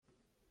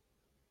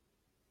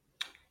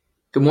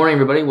Good morning,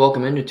 everybody.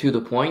 Welcome into To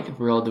The Point.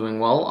 We're all doing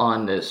well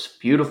on this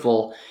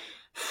beautiful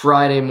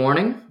Friday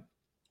morning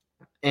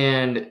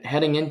and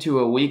heading into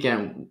a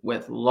weekend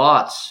with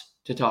lots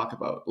to talk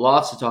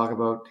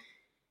about.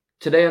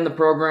 Today on the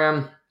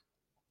program,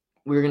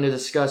 we're going to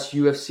discuss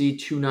UFC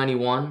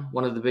 291,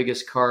 one of the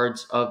biggest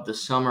cards of the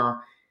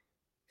summer.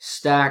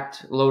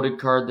 Stacked, loaded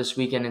card this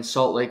weekend in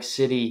Salt Lake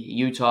City,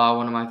 Utah,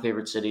 one of my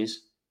favorite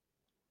cities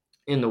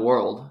in the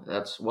world.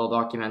 That's well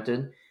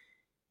documented.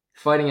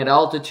 Fighting at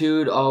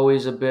altitude,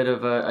 always a bit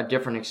of a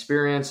different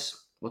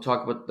experience. We'll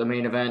talk about the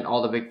main event,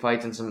 all the big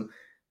fights, and some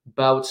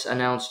bouts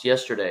announced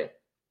yesterday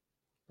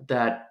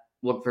that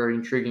look very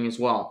intriguing as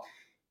well.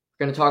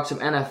 We're going to talk some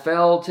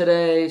NFL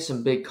today,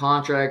 some big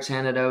contracts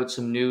handed out,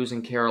 some news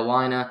in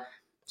Carolina,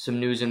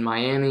 some news in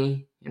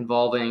Miami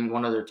involving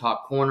one of their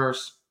top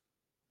corners,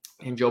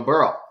 and Joe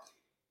Burrow.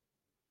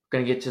 We're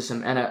going to get to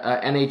some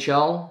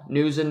NHL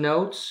news and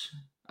notes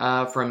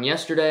from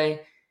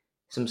yesterday,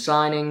 some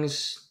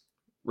signings,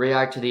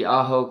 react to the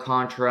Aho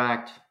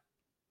contract,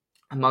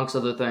 amongst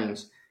other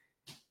things.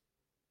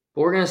 But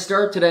we're going to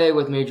start today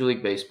with Major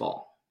League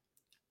Baseball,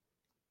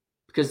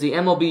 because the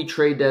MLB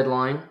trade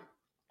deadline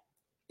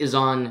is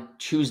on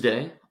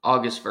Tuesday,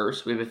 August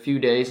 1st. We have a few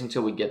days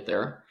until we get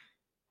there.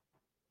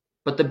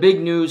 But the big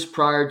news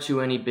prior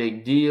to any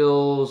big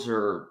deals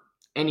or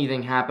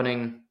anything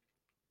happening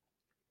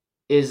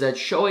is that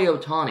Shohei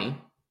Ohtani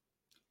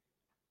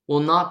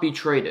will not be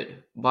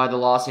traded by the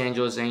Los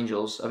Angeles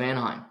Angels of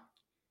Anaheim.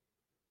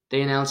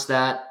 They announced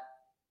that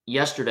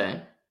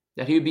yesterday,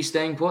 that he would be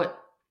staying put.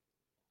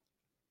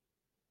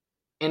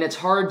 And it's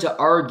hard to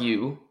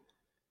argue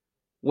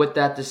with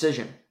that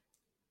decision.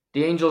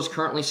 The Angels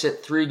currently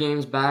sit 3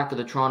 games back of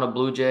the Toronto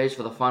Blue Jays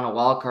for the final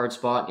wildcard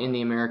spot in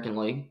the American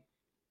League.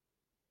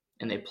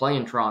 And they play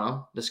in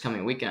Toronto this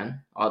coming weekend,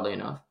 oddly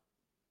enough.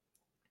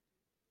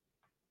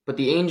 But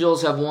the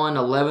Angels have won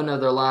 11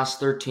 of their last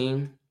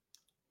 13.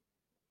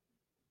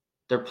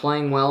 They're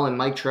playing well, and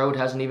Mike Trout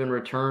hasn't even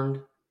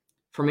returned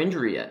from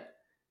injury yet.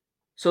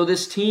 So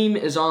this team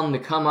is on the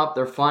come up.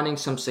 They're finding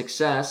some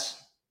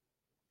success,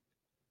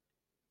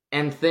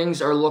 and things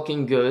are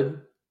looking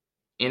good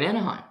in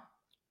Anaheim.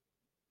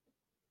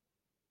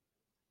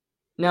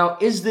 Now,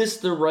 is this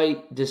the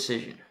right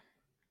decision?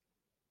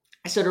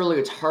 I said earlier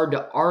it's hard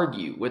to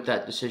argue with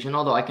that decision,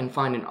 although I can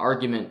find an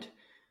argument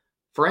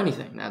for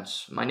anything.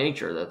 That's my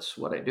nature. That's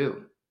what I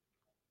do.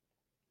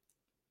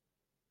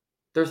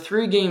 They're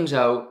 3 games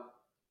out,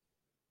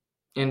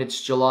 and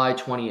it's July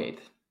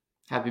 28th.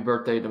 Happy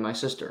birthday to my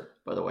sister,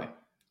 by the way.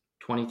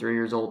 23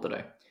 years old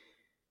today.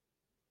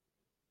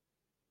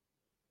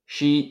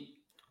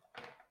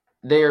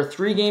 They are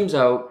 3 games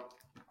out,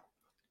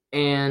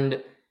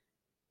 and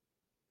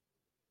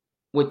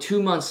with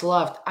 2 months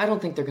left, I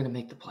don't think they're going to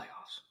make the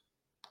playoffs.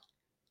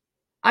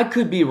 I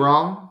could be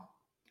wrong.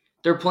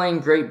 They're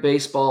playing great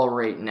baseball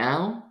right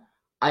now.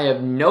 I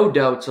have no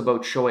doubts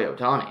about Shohei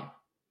Ohtani.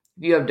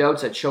 If you have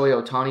doubts that Shohei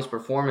Ohtani's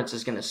performance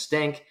is going to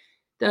stink,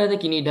 then I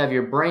think you need to have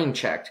your brain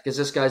checked, because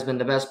this guy's been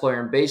the best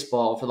player in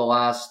baseball for the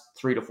last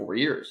 3 to 4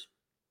 years.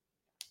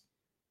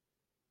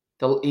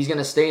 He's going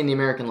to stay in the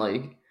American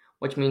League,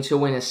 which means he'll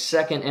win his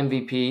second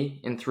MVP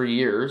in 3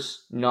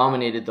 years,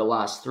 nominated the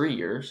last 3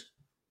 years.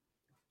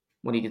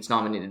 When he gets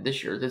nominated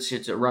this year,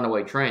 it's a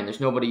runaway train. There's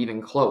nobody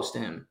even close to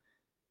him.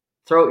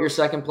 Throw out your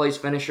second place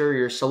finisher,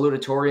 your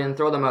salutatorian,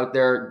 throw them out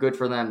there. Good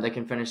for them. They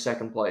can finish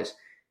second place.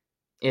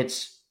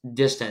 It's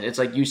distant. It's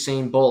like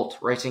Usain Bolt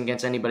racing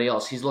against anybody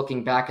else. He's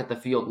looking back at the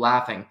field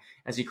laughing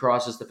as he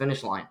crosses the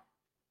finish line.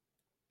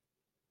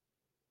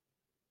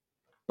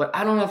 But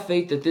I don't have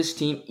faith that this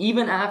team,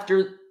 even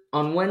after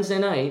on Wednesday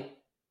night,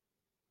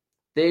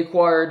 they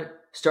acquired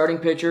starting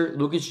pitcher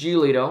Lucas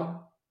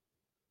Giolito,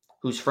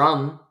 who's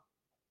from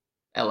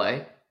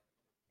LA,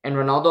 and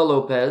Ronaldo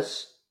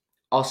Lopez,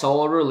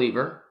 also a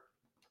reliever.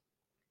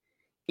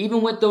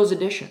 Even with those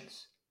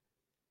additions,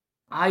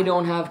 I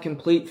don't have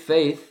complete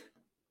faith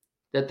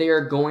that they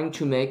are going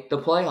to make the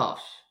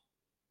playoffs.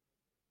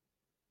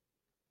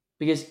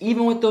 Because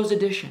even with those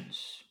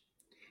additions,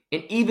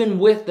 and even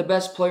with the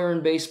best player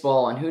in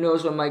baseball, and who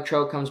knows when Mike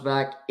Trout comes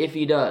back, if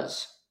he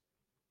does,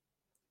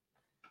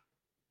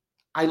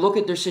 I look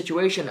at their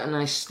situation and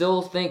I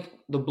still think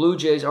the Blue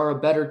Jays are a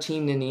better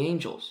team than the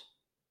Angels.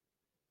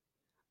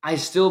 I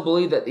still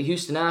believe that the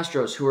Houston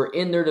Astros, who are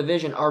in their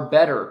division, are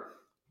better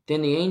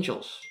than the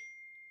Angels.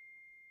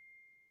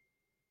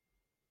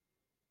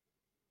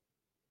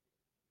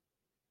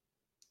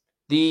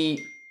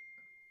 The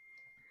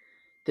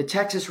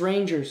Texas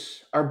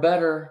Rangers are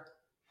better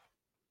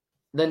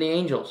than the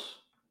Angels.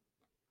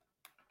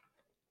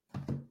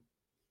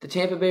 The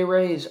Tampa Bay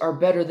Rays are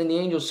better than the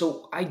Angels.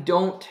 So I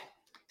don't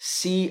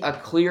see a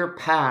clear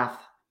path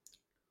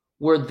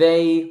where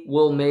they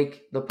will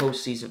make the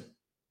postseason.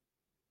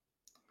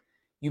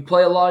 You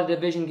play a lot of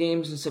division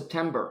games in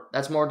September.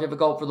 That's more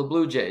difficult for the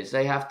Blue Jays.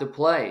 They have to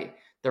play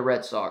the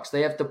Red Sox.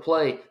 They have to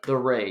play the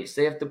Rays.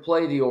 They have to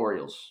play the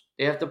Orioles.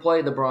 They have to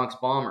play the Bronx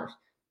Bombers.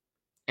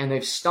 And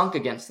they've stunk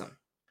against them.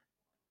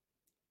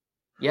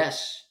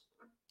 Yes.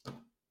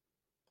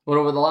 But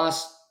over the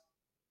last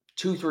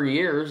 2-3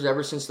 years,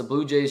 ever since the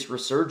Blue Jays'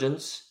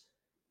 resurgence,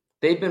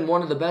 they've been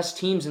one of the best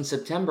teams in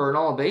September in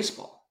all of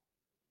baseball.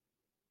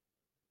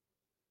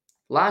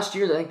 Last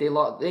year, I think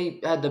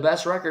they had the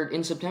best record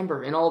in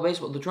September in all of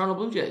baseball, the Toronto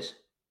Blue Jays.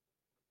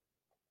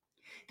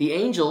 The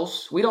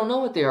Angels, we don't know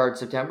what they are in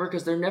September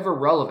because they're never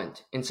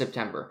relevant in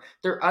September.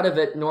 They're out of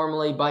it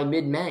normally by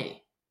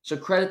mid-May. So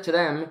credit to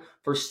them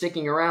for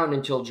sticking around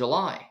until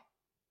July.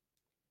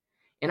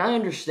 And I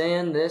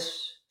understand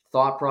this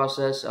thought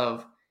process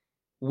of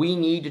we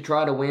need to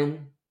try to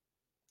win.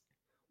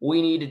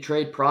 We need to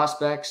trade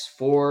prospects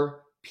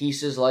for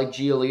pieces like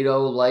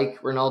Giolito,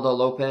 like Ronaldo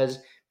Lopez,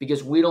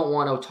 because we don't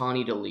want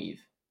Ohtani to leave.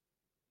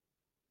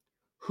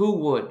 Who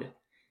would?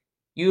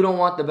 You don't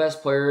want the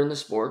best player in the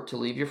sport to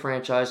leave your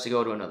franchise to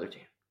go to another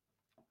team.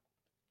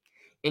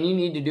 And you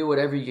need to do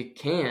whatever you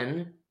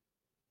can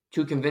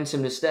to convince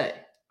him to stay.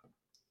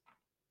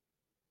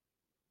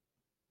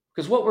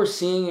 Because what we're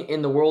seeing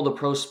in the world of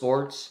pro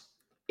sports,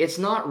 it's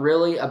not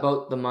really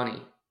about the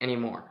money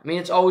anymore. I mean,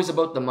 it's always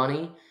about the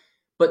money,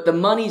 but the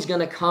money's going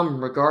to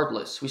come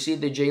regardless. We see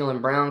the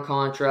Jaylen Brown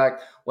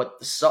contract,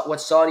 what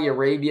Saudi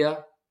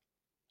Arabia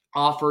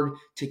offered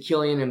to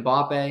Kylian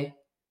Mbappe.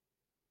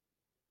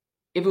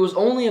 If it was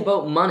only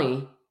about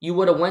money, you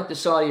would have went to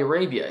Saudi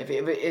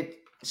Arabia.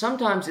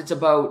 Sometimes it's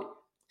about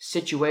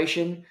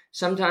situation,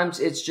 sometimes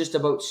it's just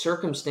about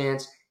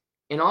circumstance,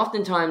 and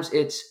oftentimes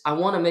it's, I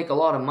want to make a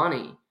lot of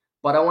money,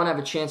 but I want to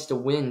have a chance to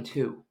win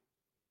too.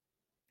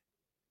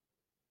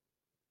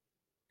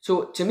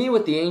 So to me,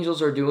 what the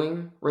Angels are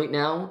doing right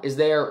now is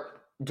they are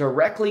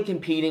directly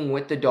competing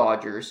with the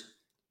Dodgers,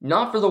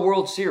 not for the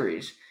World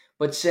Series,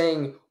 but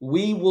saying,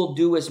 we will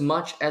do as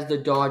much as the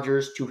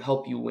Dodgers to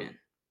help you win.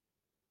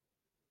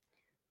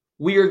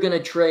 We are going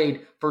to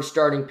trade for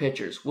starting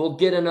pitchers. We'll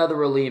get another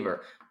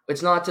reliever.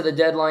 It's not to the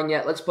deadline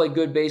yet. Let's play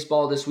good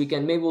baseball this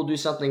weekend. Maybe we'll do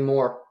something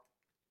more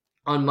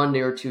on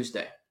Monday or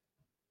Tuesday.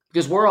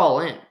 Because we're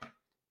all in.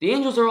 The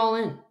Angels are all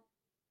in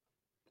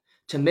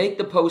to make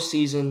the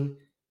postseason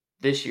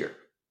this year.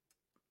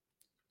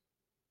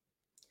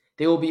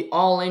 They will be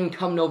all in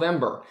come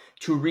November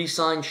to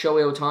re-sign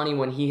Shohei Ohtani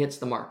when he hits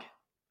the market.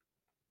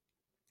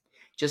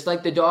 Just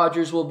like the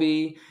Dodgers will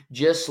be,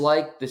 just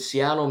like the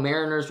Seattle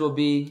Mariners will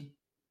be.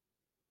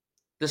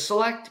 The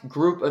select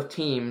group of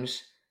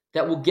teams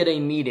that will get a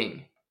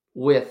meeting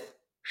with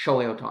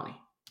Shohei Ohtani.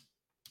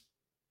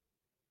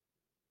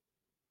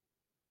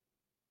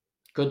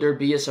 Could there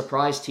be a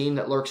surprise team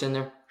that lurks in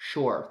there?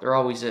 Sure, there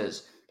always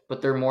is.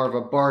 But they're more of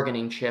a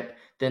bargaining chip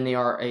than they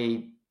are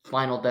a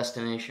final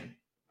destination.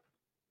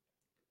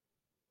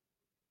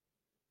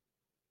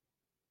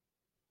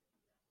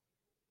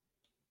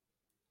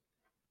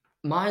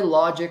 My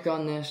logic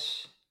on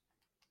this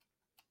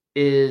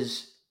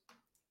is,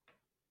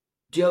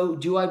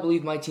 do I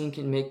believe my team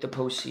can make the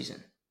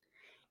postseason?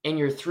 And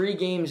you're 3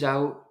 games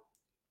out,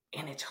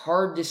 and it's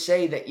hard to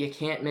say that you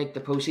can't make the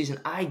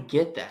postseason. I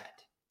get that.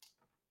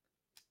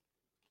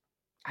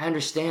 I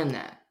understand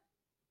that.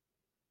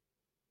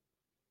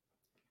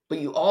 But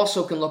you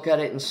also can look at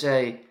it and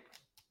say,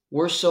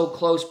 we're so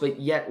close, but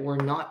yet we're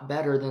not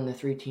better than the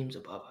 3 teams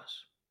above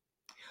us.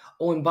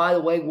 Oh, and by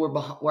the way,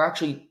 we're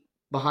actually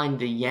behind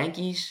the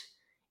Yankees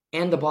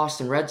and the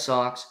Boston Red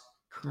Sox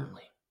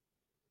currently.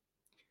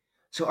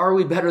 So are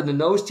we better than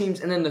those teams?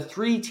 And then the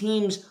 3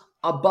 teams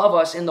above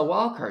us in the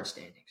wildcard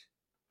standings.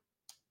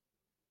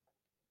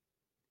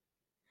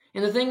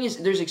 And the thing is,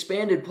 there's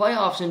expanded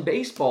playoffs in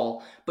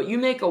baseball, but you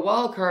make a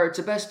wild card, it's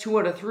the best 2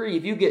 out of 3.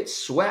 If you get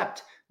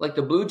swept like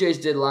the Blue Jays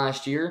did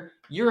last year,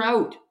 you're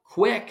out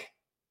quick.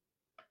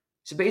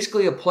 It's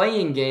basically a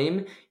playing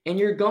game, and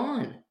you're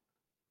gone.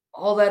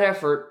 All that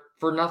effort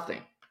for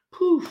nothing.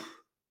 Poof.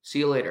 See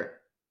you later.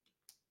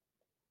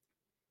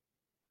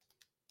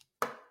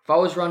 If I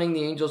was running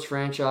the Angels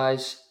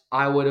franchise,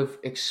 I would have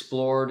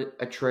explored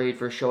a trade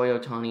for Shohei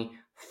Ohtani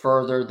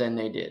further than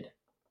they did.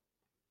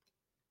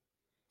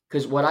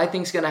 Because what I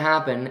think is going to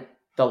happen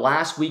the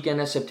last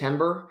weekend of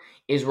September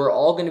is we're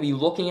all going to be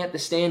looking at the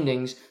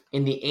standings,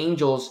 and the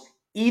Angels,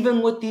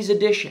 even with these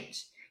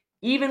additions,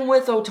 even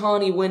with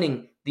Ohtani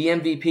winning the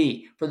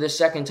MVP for the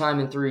second time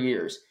in 3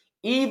 years,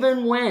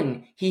 even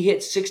when he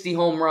hits 60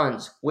 home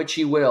runs, which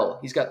he will,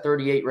 he's got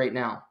 38 right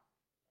now.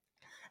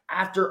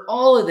 After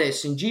all of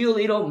this, and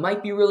Giolito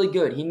might be really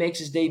good. He makes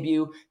his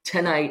debut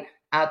tonight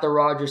at the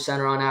Rogers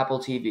Center on Apple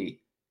TV.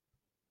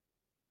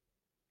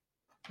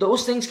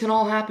 Those things can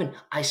all happen.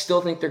 I still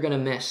think they're going to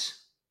miss.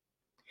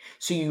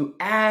 So you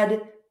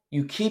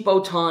keep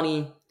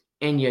Ohtani,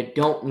 and you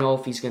don't know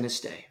if he's going to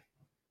stay.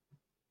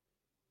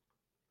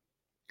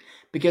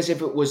 Because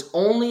if it was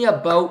only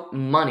about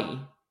money,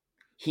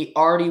 he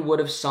already would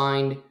have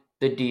signed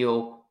the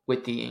deal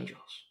with the Angels.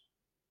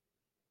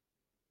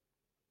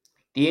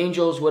 The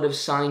Angels would have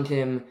signed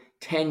him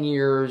 10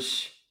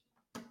 years,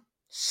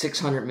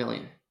 $600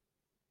 million.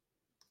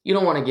 You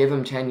don't want to give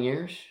him 10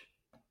 years.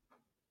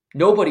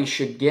 Nobody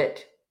should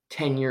get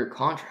 10-year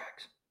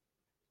contracts.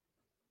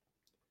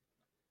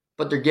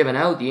 But they're giving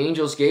out. The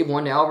Angels gave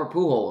one to Albert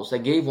Pujols. They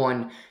gave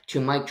one to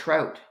Mike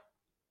Trout.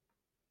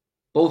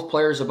 Both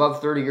players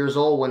above 30 years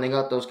old when they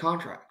got those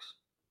contracts.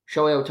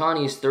 Shohei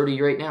Ohtani is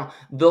 30 right now.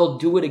 They'll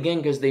do it again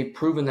because they've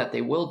proven that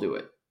they will do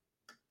it.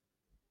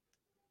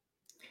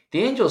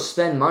 The Angels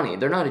spend money.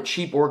 They're not a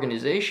cheap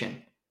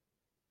organization.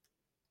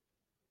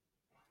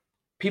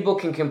 People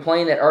can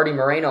complain that Artie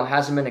Moreno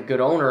hasn't been a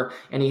good owner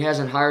and he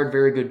hasn't hired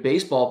very good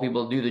baseball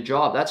people to do the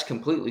job. That's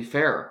completely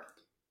fair.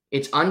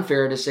 It's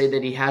unfair to say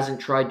that he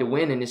hasn't tried to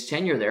win in his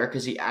tenure there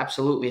because he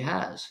absolutely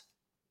has.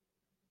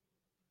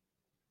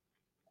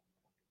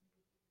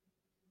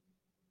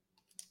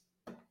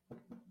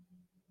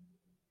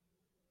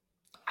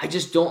 I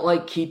just don't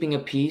like keeping a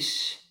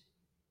piece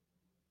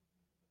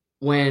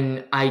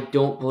when I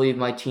don't believe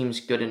my team's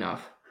good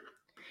enough.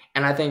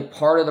 And I think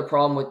part of the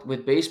problem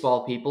with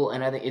baseball people,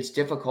 and I think it's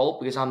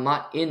difficult because I'm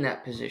not in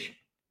that position,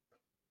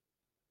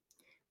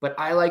 but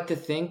I like to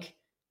think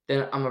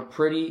that I'm a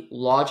pretty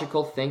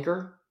logical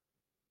thinker.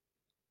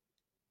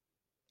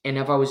 And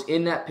if I was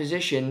in that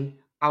position,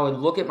 I would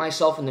look at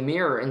myself in the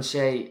mirror and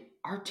say,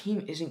 our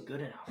team isn't good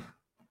enough.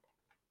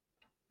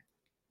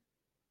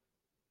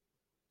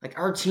 Like,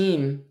 our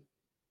team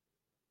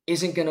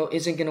isn't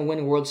gonna win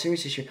a World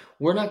Series this year.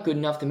 We're not good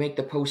enough to make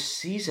the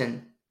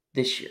postseason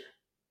this year.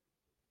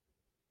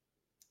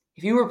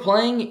 If you were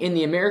playing in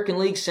the American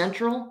League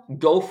Central,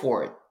 go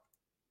for it.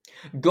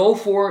 Go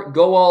for it.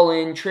 Go all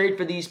in. Trade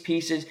for these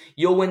pieces.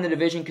 You'll win the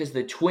division because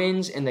the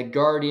Twins and the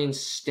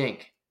Guardians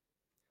stink.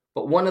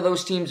 But one of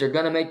those teams are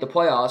going to make the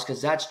playoffs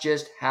because that's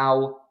just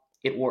how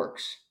it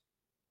works.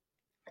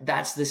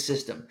 That's the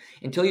system.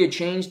 Until you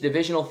change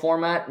divisional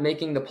format,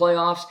 making the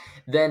playoffs,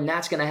 then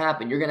that's going to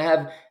happen. You're going to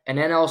have an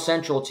NL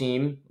Central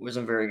team, who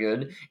isn't very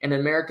good, and an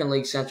American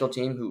League Central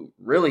team, who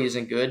really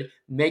isn't good,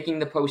 making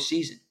the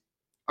postseason.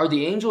 Are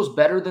the Angels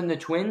better than the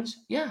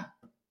Twins? Yeah.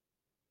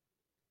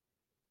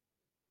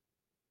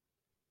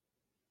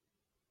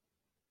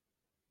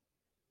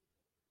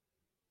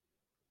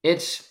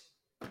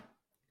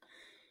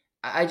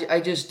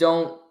 I just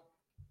don't.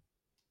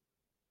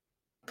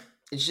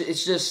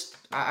 It's just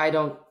I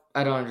don't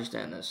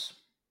understand this.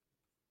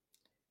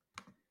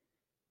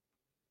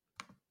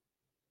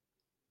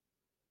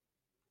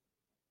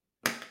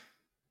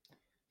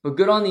 But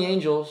good on the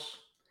Angels.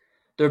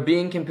 They're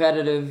being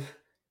competitive.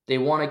 They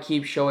want to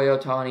keep Shohei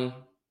Ohtani.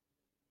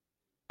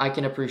 I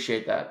can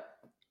appreciate that.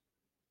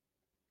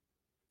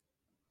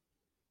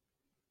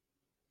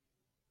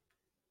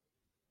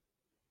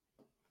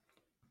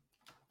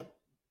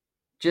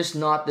 Just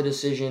not the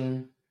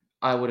decision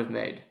I would have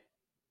made.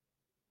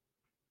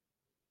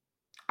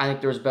 I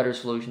think there's better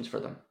solutions for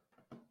them.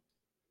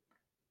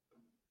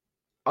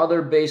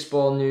 Other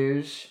baseball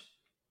news.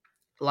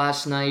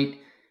 Last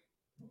night,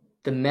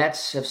 the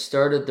Mets have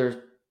started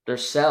their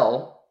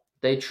sell.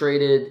 They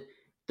traded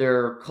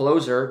their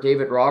closer,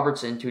 David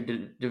Robertson, to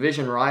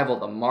division rival,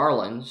 the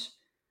Marlins,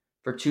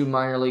 for 2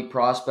 minor league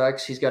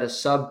prospects. He's got a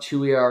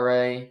sub-2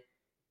 ERA.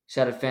 He's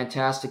had a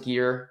fantastic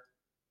year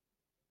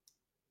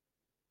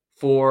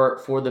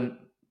for the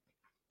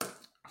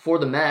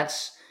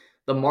Mets.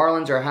 The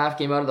Marlins are half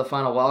game out of the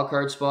final wild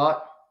card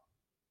spot.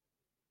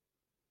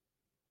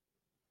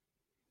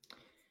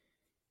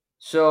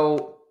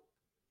 So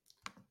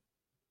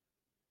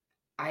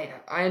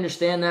I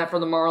understand that for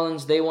the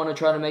Marlins. They want to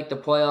try to make the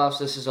playoffs.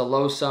 This is a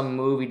low-sum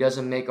move. He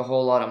doesn't make a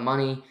whole lot of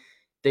money.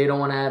 They don't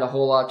want to add a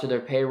whole lot to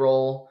their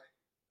payroll.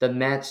 The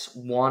Mets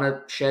want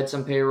to shed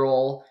some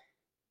payroll.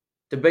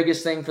 The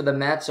biggest thing for the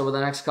Mets over the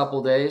next couple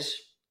of days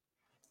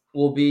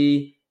will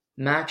be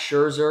Max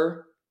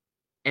Scherzer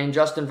and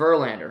Justin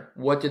Verlander.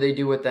 What do they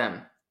do with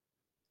them?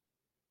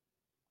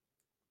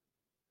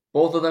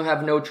 Both of them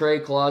have no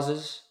trade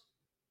clauses,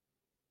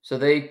 so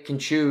they can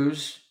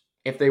choose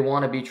if they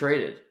want to be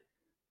traded.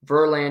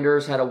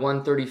 Verlander's had a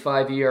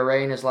 1.35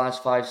 ERA in his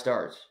last 5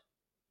 starts.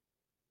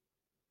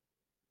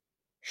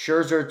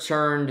 Scherzer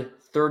turned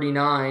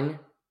 39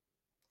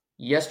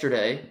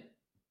 yesterday.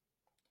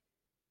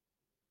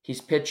 He's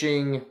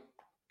pitching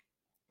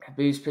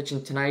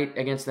tonight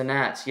against the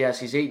Nats. Yes,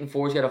 he's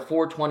 8-4. He's got a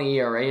 4.20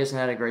 ERA. He hasn't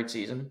had a great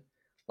season,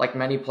 like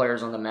many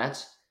players on the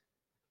Mets.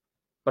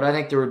 But I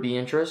think there would be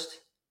interest.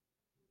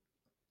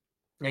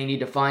 Now you need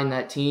to find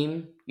that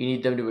team. You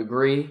need them to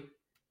agree.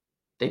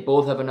 They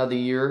both have another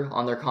year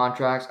on their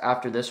contracts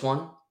after this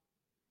one.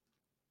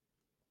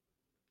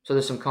 So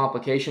there's some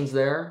complications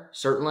there,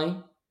 certainly.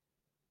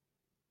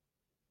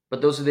 But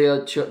those are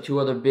the two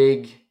other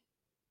big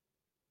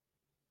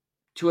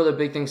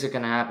things that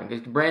can happen.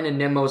 Because Brandon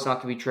Nimmo is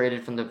not going to be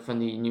traded from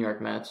the New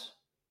York Mets.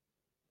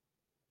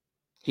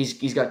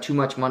 He's got too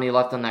much money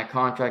left on that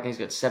contract, and he's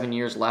got 7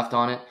 years left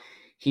on it.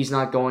 He's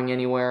not going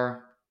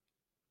anywhere.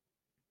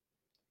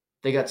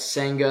 They got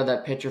Senga,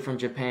 that pitcher from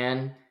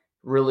Japan,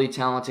 really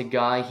talented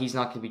guy. He's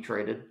not going to be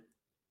traded.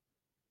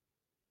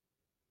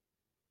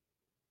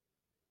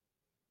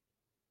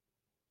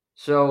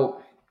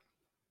 So,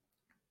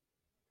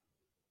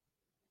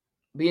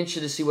 be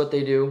interested to see what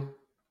they do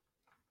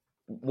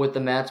with the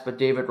Mets, but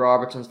David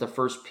Robertson's the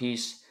first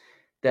piece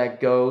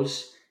that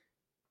goes.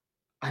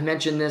 I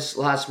mentioned this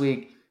last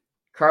week.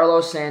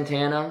 Carlos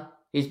Santana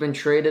He's been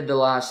traded the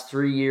last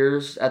 3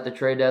 years at the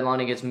trade deadline.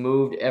 He gets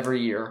moved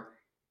every year.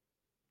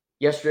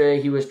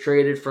 Yesterday, he was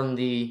traded from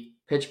the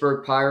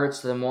Pittsburgh Pirates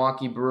to the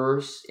Milwaukee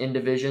Brewers in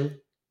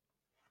division.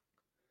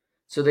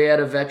 So they had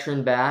a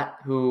veteran bat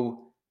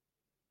who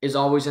is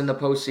always in the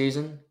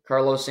postseason.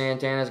 Carlos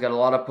Santana's got a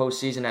lot of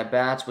postseason at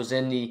bats, was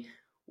in the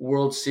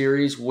World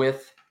Series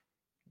with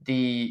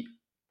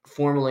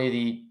formerly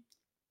the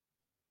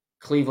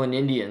Cleveland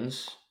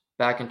Indians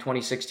back in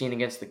 2016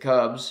 against the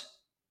Cubs.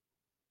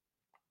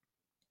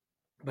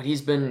 But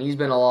he's been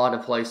a lot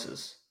of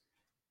places.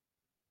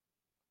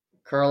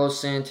 Carlos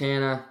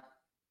Santana,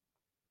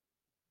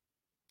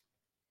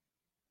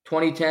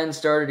 2010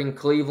 started in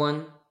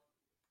Cleveland,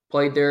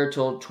 played there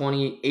till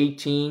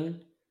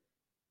 2018,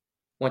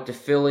 went to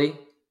Philly,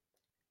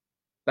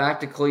 back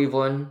to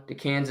Cleveland, to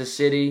Kansas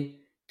City,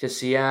 to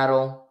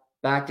Seattle,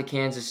 back to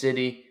Kansas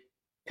City,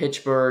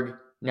 Pittsburgh,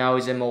 now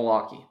he's in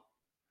Milwaukee.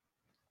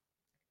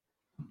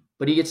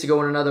 But he gets to go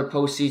on another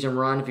postseason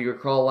run. If you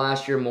recall,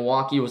 last year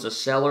Milwaukee was a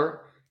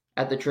seller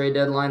at the trade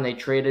deadline. They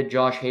traded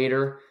Josh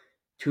Hader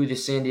to the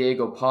San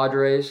Diego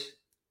Padres,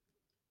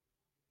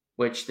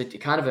 which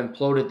kind of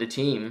imploded the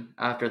team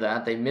after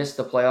that. They missed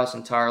the playoffs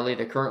entirely.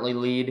 They currently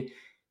lead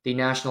the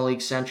National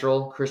League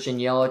Central. Christian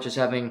Yelich is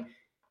having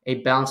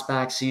a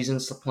bounce-back season,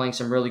 playing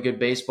some really good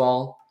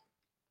baseball.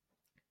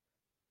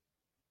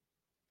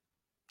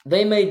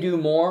 They may do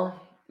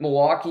more,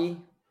 Milwaukee.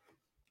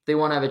 They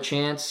want to have a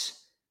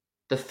chance.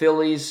 The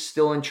Phillies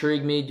still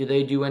intrigue me. Do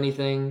they do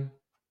anything?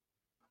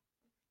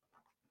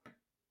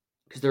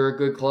 Because they're a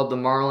good club. The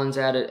Marlins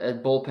added a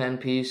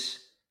bullpen piece.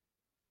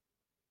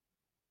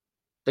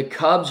 The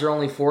Cubs are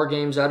only 4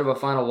 games out of a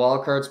final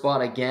wildcard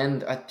spot.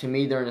 Again, to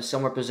me, they're in a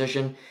similar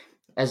position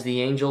as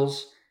the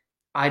Angels.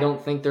 I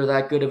don't think they're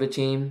that good of a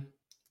team.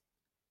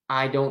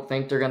 I don't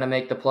think they're going to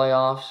make the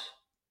playoffs.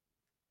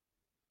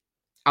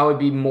 I would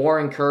be more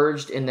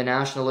encouraged in the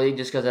National League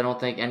just because I don't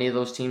think any of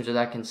those teams are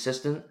that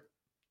consistent.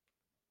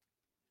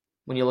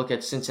 When you look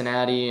at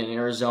Cincinnati and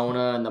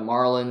Arizona and the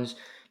Marlins,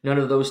 none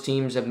of those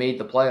teams have made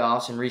the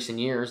playoffs in recent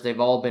years. They've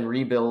all been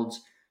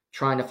rebuilds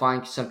trying to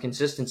find some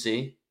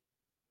consistency.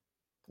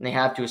 And they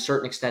have to a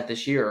certain extent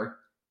this year.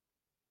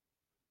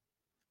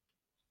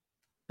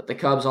 But the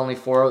Cubs only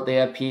 4 out. They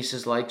have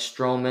pieces like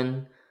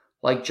Stroman,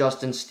 like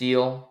Justin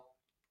Steele,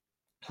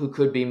 who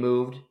could be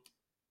moved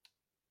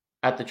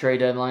at the trade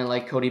deadline,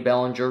 like Cody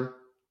Bellinger.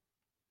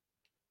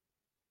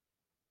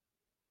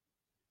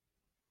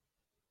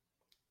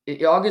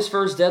 August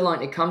 1st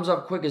deadline, it comes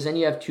up quick because then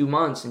you have 2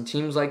 months, and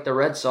teams like the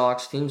Red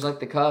Sox, teams like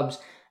the Cubs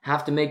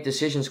have to make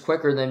decisions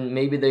quicker than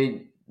maybe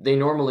they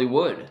normally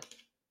would.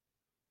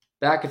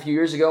 Back a few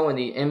years ago when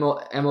the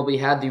MLB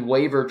had the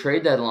waiver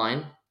trade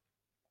deadline,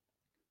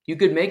 you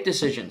could make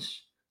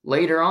decisions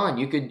later on.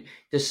 You could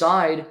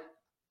decide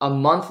a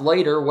month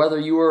later whether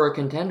you were a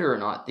contender or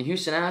not. The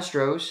Houston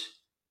Astros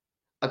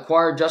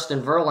acquired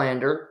Justin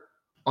Verlander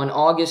on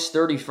August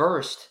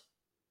 31st,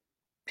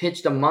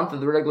 pitched a month of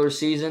the regular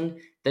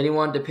season, then he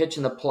wanted to pitch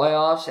in the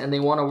playoffs, and they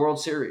won a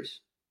World Series.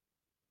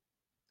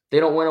 They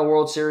don't win a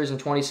World Series in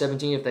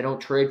 2017 if they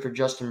don't trade for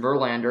Justin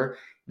Verlander.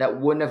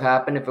 That wouldn't have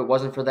happened if it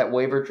wasn't for that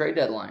waiver trade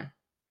deadline.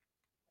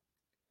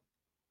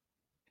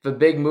 If a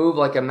big move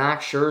like a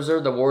Max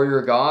Scherzer, the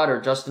Warrior God, or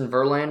Justin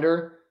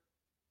Verlander,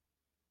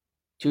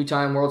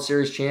 2-time World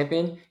Series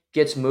champion,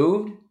 gets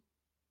moved,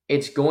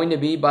 it's going to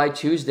be by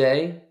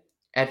Tuesday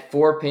at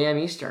 4 p.m.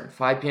 Eastern,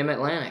 5 p.m.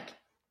 Atlantic.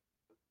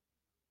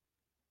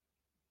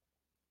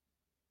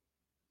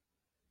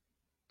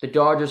 The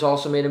Dodgers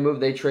also made a move.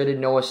 They traded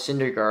Noah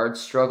Syndergaard,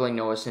 struggling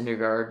Noah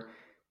Syndergaard,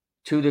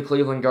 to the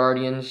Cleveland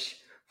Guardians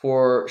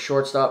for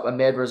shortstop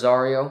Ahmed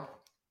Rosario.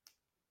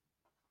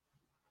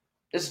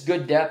 This is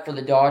good depth for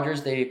the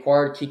Dodgers. They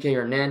acquired Kike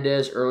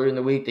Hernandez earlier in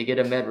the week. They get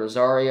Ahmed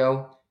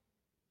Rosario.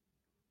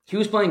 He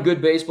was playing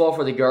good baseball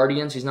for the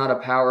Guardians. He's not a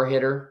power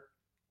hitter,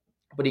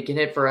 but he can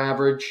hit for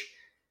average.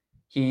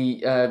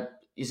 He's a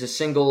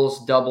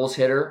singles, doubles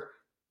hitter.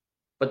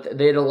 But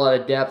they had a lot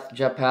of depth.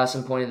 Jeff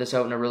Passan pointed this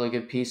out in a really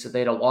good piece, that they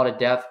had a lot of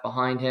depth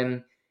behind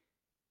him.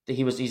 That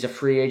he's a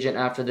free agent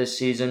after this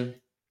season.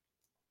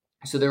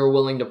 So they were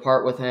willing to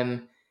part with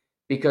him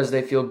because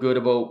they feel good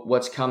about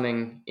what's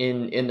coming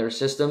in their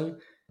system.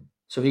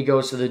 So he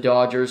goes to the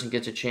Dodgers and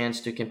gets a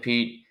chance to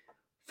compete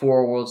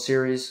for a World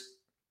Series.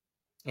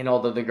 And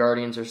although the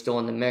Guardians are still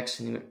in the mix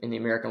in the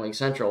American League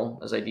Central,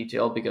 as I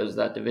detailed, because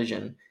that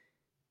division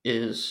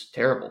is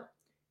terrible.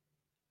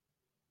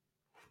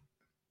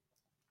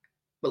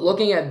 But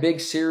looking at big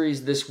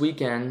series this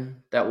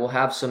weekend that will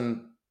have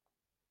some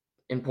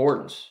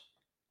importance.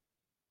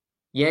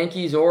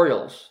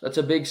 Yankees-Orioles. That's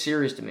a big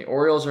series to me.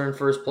 Orioles are in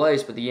first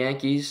place, but the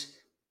Yankees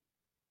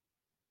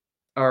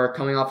are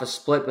coming off a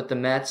split with the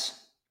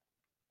Mets.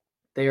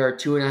 They are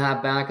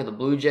 2.5 back of the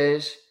Blue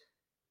Jays.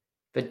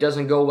 If it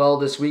doesn't go well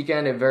this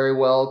weekend, it very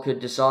well could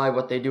decide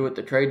what they do at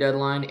the trade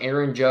deadline.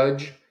 Aaron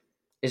Judge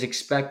is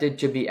expected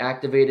to be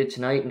activated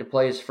tonight and to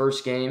play his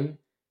first game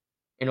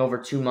in over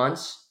 2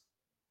 months.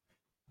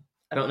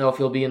 I don't know if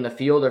he'll be in the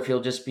field or if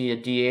he'll just be a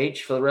DH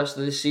for the rest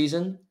of the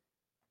season.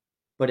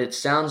 But it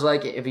sounds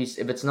like if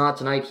it's not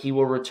tonight, he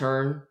will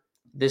return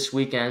this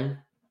weekend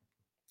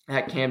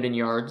at Camden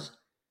Yards.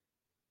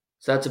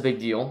 So that's a big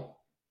deal.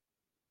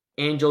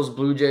 Angels,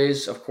 Blue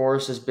Jays, of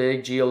course, is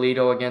big.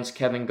 Giolito against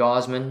Kevin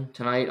Gausman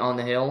tonight on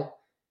the Hill.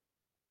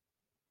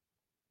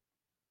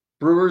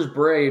 Brewers,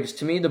 Braves.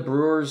 To me, the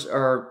Brewers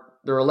they're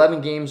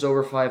 11 games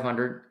over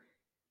 500.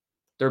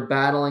 They're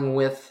battling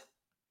with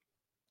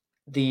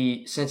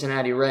the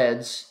Cincinnati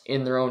Reds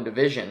in their own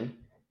division.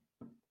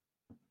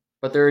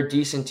 But they're a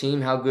decent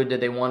team. How good do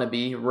they want to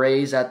be?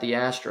 Rays at the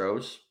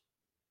Astros.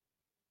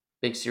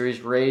 Big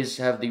series. Rays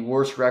have the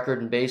worst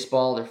record in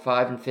baseball. They're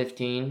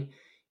 5-15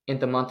 in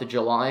the month of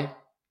July.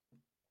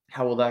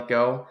 How will that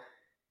go?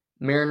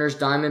 Mariners,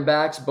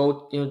 Diamondbacks,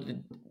 both,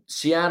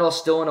 Seattle's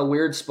still in a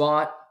weird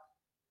spot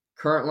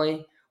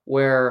currently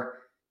where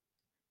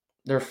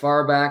they're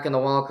far back in the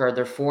wild card.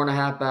 They're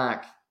 4.5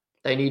 back.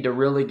 They need to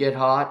really get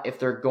hot if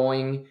they're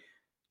going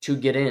to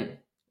get in.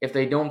 If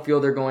they don't feel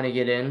they're going to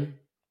get in,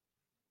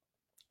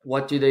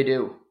 what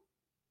do?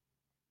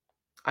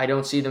 I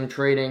don't see them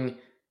trading.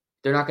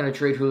 They're not going to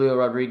trade Julio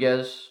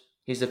Rodriguez.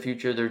 He's the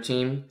future of their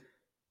team.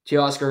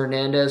 Teoscar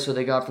Hernandez, who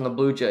they got from the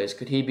Blue Jays.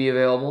 Could he be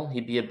available?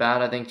 He'd be a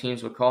bat I think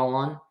teams would call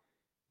on.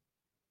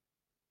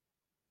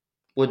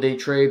 Would they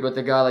trade with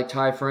a guy like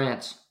Ty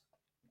France,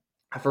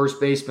 a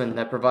first baseman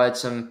that provides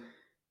some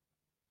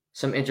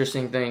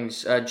interesting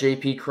things?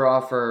 J.P.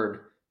 Crawford,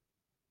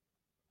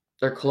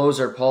 their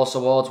closer, Paul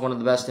Sewald's one of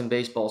the best in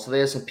baseball. So they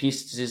have some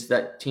pieces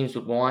that teams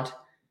would want.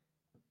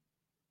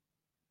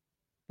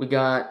 We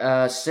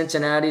got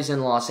Cincinnati's in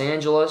Los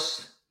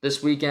Angeles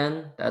this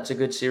weekend. That's a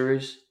good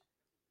series.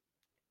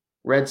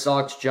 Red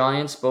Sox,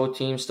 Giants, both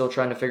teams still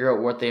trying to figure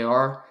out what they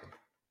are.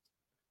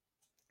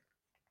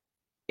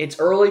 It's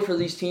early for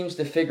these teams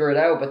to figure it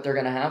out, but they're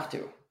going to have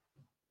to.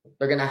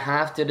 They're going to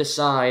have to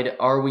decide,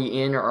 are we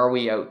in or are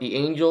we out? The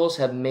Angels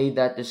have made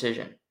that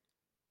decision.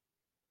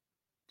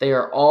 They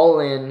are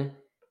all in,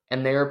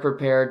 and they are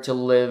prepared to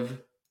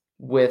live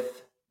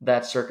with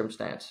that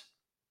circumstance.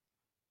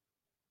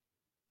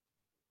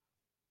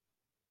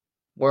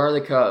 Where are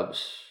the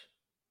Cubs?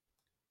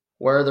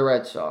 Where are the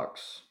Red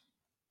Sox?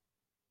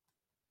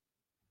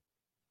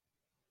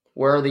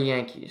 Where are the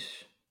Yankees?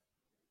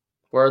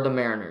 Where are the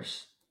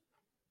Mariners?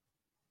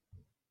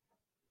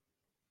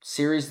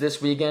 Series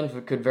this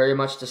weekend could very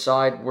much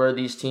decide where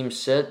these teams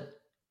sit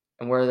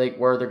and where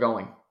they're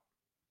going.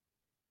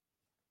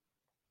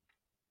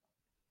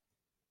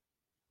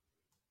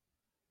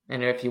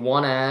 And if you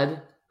want to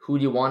add, who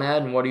do you want to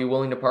add and what are you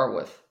willing to part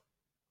with?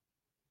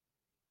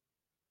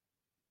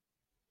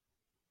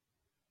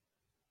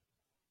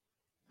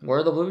 Where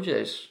are the Blue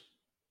Jays?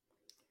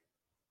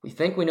 We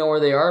think we know where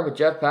they are, but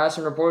Jeff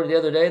Passan reported the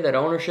other day that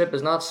ownership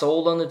is not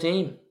sold on the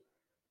team.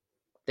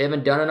 They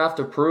haven't done enough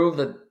to prove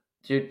that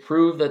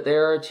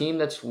they're a team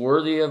that's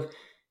worthy of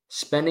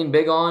spending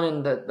big on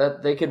and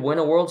that they could win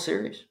a World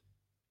Series.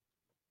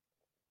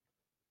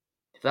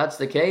 If that's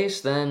the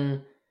case,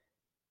 then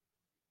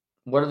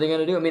what are they going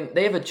to do? I mean,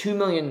 they have a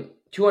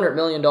 $200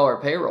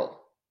 million payroll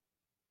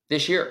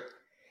this year.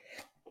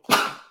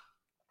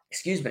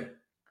 Excuse me.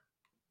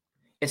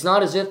 It's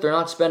not as if they're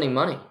not spending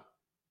money.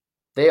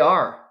 They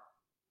are.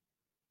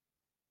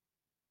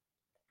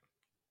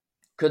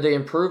 Could they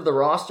improve the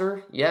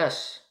roster?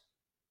 Yes.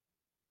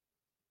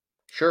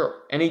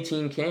 Sure, any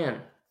team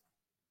can.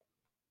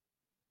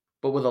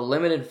 But with a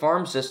limited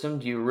farm system,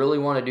 do you really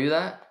want to do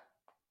that?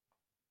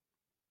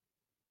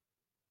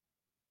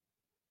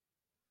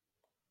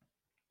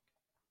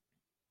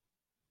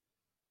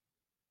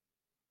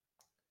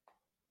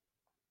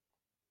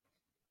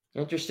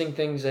 Interesting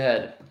things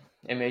ahead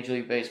in Major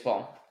League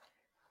Baseball.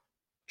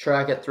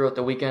 Track it throughout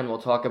the weekend.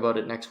 We'll talk about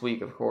it next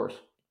week, of course.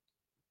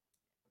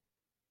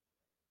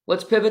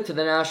 Let's pivot to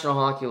the National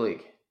Hockey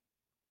League.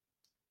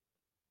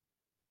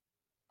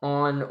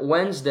 On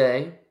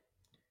Wednesday,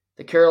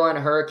 the Carolina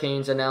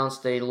Hurricanes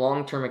announced a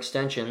long-term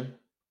extension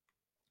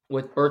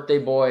with birthday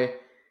boy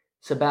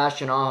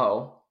Sebastian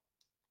Aho.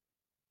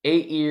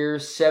 8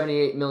 years,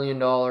 $78 million,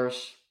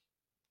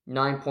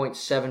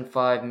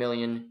 $9.75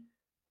 million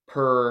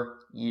per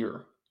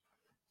year.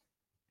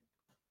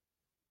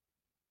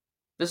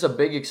 This is a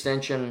big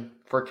extension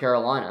for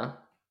Carolina.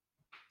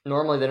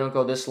 Normally they don't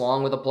go this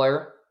long with a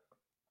player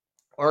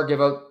or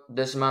give out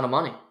this amount of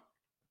money.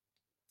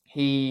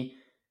 He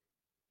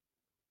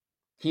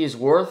is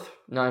worth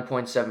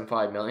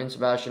 $9.75 million.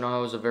 Sebastian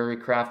Aho is a very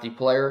crafty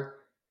player.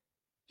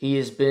 He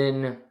has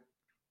been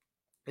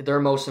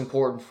their most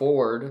important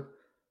forward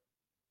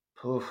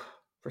for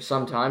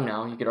some time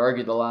now. You could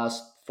argue the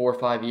last 4 or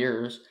 5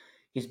 years.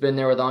 He's been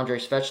there with Andrei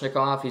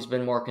Svechnikov. He's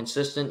been more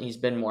consistent. He's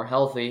been more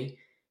healthy.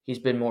 He's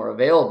been more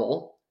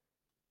available.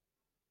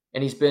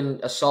 And he's been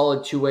a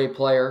solid two-way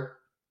player.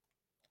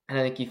 And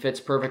I think he fits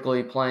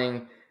perfectly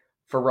playing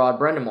for Rod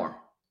Brind'Amour.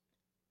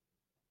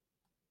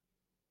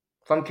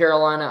 If I'm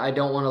Carolina, I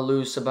don't want to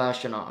lose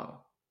Sebastian Aho.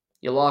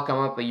 You lock him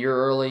up a year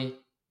early.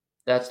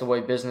 That's the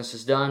way business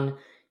is done.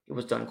 It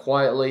was done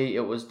quietly.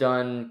 It was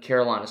done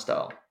Carolina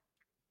style.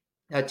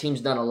 That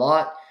team's done a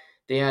lot.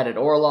 They added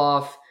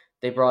Orlov.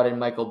 They brought in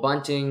Michael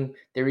Bunting.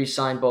 They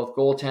re-signed both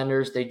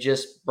goaltenders. They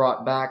just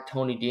brought back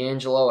Tony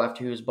DeAngelo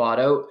after he was bought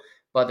out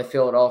by the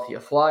Philadelphia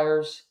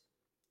Flyers.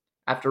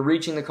 After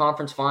reaching the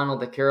conference final,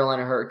 the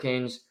Carolina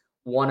Hurricanes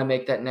want to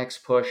make that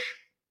next push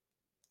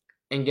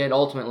and get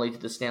ultimately to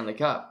the Stanley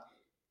Cup.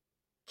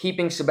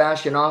 Keeping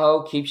Sebastian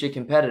Aho keeps you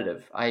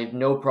competitive. I have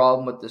no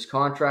problem with this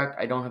contract.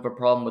 I don't have a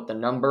problem with the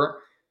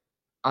number.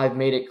 I've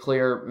made it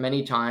clear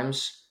many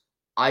times.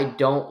 I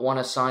don't want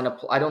to sign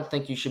I don't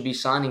think you should be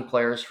signing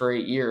players for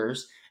 8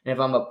 years. And if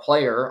I'm a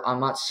player, I'm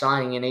not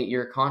signing an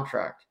 8-year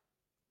contract.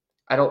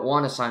 I don't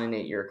want to sign an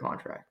 8-year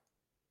contract.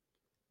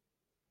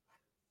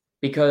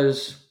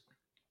 Because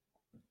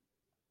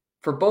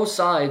for both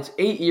sides,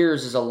 8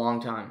 years is a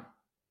long time.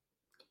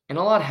 And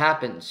a lot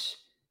happens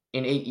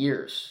in 8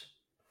 years.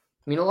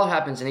 I mean, a lot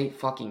happens in 8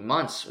 fucking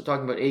months. We're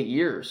talking about 8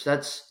 years.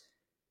 That's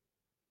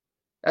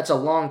a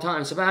long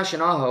time.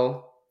 Sebastian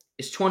Aho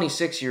is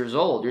 26 years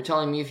old. You're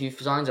telling me if he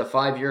signs a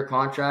 5-year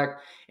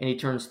contract and he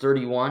turns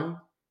 31,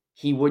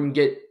 he wouldn't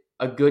get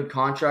a good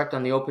contract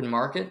on the open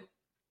market?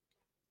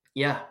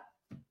 Yeah.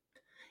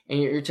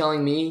 And you're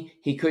telling me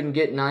he couldn't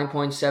get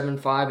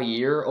 $9.75 a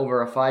year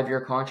over a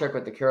 5-year contract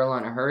with the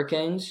Carolina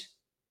Hurricanes?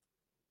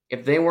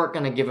 If they weren't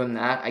going to give him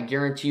that, I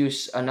guarantee you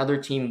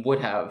another team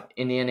would have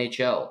in the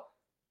NHL.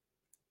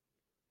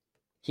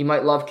 He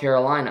might love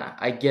Carolina.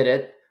 I get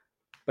it.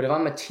 But if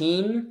I'm a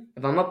team,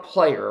 if I'm a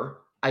player,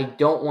 I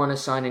don't want to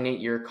sign an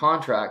 8-year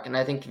contract. And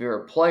I think if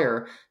you're a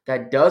player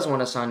that does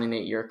want to sign an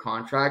 8-year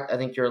contract, I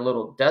think you're a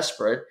little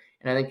desperate.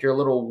 And I think you're a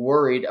little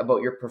worried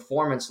about your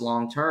performance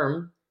long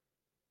term.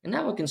 And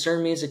that would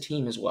concern me as a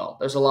team as well.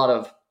 There's a lot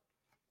of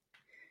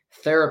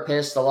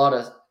therapists, a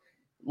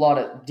lot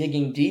of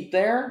digging deep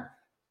there.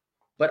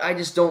 But I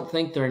just don't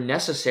think they're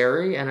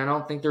necessary. And I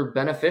don't think they're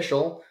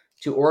beneficial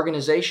to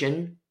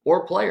organization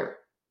or player.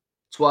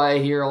 That's why I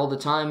hear all the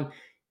time,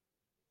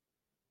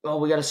 oh,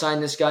 we got to sign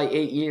this guy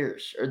 8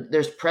 years. Or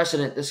there's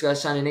precedent, this guy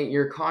signed an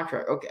 8-year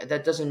contract. Okay,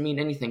 that doesn't mean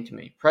anything to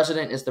me.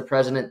 Precedent is the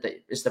precedent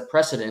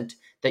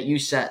that you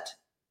set.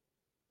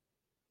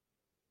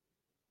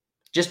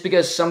 Just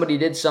because somebody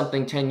did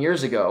something 10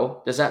 years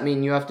ago, does that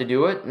mean you have to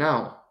do it?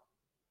 No.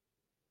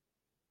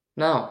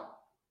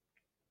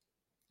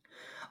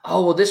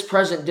 Oh, well, this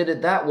president did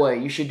it that way.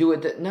 You should do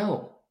it that.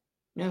 No.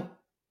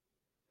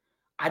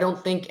 I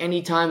don't think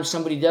anytime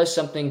somebody does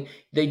something,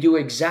 they do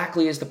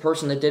exactly as the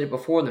person that did it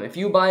before them. If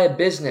you buy a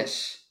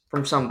business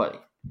from somebody,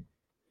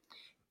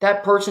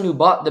 that person who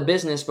bought the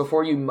business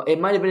before you, it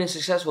might have been a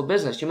successful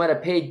business. You might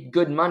have paid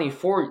good money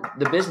for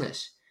the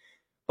business.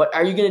 But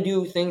are you going to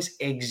do things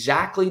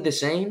exactly the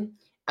same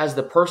as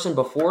the person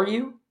before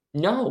you?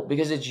 No,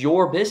 because it's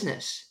your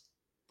business.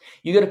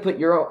 You got to put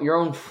your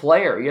own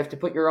flair. You have to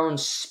put your own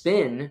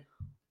spin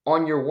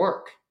on your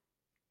work.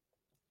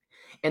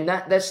 And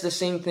that's the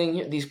same thing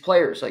here. These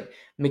players like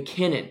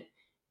McKinnon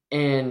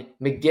and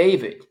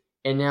McDavid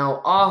and now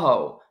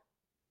Aho,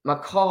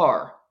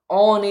 Makar,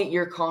 all on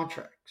 8-year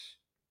contracts.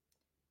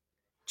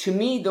 To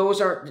me,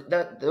 those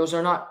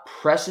are not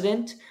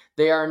precedent.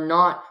 They are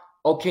not,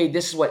 okay,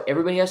 this is what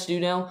everybody has to do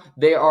now.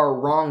 They are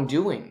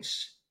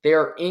wrongdoings. They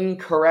are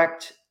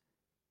incorrect.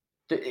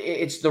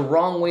 It's the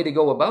wrong way to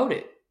go about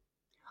it.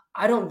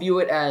 I don't view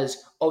it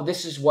as, oh,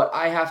 this is what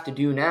I have to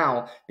do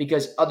now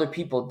because other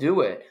people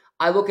do it.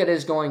 I look at it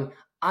as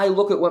I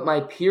look at what my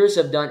peers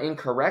have done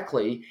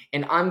incorrectly,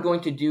 and I'm going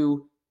to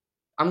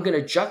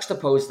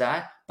juxtapose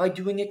that by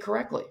doing it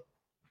correctly.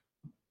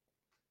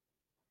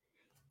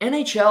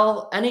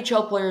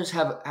 NHL players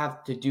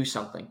have to do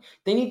something.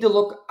 They need to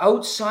look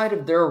outside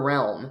of their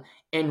realm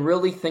and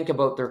really think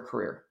about their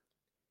career.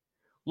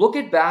 Look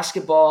at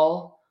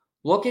basketball,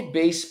 look at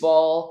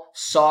baseball,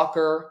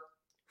 soccer,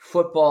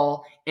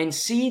 football, and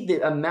see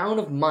the amount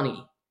of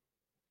money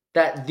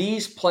that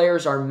these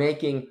players are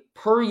making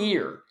per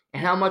year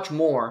and how much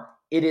more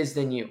it is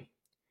than you.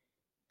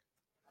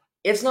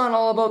 It's not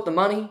all about the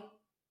money,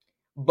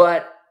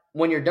 but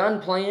when you're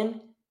done playing,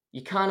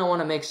 you kind of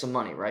want to make some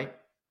money, right?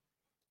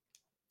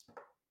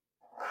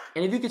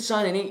 And if you could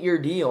sign an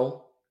 8-year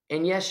deal,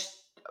 and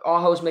yes,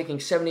 Aho's making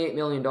 $78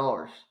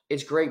 million,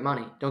 it's great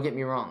money, don't get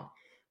me wrong.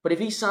 But if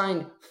he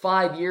signed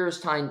 5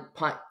 years times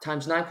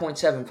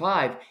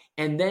 9.75,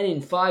 and then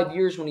in 5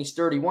 years when he's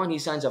 31, he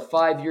signs a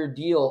 5-year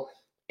deal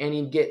and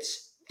he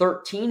gets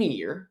 13 a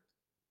year,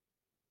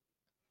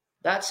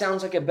 that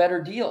sounds like a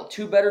better deal.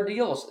 2 better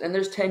deals. And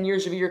there's 10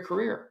 years of your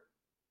career.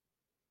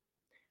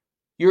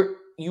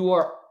 You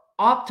are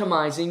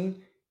optimizing,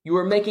 you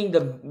are making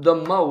the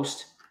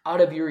most out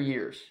of your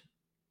years.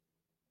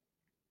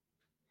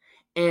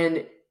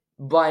 And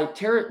by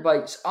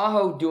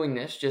Aho doing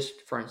this, just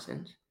for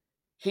instance,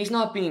 he's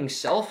not being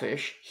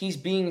selfish, he's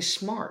being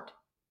smart.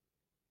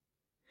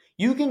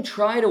 You can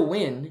try to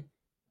win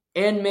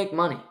and make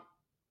money.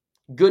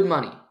 Good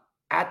money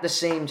at the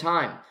same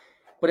time.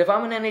 But if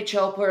I'm an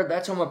NHL player,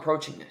 that's how I'm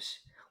approaching this.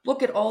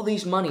 Look at all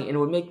these money, and it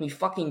would make me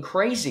fucking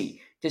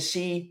crazy to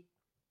see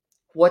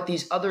what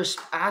these other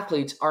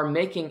athletes are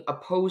making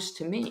opposed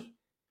to me.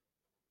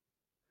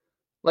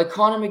 Like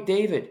Connor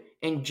McDavid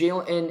and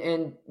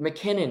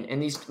McKinnon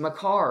and these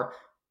Makar,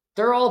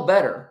 They're all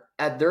better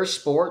at their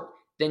sport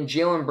than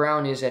Jaylen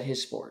Brown is at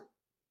his sport.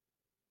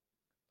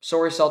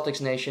 Sorry,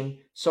 Celtics Nation.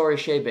 Sorry,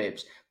 Shea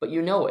Babes. But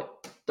you know it.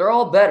 They're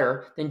all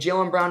better than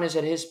Jaylen Brown is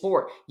at his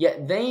sport.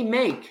 Yet they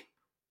make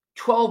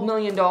 $12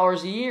 million a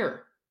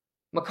year.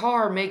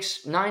 Makar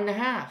makes $9.5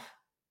 million.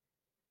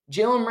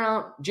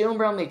 Jaylen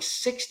Brown makes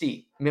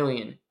 $60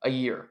 million a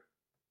year.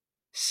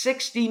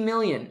 $60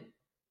 million.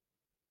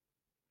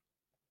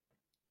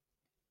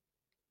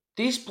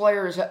 These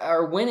players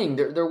are winning.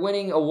 They're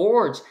winning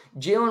awards.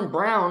 Jaylen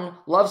Brown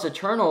loves a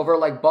turnover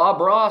like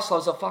Bob Ross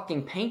loves a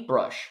fucking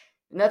paintbrush.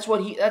 And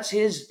that's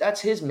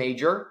his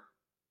major.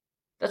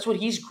 That's what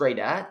he's great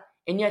at.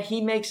 And yet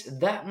he makes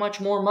that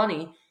much more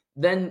money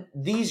than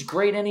these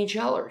great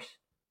NHLers.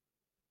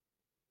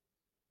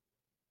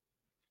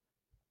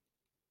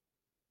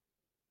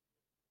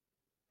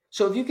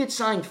 So if you could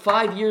sign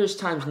 5 years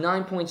times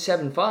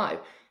 9.75,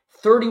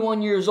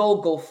 31 years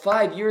old, go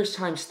 5 years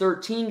times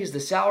 13 because the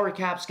salary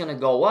cap's going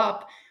to go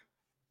up.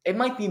 It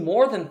might be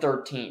more than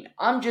 13.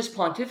 I'm just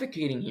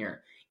pontificating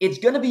here. It's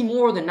going to be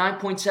more than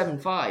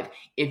 9.75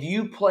 if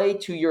you play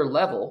to your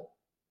level.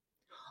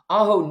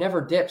 Aho never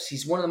dips.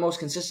 He's one of the most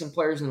consistent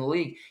players in the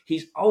league.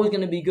 He's always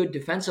going to be good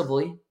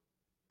defensively.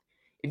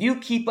 If you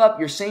keep up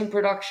your same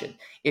production,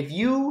 if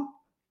you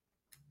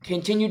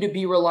continue to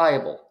be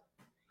reliable,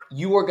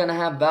 you are going to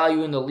have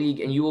value in the league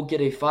and you will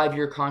get a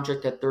 5-year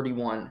contract at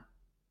 31.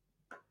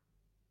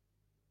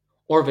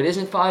 Or if it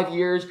isn't 5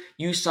 years,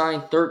 you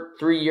sign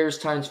 3 years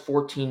times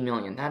 $14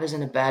 million. That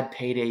isn't a bad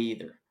payday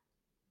either.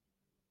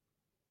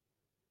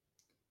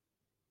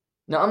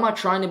 Now, I'm not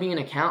trying to be an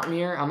accountant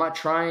here. I'm not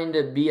trying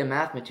to be a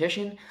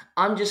mathematician.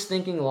 I'm just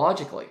thinking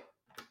logically.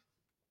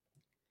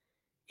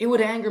 It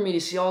would anger me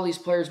to see all these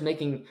players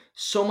making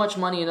so much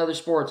money in other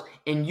sports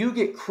and you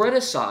get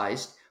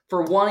criticized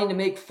for wanting to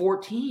make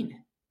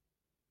 14.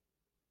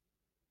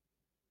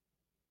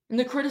 And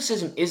the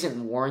criticism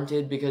isn't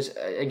warranted because,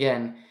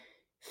 again,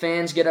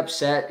 fans get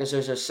upset because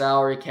there's a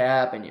salary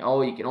cap and, you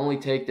can only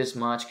take this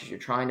much because you're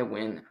trying to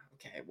win.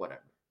 Okay,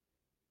 whatever.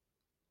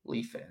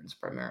 Leaf fans,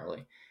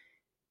 primarily.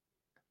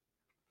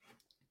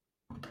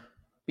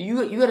 But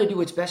you got to do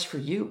what's best for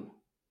you.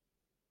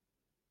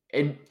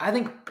 And I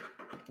think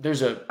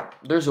there's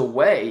a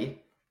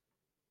way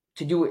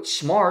to do it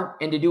smart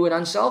and to do it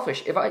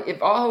unselfish. If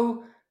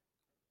Aho,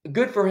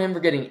 good for him for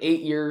getting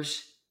 8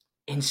 years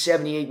and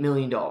 $78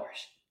 million.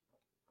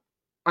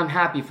 I'm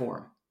happy for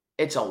him.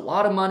 It's a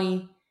lot of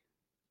money.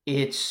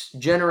 It's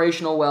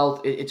generational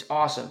wealth. It's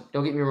awesome.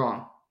 Don't get me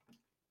wrong.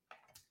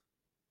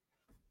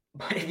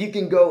 But if you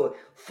can go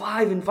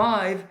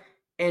 5-5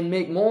 and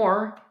make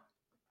more,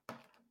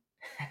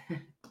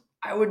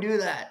 I would do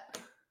that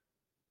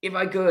if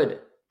I could.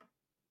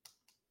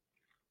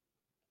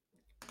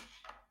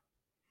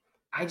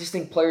 I just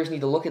think players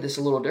need to look at this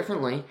a little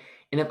differently.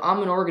 And if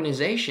I'm an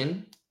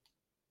organization,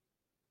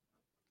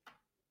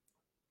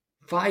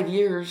 5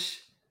 years,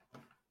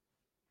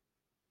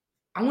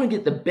 I want to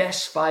get the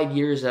best 5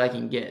 years that I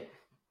can get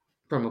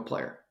from a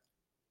player.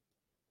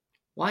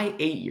 Why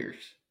 8 years?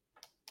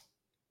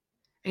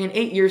 And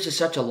 8 years is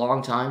such a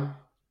long time.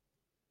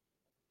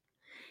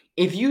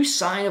 If you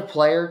sign a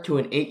player to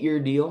an 8-year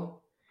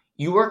deal,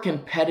 you are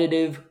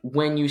competitive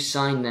when you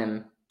sign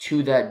them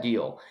to that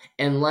deal.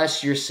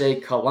 Unless you're, say,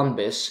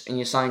 Columbus and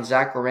you sign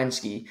Zach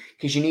Werenski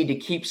because you need to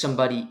keep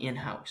somebody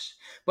in-house.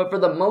 But for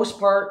the most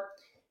part,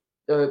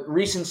 the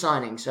recent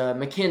signings,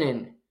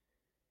 McKinnon,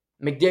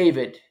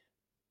 McDavid,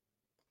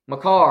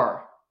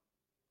 Makar,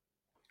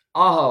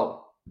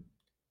 Aho,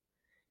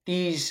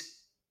 these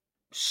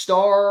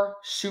superstar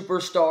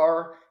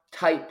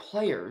type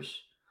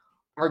players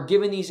are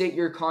given these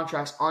 8-year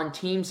contracts on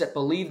teams that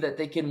believe that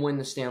they can win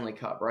the Stanley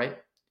Cup, right?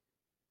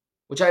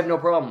 Which I have no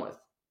problem with,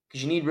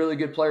 because you need really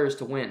good players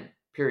to win,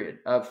 period.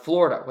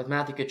 Florida with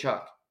Matthew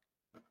Tkachuk.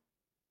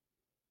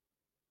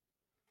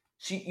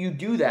 So you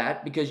do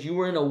that because you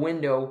were in a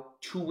window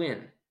to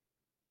win.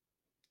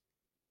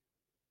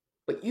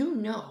 But you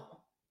know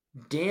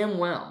damn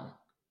well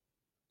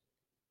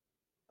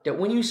that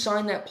when you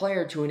sign that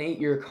player to an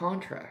 8-year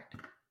contract,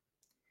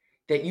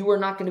 that you are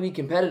not going to be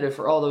competitive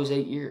for all those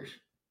 8 years.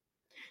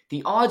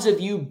 The odds of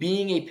you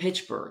being a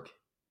Pittsburgh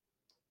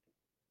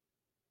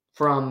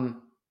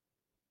from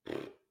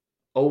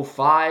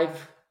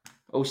 05,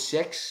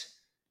 06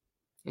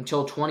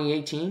 until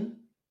 2018,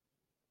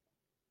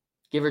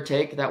 give or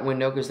take that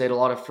window, because they had a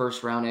lot of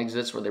first-round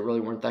exits where they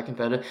really weren't that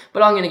competitive.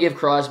 But I'm going to give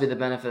Crosby the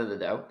benefit of the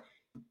doubt.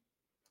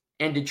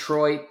 And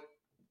Detroit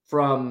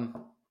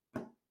from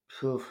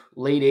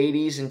late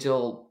 80s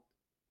until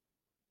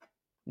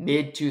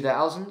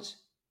mid-2000s.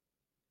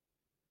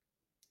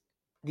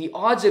 The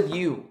odds of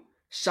you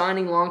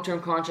signing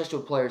long-term contracts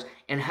with players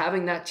and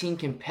having that team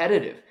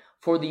competitive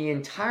for the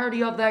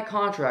entirety of that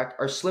contract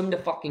are slim to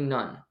fucking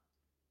none.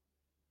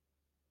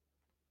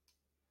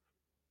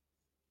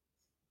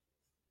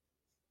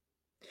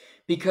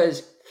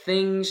 Because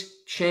things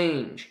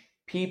change.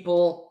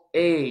 People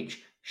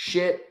age.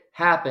 Shit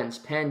happens.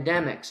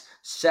 Pandemics.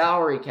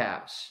 Salary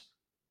caps.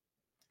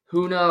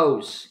 Who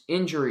knows?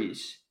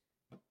 Injuries.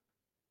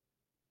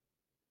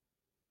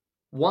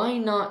 Why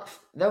not?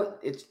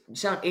 It's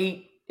sound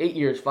 8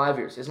 years, 5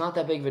 years. It's not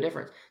that big of a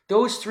difference.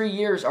 Those 3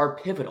 years are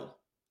pivotal.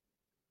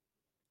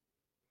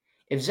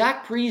 If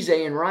Zach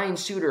Parise and Ryan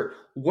Suter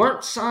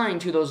weren't signed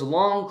to those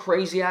long,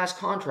 crazy-ass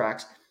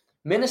contracts,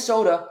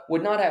 Minnesota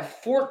would not have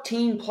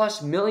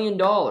 $14+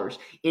 million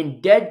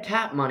in dead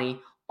cap money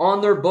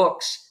on their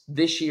books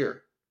this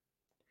year.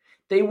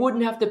 They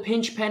wouldn't have to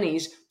pinch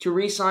pennies to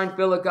re-sign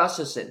Phil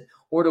Gustafsson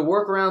or to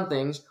work around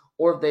things,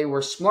 or if they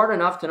were smart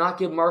enough to not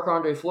give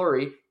Marc-Andre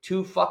Fleury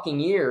 2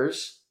 fucking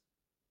years,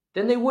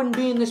 then they wouldn't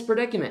be in this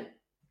predicament.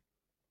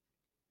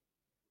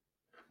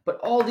 But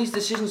all these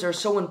decisions are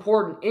so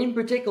important. In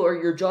particular,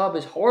 your job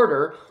is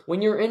harder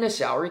when you're in a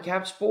salary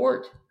cap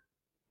sport.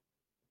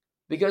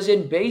 Because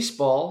in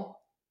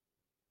baseball,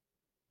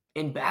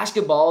 in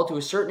basketball, to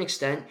a certain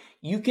extent,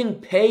 you can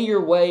pay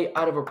your way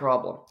out of a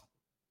problem.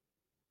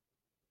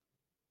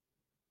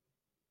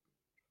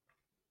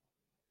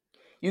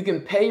 You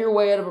can pay your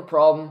way out of a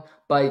problem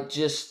by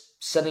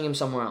just sending him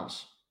somewhere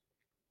else.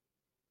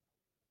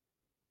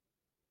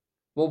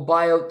 We'll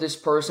buy out this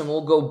person.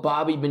 We'll go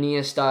Bobby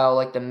Bonilla style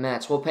like the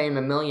Mets. We'll pay him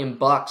 $1 million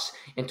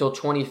until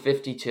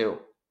 2052.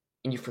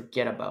 And you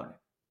forget about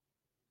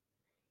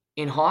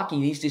it. In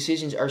hockey, these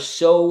decisions are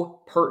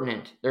so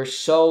pertinent. They're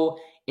so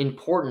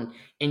important.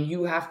 And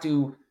you have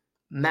to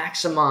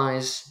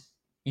maximize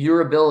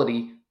your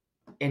ability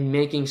in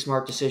making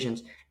smart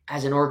decisions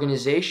as an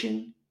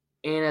organization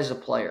and as a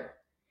player.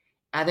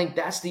 I think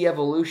that's the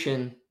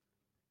evolution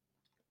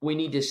we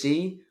need to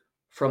see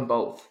from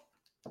both.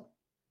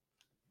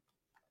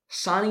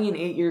 Signing an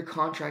 8-year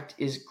contract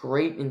is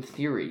great in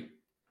theory,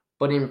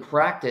 but in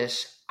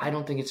practice, I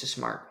don't think it's a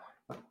smart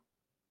one.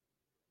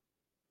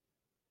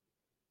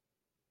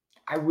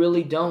 I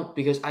really don't,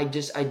 because I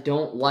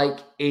don't like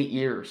 8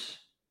 years.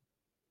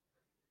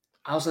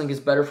 I also think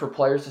it's better for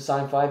players to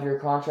sign 5-year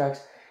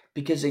contracts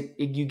because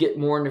you get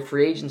more into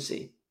free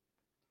agency.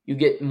 You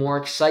get more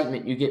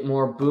excitement. You get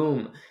more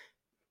boom.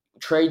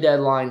 Trade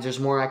deadlines, there's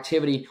more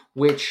activity,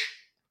 which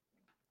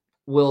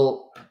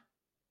will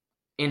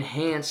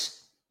enhance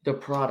the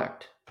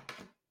product,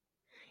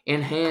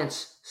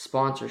 enhance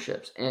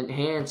sponsorships,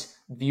 enhance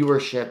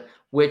viewership,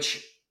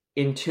 which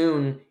in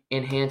turn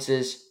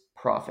enhances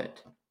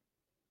profit,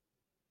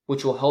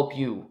 which will help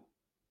you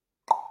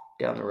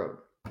down the road.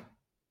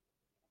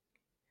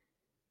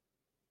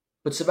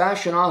 But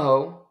Sebastian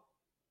Aho,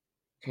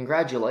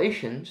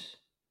 congratulations.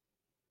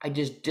 I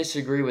just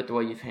disagree with the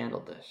way you've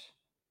handled this.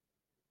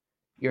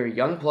 You're a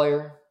young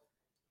player.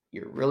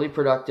 You're really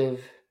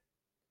productive.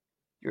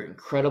 You're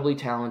incredibly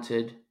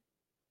talented.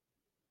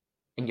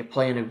 And you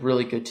play in a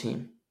really good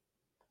team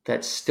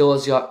that still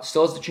has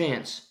the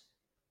chance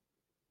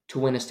to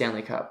win a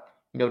Stanley Cup.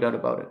 No doubt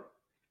about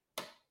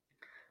it.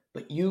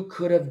 But you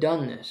could have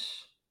done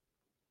this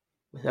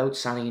without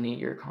signing an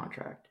 8-year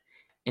contract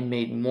and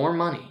made more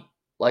money,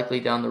 likely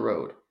down the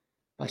road,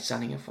 by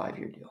signing a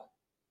 5-year deal.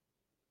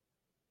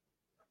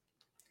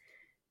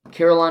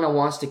 Carolina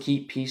wants to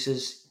keep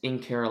pieces in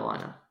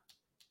Carolina.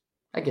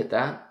 I get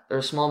that. They're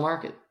a small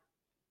market.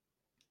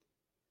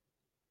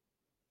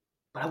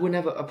 But I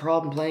wouldn't have a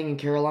problem playing in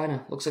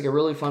Carolina. Looks like a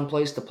really fun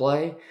place to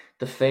play.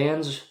 The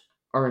fans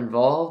are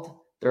involved.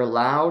 They're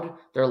loud.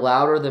 They're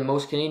louder than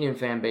most Canadian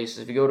fan bases.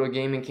 If you go to a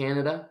game in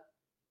Canada,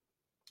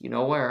 you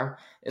know where,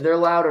 they're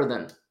louder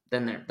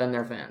than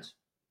their fans.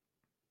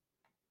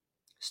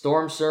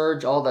 Storm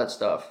surge, all that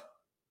stuff.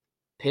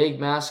 Pig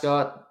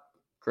mascot,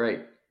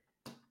 great.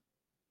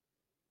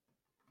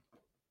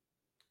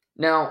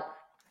 Now,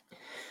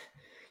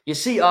 you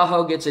see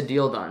Aho gets a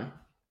deal done.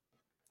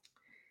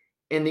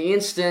 In the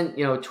instant,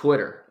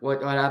 Twitter.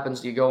 What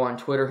happens? You go on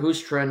Twitter,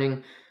 who's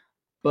trending?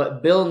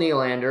 But Bill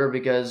Nylander,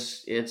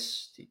 because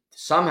it's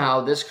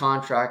somehow this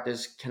contract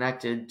is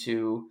connected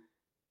to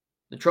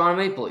the Toronto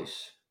Maple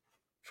Leafs.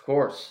 Of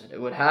course, it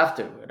would have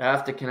to. It would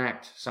have to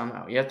connect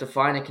somehow. You have to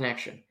find a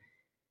connection.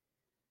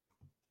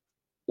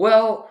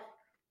 Well,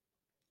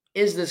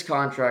 is this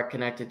contract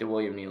connected to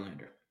William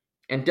Nylander?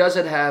 And does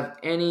it have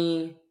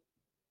any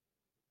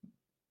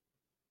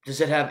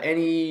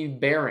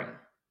bearing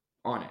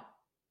on it?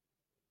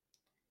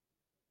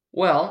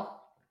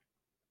 Well,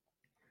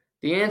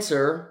 the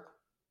answer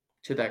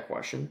to that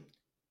question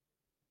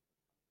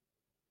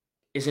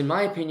is, in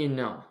my opinion,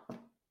 no.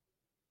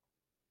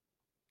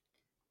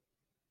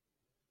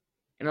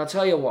 And I'll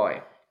tell you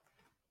why.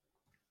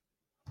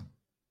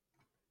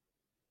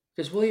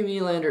 Because William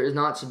Nylander is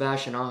not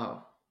Sebastian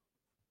Aho.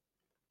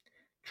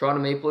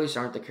 Toronto Maple Leafs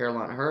aren't the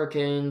Carolina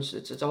Hurricanes.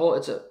 It's a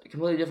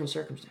completely different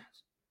circumstance.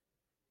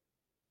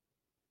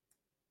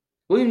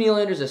 William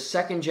Nylander is a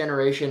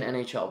second-generation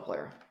NHL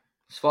player.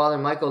 His father,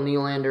 Michael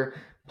Nylander,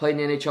 played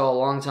in the NHL a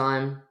long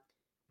time.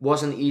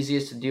 Wasn't the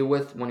easiest to deal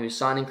with when he was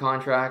signing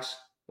contracts,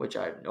 which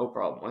I have no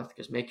problem with,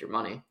 because make your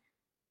money.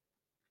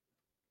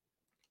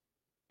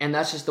 And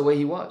that's just the way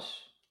he was.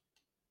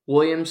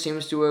 William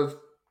seems to have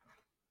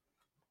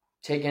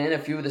taken in a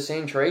few of the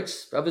same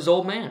traits of his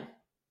old man,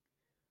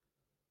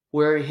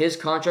 where his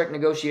contract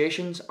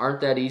negotiations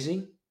aren't that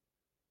easy.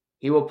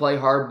 He will play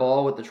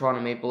hardball with the Toronto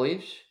Maple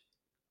Leafs,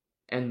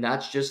 and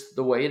that's just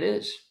the way it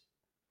is.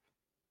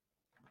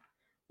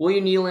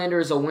 William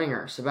Nylander is a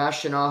winger.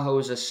 Sebastian Aho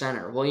is a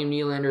center. William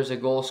Nylander is a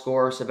goal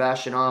scorer.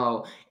 Sebastian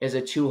Aho is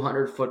a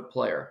 200-foot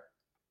player.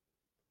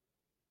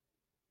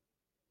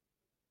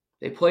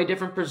 They play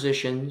different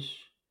positions.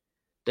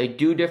 They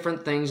do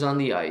different things on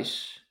the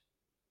ice.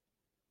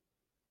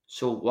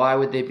 So why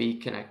would they be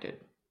connected?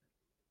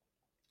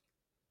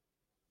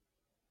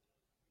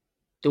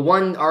 The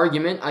one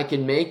argument I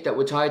can make that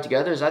would tie it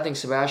together is I think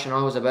Sebastian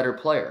Aho is a better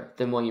player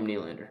than William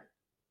Nylander.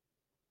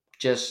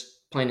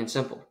 Just plain and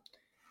simple.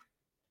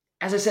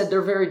 As I said,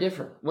 they're very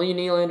different. William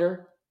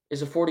Nylander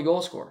is a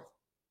 40-goal scorer.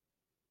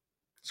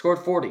 Scored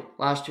 40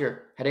 last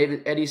year. Had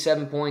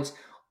 87 points,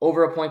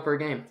 over a point per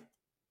game.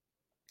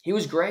 He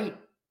was great.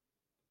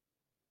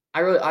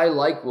 I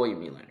like William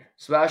Nylander.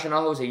 Sebastian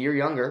Aho is a year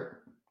younger.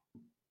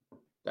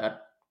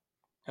 That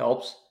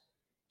helps.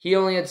 He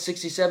only had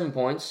 67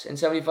 points in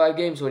 75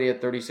 games when he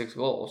had 36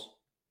 goals.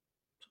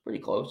 It's pretty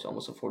close,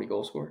 almost a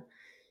 40-goal scorer.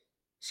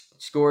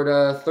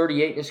 Scored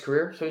 38 in his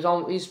career,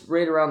 so he's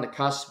right around the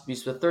cusp.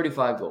 He's a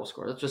 35-goal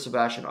scorer. That's what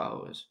Sebastian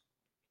Aho is.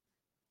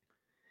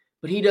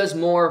 But he does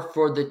more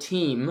for the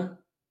team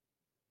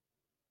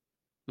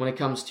when it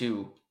comes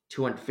to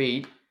 200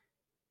 feet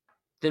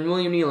than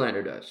William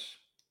Nylander does.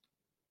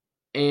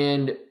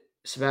 And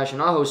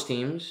Sebastian Aho's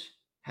teams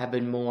have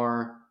been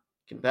more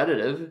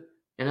competitive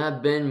and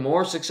have been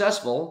more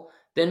successful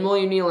than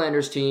William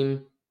Nylander's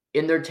team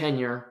in their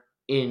tenure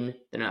in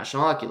the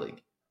National Hockey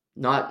League.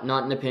 Not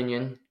an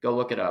opinion. Go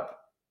look it up.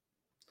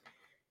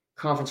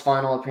 Conference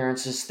final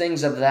appearances,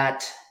 things of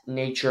that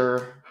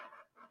nature.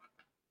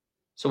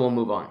 So we'll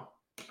move on.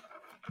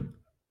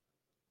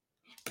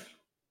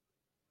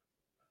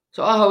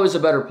 So Aho is a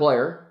better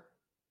player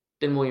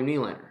than William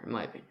Nylander, in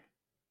my opinion.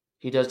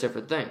 He does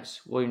different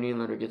things. William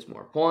Nylander gets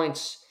more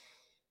points.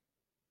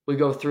 We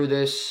go through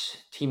this.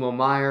 Timo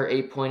Meier,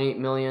 $8.8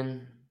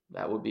 million.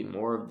 That would be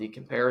more of the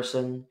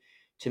comparison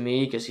to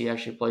me because he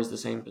actually plays the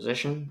same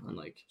position,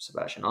 unlike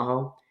Sebastian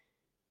Aho.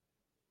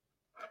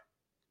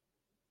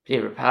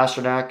 David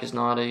Pastrnak is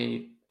not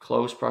a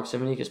close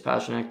proximity because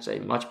Pastrnak is a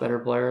much better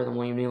player than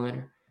William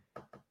Nylander.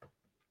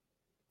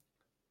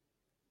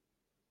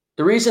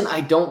 The reason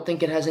I don't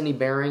think it has any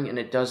bearing and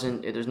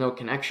there's no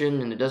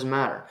connection and it doesn't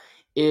matter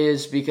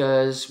is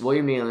because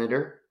William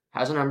Nylander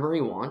has a number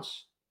he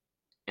wants,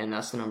 and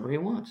that's the number he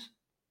wants.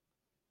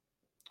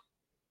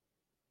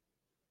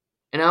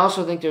 And I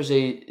also think there's I'm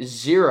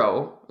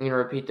going to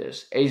repeat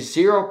this, a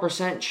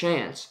 0%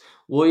 chance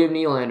William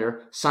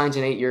Nylander signs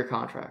an 8-year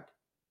contract.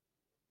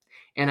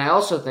 And I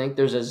also think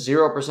there's a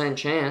 0%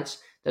 chance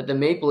that the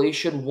Maple Leafs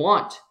should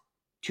want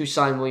to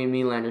sign William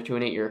Nylander to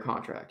an 8-year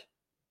contract.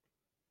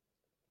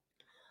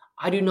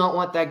 I do not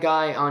want that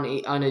guy on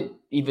an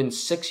even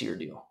 6-year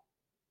deal.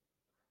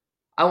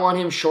 I want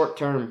him short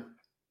term.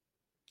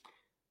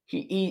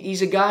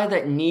 He's a guy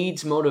that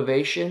needs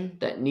motivation,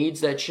 that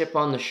needs that chip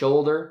on the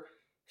shoulder.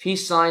 If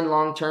he's signed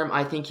long term,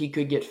 I think he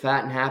could get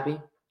fat and happy.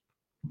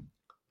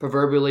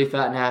 Proverbially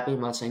fat and happy.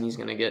 I'm not saying he's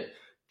going to get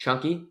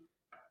chunky.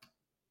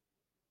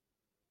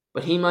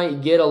 But he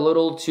might get a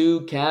little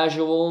too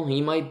casual.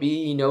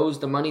 He knows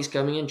the money's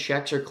coming in,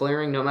 checks are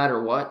clearing no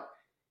matter what.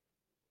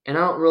 And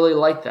I don't really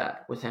like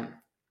that with him.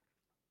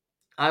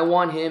 I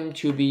want him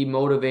to be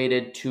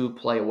motivated to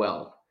play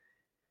well,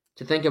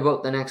 to think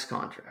about the next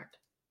contract.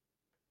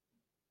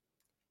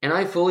 And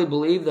I fully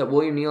believe that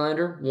William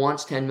Nylander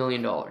wants $10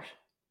 million.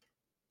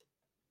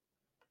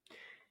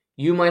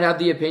 You might have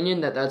the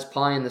opinion that that's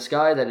pie in the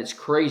sky, that it's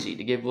crazy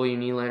to give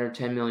William Nylander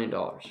 $10 million.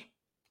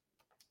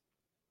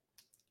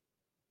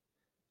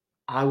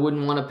 I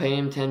wouldn't want to pay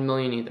him $10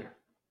 million either.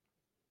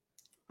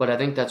 But I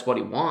think that's what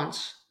he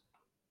wants.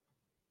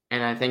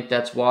 And I think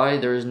that's why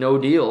there is no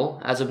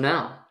deal as of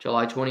now,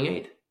 July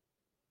 28th.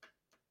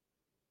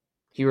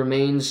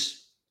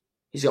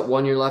 He's got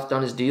 1 year left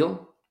on his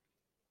deal.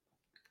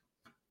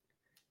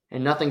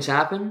 And nothing's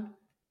happened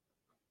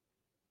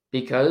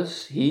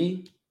because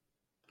he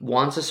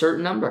wants a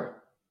certain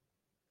number.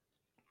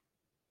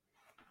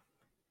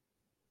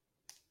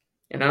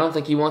 And I don't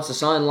think he wants to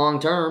sign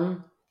long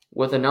term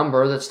with a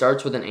number that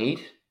starts with an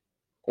 8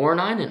 or a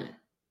 9 in it.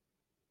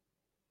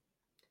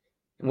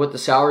 And with the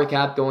salary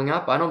cap going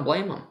up, I don't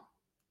blame him.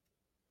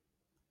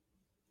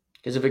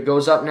 Because if it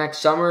goes up next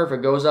summer, if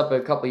it goes up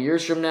a couple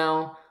years from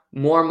now,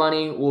 more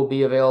money will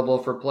be available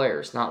for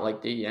players. Not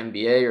like the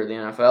NBA or the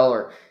NFL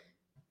or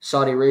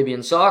Saudi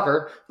Arabian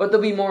soccer, but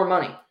there'll be more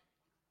money.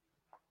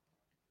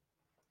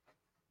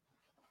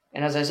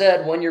 And as I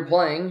said, when you're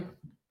playing,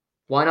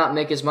 why not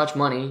make as much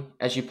money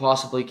as you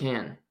possibly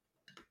can?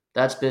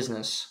 That's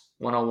business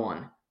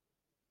 101.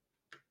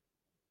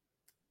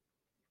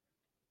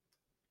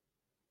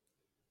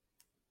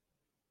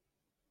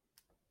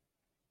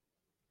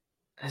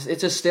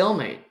 It's a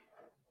stalemate.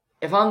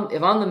 If I'm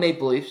the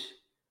Maple Leafs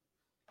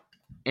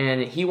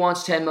and he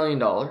wants $10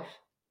 million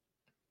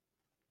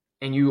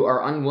and you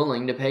are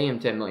unwilling to pay him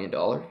 $10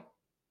 million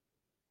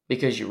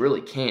because you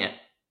really can't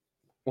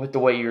with the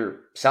way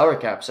your salary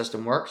cap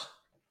system works,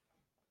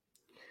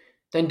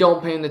 then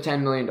don't pay him the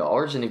 $10 million.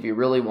 And if you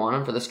really want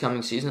him for this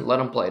coming season, let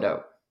him play it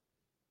out.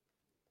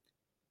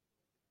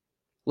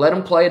 Let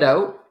him play it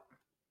out.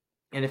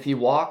 And if he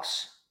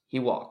walks, he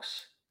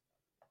walks.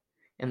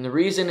 And the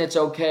reason it's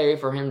okay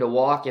for him to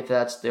walk, if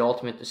that's the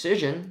ultimate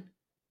decision,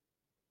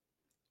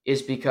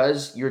 is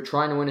because you're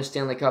trying to win a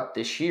Stanley Cup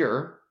this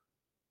year.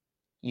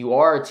 You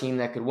are a team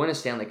that could win a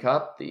Stanley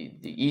Cup. The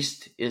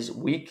East is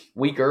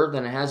weaker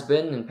than it has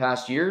been in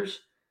past years.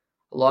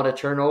 A lot of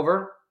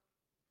turnover.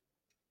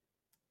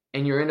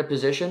 And you're in a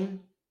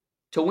position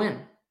to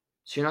win.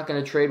 So you're not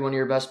going to trade one of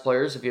your best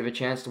players if you have a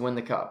chance to win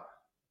the Cup.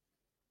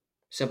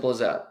 Simple as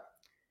that.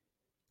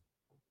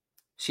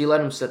 So you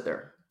let him sit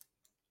there.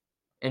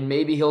 And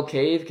maybe he'll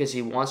cave because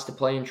he wants to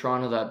play in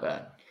Toronto that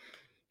bad.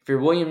 If you're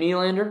William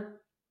Nylander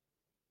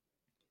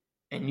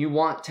and you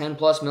want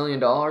 $10+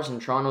 million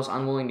and Toronto's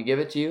unwilling to give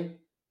it to you,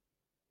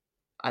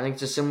 I think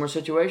it's a similar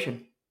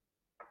situation.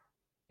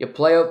 You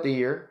play out the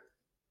year.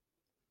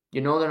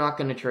 You know they're not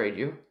going to trade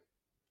you.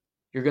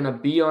 You're going to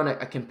be on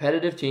a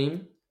competitive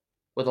team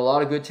with a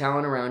lot of good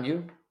talent around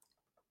you.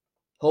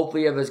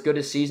 Hopefully you have as good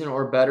a season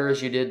or better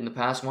as you did in the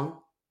past one.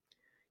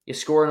 You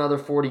score another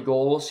 40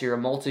 goals, so you're a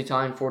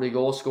multi-time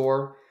 40-goal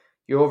scorer.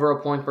 You're over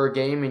a point per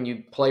game and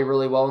you play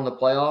really well in the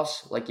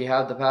playoffs like you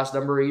have the past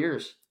number of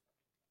years.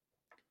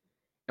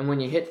 And when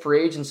you hit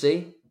free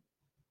agency,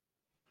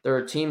 there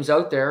are teams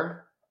out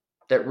there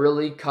that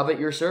really covet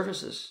your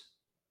services.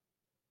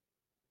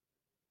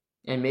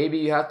 And maybe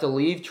you have to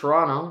leave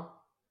Toronto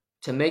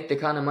to make the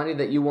kind of money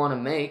that you want to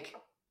make.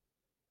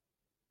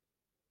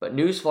 But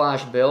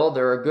newsflash, Bill,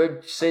 there are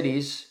good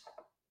cities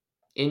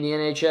in the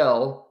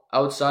NHL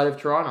outside of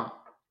Toronto.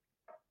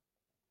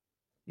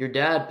 Your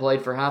dad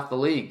played for half the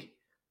league.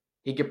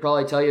 He could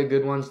probably tell you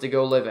good ones to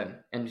go live in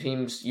and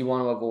teams you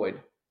want to avoid.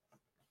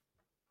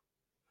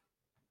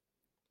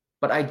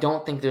 But I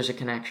don't think there's a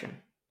connection.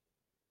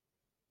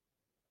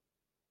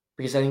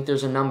 Because I think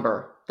there's a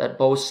number that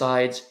both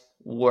sides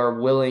were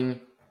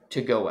willing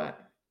to go at.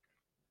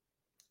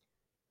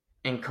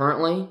 And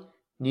currently,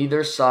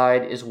 neither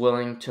side is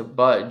willing to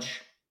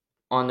budge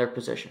on their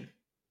position.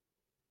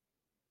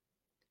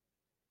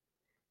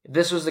 If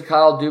this was the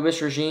Kyle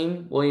Dubas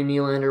regime, William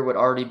Nylander would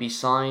already be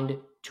signed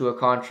to a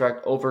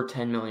contract over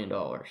 $10 million.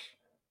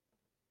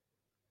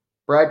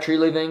 Brad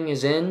Treliving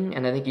is in,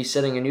 and I think he's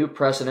setting a new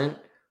precedent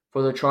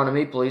for the Toronto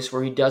Maple Leafs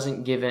where he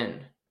doesn't give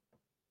in.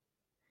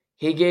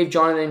 He gave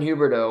Jonathan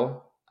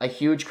Huberdeau a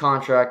huge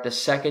contract the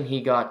second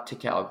he got to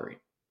Calgary.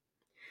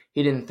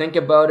 He didn't think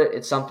about it.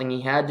 It's something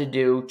he had to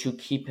do to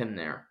keep him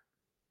there.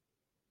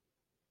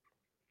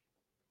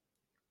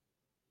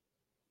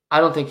 I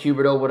don't think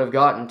Huberdeau would have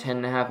gotten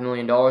 $10.5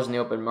 million in the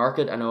open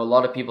market. I know a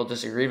lot of people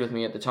disagreed with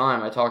me at the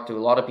time. I talked to a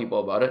lot of people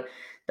about it.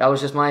 That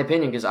was just my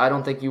opinion because I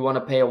don't think you want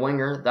to pay a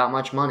winger that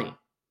much money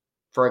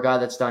for a guy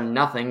that's done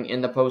nothing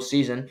in the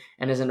postseason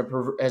and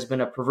has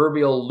been a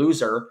proverbial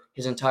loser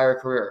his entire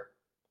career.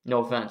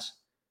 No offense.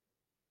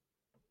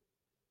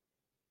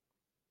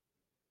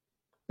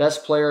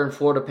 Best player in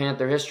Florida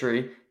Panther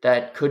history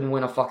that couldn't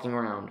win a fucking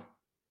round.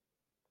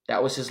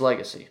 That was his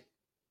legacy.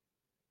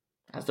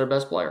 As their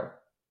best player.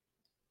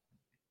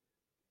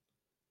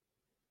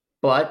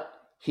 But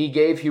he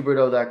gave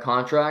Huberdeau that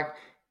contract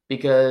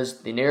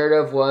because the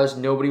narrative was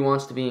nobody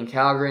wants to be in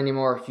Calgary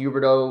anymore.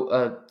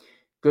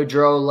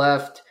 Gaudreau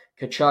left,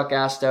 Tkachuk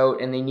asked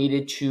out, and they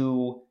needed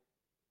to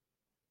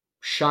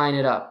shine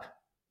it up.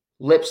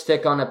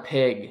 Lipstick on a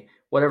pig,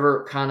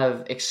 whatever kind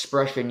of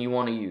expression you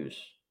want to use.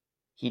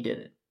 He did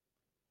it.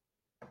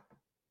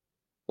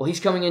 Well,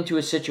 he's coming into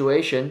a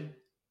situation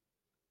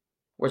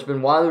where it's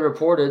been widely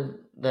reported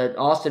that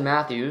Austin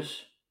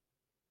Matthews,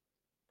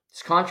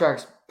 his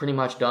contract's pretty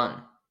much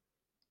done.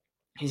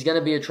 He's going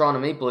to be a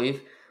Toronto Maple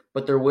Leaf,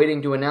 but they're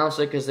waiting to announce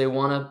it because I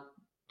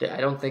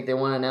don't think they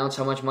want to announce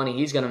how much money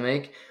he's going to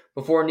make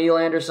before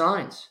Nylander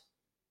signs.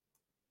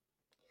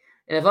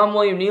 And if I'm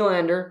William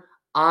Nylander,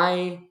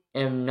 I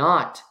am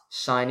not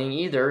signing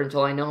either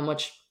until I know how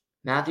much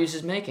Matthews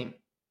is making.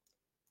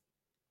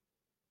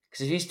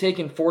 Because if he's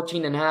taking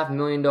 $14.5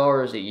 million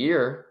a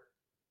year,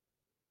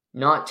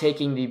 not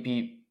taking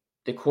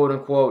the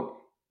quote-unquote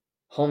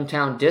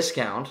hometown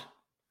discount,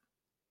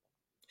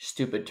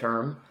 stupid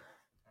term,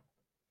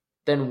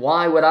 then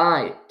why would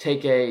I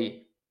take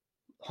a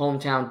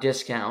hometown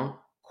discount,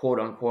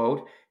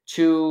 quote-unquote,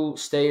 to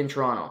stay in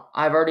Toronto?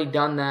 I've already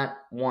done that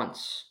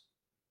once.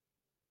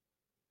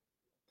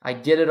 I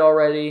did it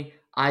already.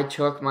 I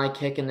took my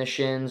kick in the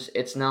shins.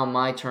 It's now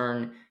my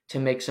turn to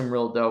make some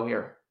real dough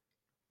here.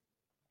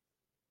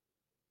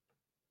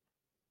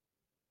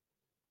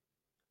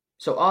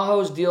 So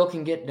Aho's deal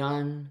can get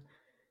done.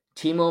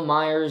 Timo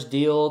Meier's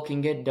deal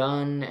can get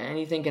done.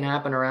 Anything can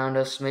happen around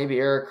us. Maybe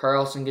Erik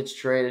Karlsson gets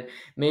traded.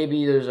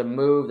 Maybe there's a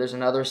move. There's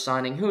another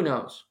signing. Who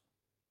knows?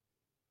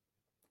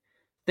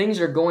 Things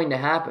are going to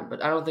happen,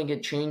 but I don't think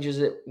it changes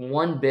it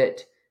one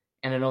bit.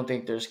 And I don't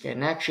think there's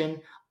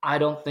connection. I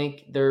don't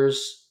even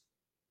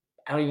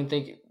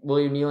think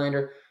William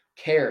Nylander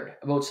cared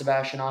about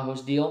Sebastian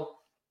Aho's deal.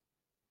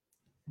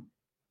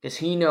 Because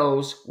he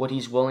knows what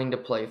he's willing to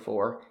play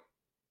for.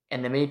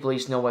 And the Maple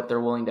Leafs know what they're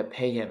willing to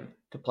pay him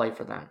to play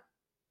for them.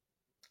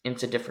 And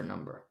it's a different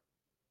number.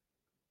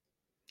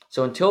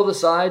 So until the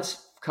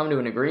sides come to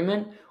an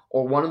agreement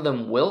or one of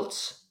them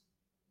wilts,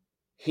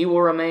 he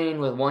will remain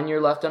with 1 year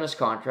left on his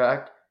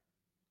contract,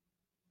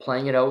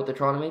 playing it out with the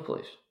Toronto Maple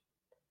Leafs.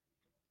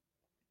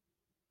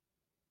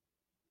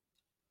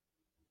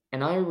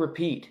 And I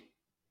repeat,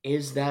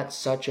 is that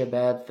such a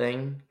bad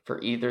thing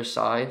for either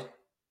side?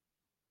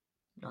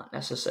 Not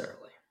necessarily.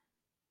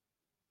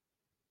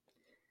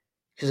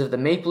 Because if the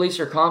Maple Leafs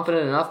are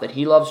confident enough that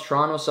he loves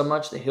Toronto so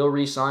much that he'll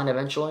re-sign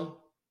eventually,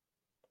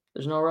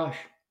 there's no rush.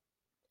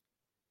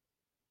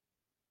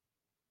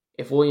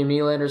 If William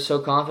Nylander is so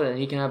confident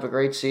he can have a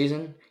great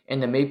season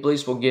and the Maple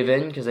Leafs will give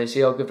in because they see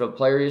how good of a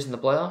player he is in the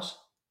playoffs,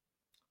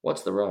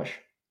 what's the rush?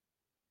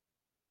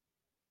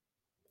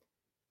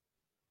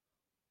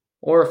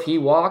 Or if he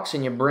walks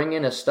and you bring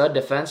in a stud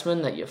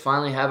defenseman that you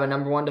finally have a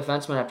number one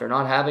defenseman after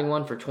not having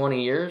one for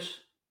 20 years,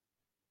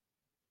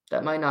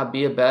 that might not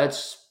be a bad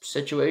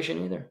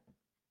situation either.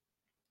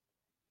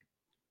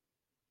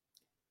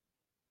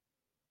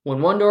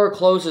 When one door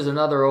closes,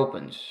 another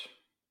opens.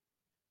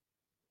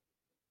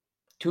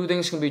 Two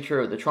things can be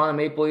true. The Toronto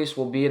Maple Leafs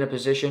will be in a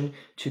position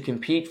to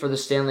compete for the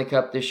Stanley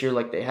Cup this year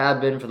like they have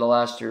been for the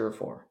last 3 or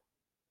 4.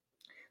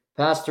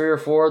 Past 3 or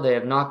 4, they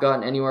have not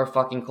gotten anywhere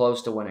fucking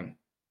close to winning.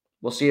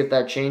 We'll see if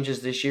that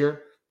changes this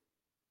year.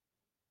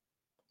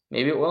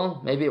 Maybe it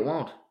will, maybe it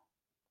won't.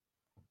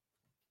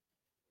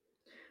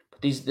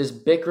 But this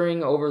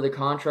bickering over the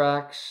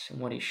contracts and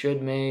what he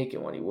should make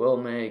and what he will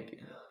make,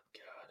 oh God.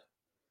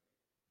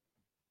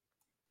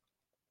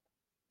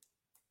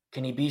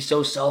 Can he be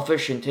so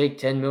selfish and take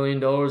 $10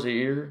 million a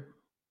year?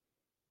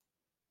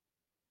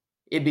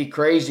 It'd be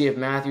crazy if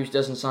Matthews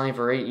doesn't sign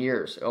for 8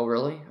 years. Oh,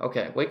 really?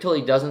 Okay, wait till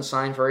he doesn't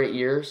sign for 8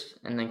 years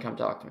and then come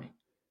talk to me.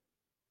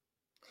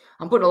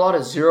 I'm putting a lot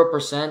of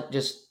 0%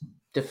 just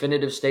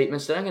definitive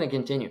statements that I'm going to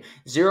continue.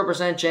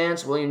 0%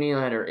 chance William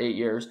Nylander, 8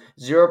 years.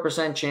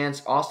 0%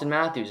 chance Austin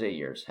Matthews, 8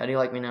 years. How do you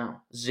like me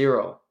now?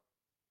 0.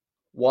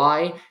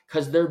 Why?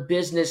 Because they're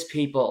business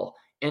people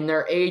and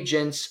their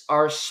agents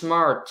are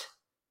smart.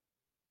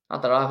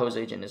 Not that Aho's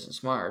agent isn't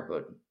smart,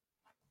 but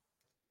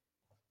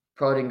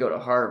probably didn't go to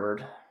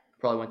Harvard.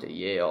 Probably went to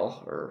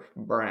Yale or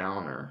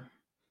Brown or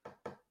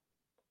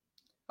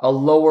a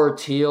lower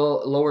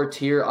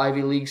tier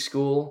Ivy League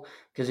school.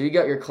 Because if you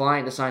got your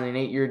client to sign an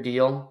 8-year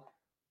deal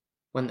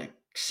when the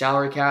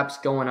salary cap's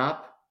going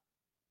up,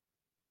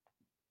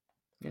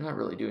 you're not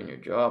really doing your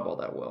job all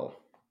that well.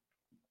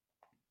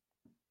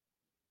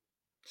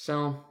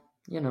 So,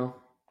 good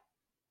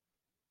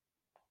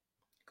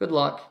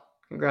luck.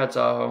 Congrats,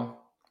 Aho.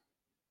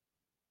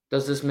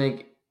 Does this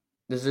mean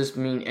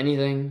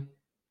anything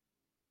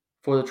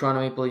for the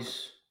Toronto Maple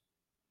Leafs?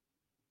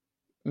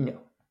 No,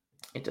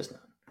 it does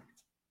not.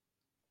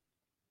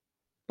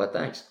 But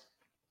thanks.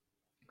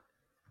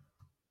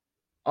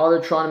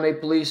 Other Toronto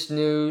Maple Leafs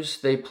news,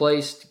 they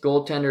placed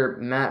goaltender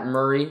Matt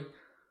Murray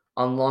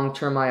on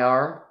long-term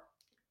IR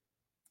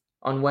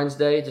on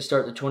Wednesday to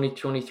start the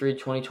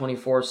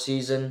 2023-2024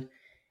 season.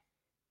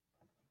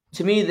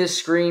 To me, this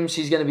screams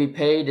he's going to be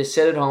paid to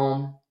sit at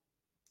home,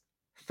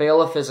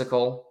 fail a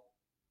physical,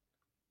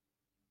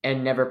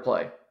 and never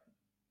play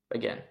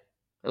again,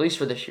 at least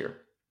for this year.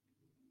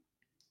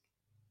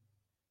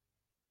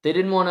 They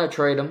didn't want to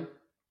trade him.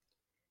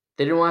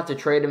 They didn't want to have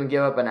to trade him and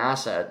give up an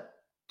asset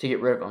to get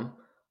rid of him.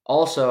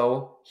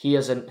 Also, he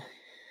has a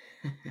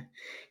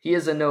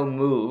no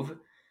move,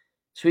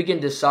 so he can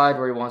decide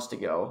where he wants to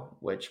go,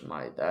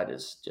 that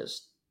is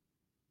just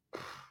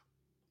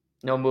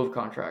no move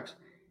contracts.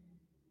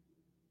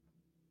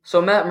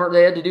 So Matt Murray,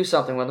 they had to do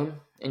something with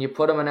him, and you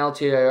put him in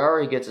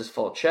LTIR, he gets his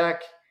full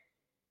check,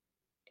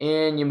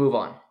 and you move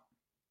on.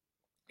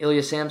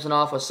 Ilya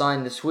Samsonov was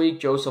signed this week.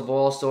 Joseph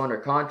Woll still under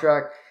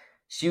contract.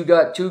 So you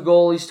got 2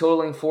 goalies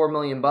totaling $4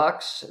 million.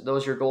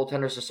 Those are your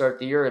goaltenders to start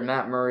the year, and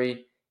Matt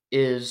Murray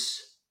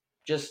is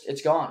just,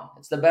 it's gone.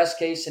 It's the best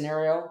case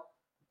scenario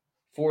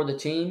for the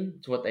team.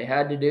 It's what they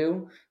had to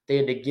do. They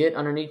had to get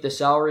underneath the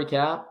salary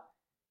cap,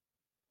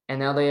 and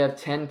now they have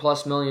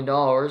 $10+ million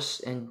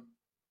in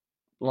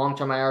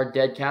long-term IR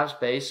dead cap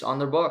space on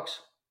their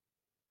books.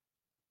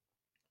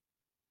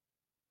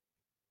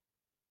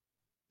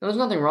 Now, there's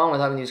nothing wrong with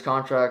having these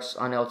contracts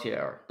on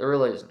LTIR. There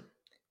really isn't.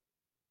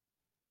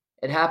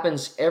 It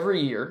happens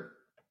every year,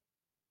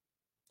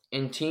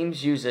 and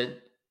teams use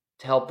it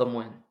to help them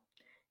win.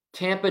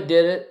 Tampa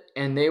did it,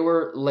 and they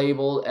were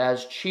labeled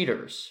as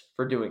cheaters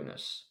for doing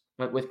this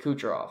with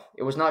Kucherov.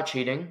 It was not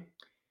cheating.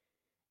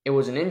 It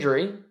was an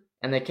injury,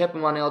 and they kept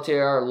him on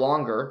LTIR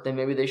longer than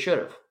maybe they should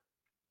have.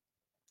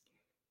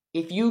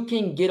 If you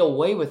can get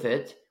away with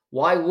it,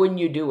 why wouldn't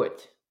you do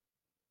it?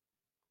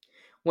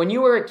 When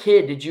you were a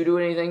kid, did you do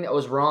anything that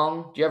was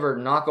wrong? Did you ever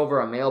knock over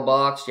a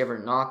mailbox? Did you ever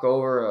knock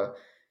over a...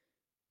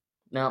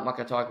 No, I'm not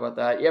going to talk about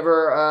that. You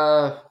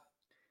ever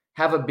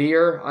have a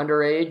beer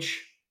underage?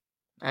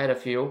 I had a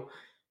few.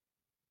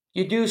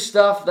 You do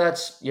stuff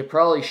you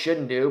probably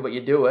shouldn't do, but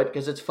you do it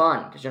because it's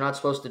fun, because you're not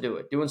supposed to do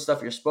it. Doing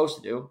stuff you're supposed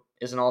to do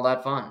isn't all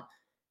that fun.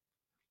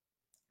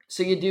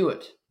 So you do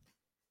it.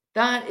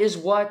 That is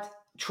what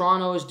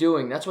Toronto is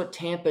doing. That's what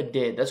Tampa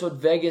did. That's what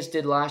Vegas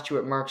did last year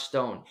at Mark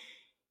Stone.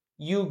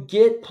 You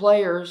get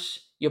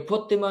players, you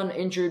put them on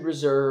injured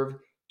reserve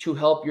to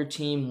help your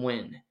team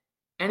win.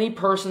 Any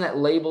person that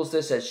labels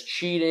this as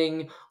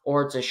cheating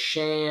or it's a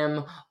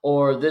sham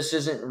or this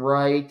isn't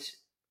right,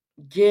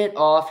 get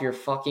off your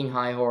fucking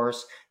high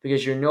horse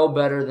because you're no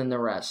better than the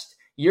rest.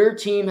 Your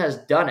team has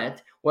done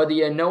it, whether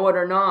you know it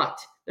or not.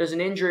 There's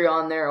an injury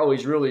on there. Oh,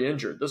 he's really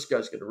injured. This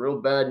guy's got a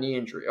real bad knee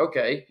injury.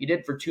 Okay, he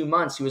did for 2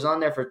 months. He was on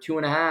there for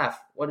 2.5.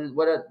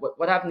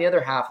 What happened the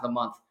other half of the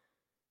month?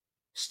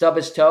 Stub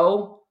his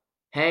toe?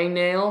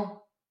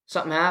 Hangnail?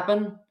 Something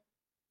happened?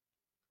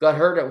 Got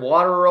hurt at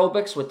water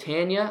aerobics with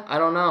Tanya? I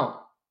don't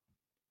know.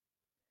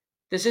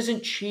 This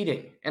isn't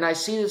cheating. And I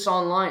see this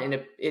online,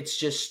 and it's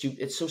just stupid.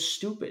 It's so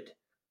stupid.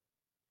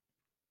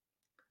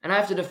 And I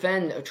have to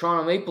defend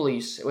Toronto Maple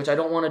Leafs, which I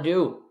don't want to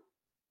do,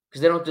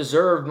 because they don't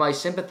deserve my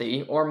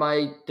sympathy or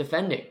my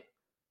defending.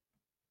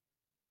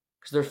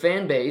 Because their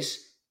fan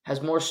base has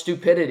more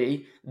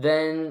stupidity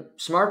than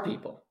smart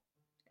people.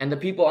 And the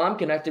people I'm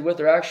connected with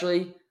are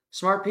actually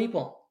smart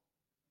people.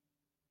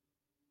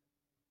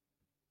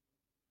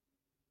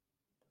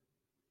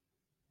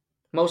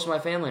 Most of my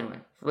family, anyway.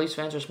 Leafs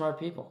fans are smart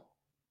people.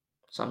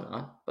 Some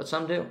not, but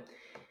some do.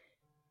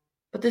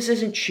 But this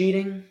isn't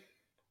cheating.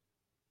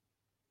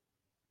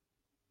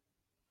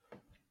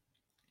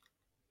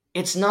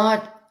 It's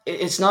the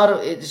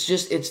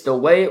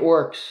way it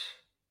works.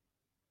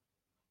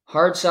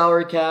 Hard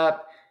salary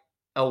cap,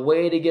 a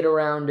way to get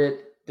around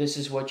it. This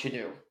is what you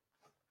do.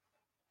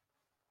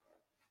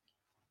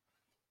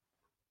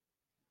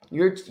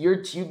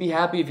 You'd be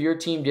happy if your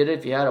team did it,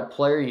 if you had a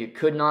player you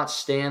could not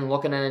stand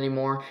looking at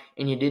anymore,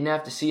 and you didn't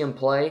have to see him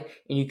play,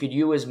 and you could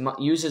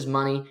use his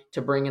money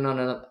to bring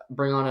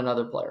on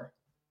another player.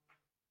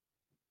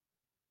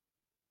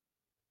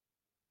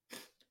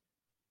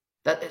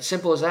 That as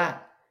simple as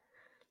that.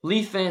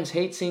 Leaf fans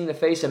hate seeing the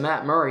face of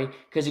Matt Murray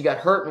because he got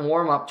hurt in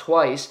warm-up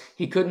twice,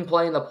 he couldn't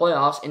play in the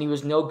playoffs, and he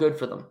was no good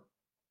for them.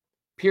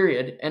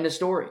 Period. End of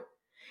story.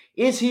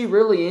 Is he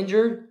really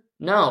injured?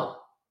 No.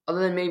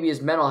 Other than maybe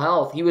his mental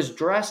health, he was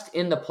dressed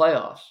in the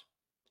playoffs.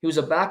 He was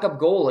a backup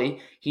goalie.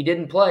 He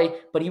didn't play,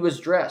 but he was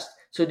dressed.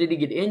 So did he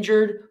get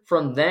injured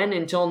from then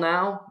until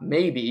now?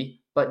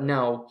 Maybe, but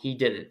no, he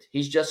didn't.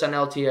 He's just on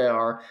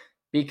LTIR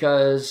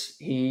because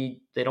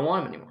they don't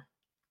want him anymore.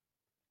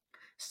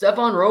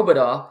 Stefan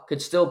Robidas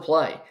could still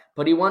play,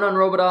 but he went on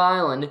Robidas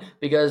Island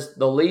because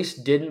the Leafs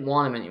didn't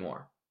want him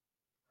anymore.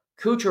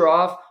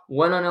 Kucherov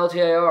went on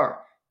LTIR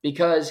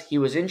because he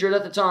was injured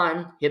at the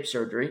time, hip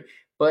surgery,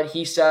 but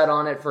he sat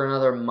on it for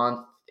another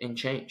month and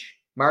change.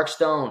 Mark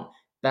Stone,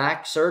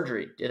 back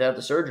surgery, did have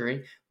the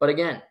surgery, but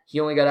again, he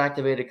only got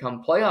activated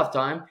come playoff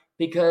time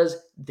because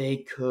they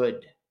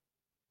could.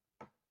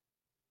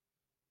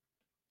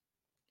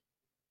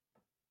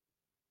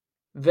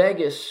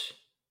 Vegas,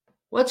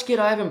 let's get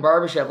Ivan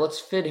Barbashev,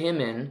 let's fit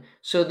him in,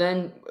 so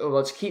then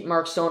let's keep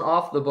Mark Stone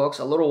off the books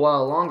a little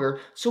while longer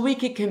so we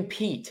can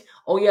compete.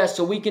 Oh yeah,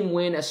 so we can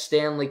win a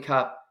Stanley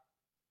Cup.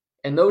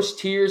 And those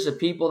tiers of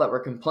people that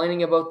were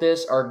complaining about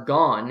this are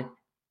gone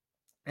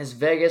as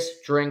Vegas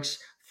drinks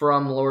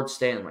from Lord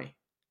Stanley.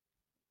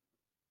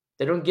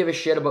 They don't give a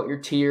shit about your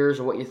tiers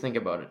or what you think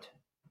about it.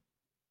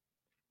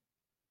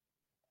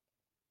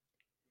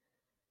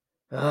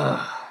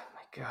 Oh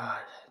my God.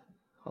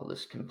 All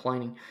this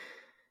complaining.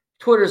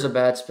 Twitter's a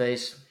bad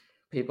space.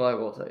 People, I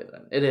will tell you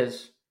that. It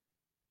is.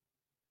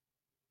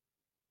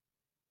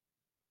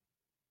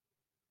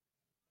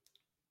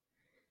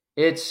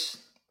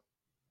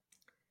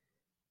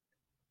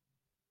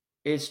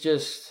 It's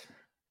just,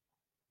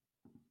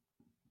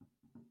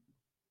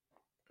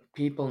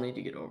 people need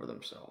to get over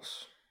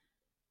themselves.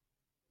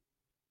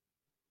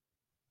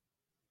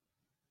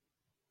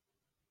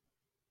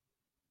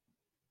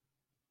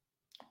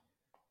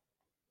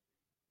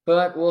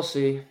 But we'll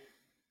see.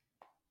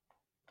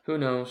 Who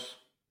knows?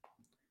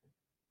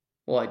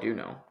 Well, I do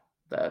know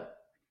that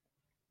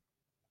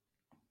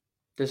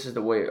this is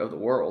the way of the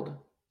world.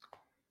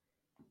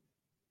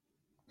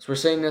 So we're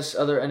seeing this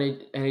other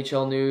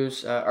NHL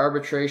news.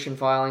 Arbitration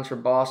filings for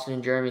Boston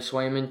and Jeremy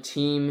Swayman.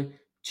 Team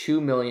 $2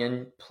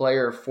 million,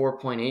 player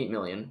 $4.8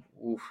 million.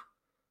 Oof.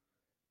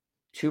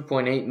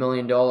 $2.8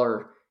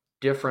 million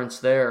difference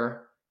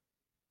there.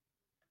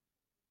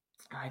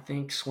 I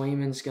think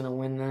Swayman's going to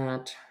win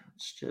that.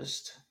 It's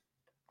just,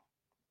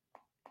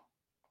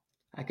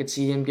 I could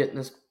see him getting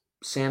this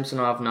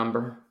Samsonov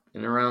number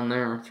and around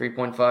there,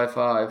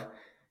 3.55.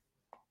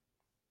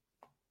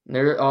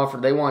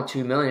 They want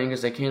 $2 million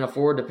because they can't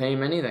afford to pay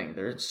him anything.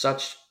 They're in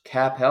such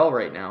cap hell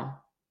right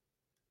now.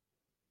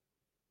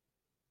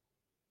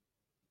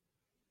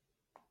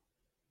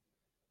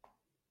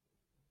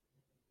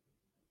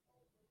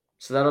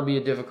 So that'll be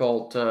a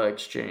difficult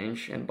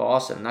exchange. In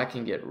Boston, that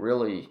can get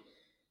really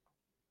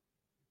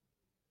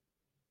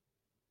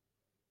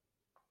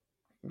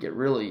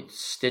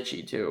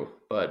stitchy too.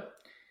 But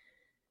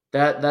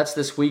that's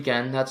this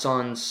weekend. That's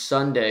on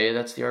Sunday.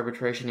 That's the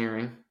arbitration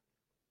hearing.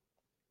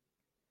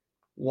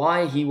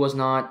 Why he was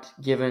not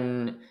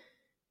given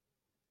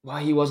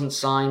Why he wasn't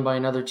signed by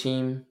another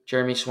team,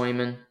 Jeremy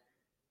Swayman,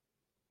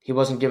 he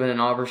wasn't given an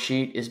offer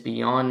sheet is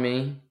beyond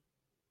me.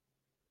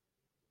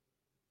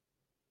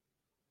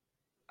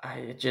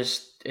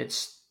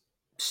 It's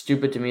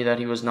stupid to me that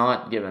he was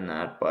not given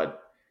that,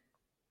 but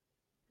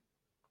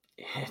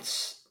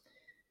it's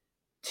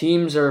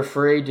teams are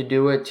afraid to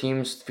do it.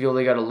 Teams feel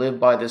they got to live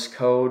by this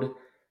code.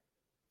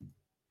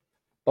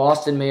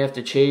 Boston may have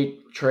to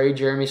trade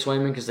Jeremy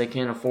Swayman because they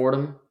can't afford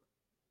him.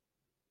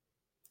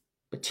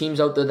 But teams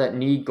out there that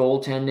need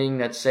goaltending,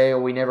 that say, oh,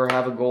 we never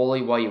have a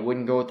goalie, why you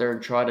wouldn't go out there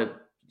and try to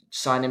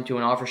sign him to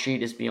an offer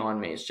sheet is beyond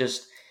me.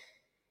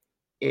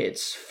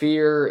 It's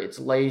fear, it's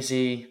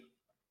lazy.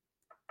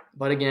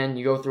 But again,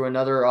 you go through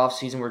another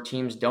offseason where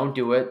teams don't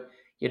do it.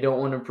 You don't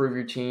want to improve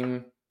your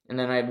team. And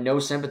then I have no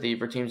sympathy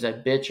for teams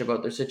that bitch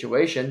about their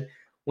situation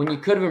when you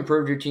could have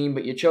improved your team,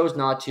 but you chose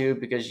not to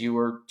because you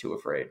were too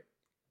afraid.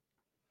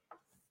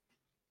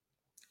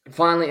 And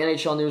finally,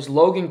 NHL news,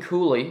 Logan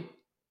Cooley,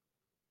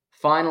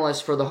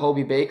 finalist for the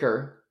Hobey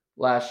Baker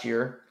last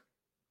year,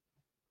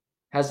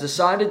 has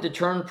decided to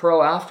turn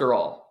pro after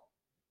all.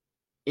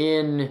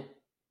 In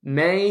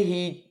May,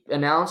 he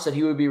announced that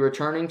he would be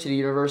returning to the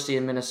University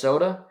of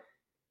Minnesota,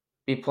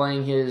 be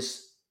playing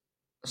his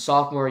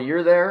sophomore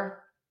year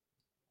there,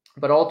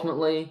 but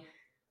ultimately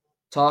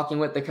talking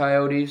with the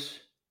Coyotes,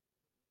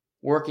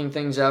 working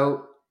things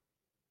out,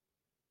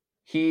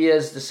 he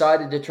has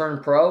decided to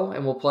turn pro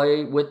and will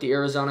play with the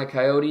Arizona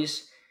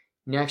Coyotes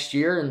next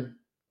year and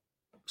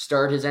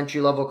start his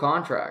entry-level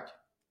contract.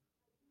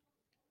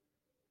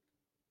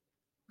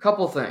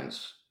 Couple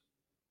things.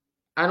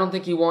 I don't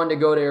think he wanted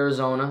to go to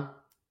Arizona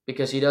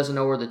because he doesn't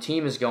know where the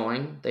team is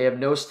going. They have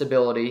no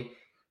stability,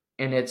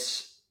 and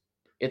it's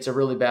a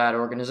really bad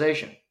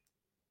organization.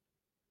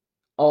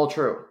 All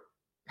true.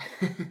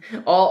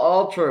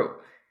 all true.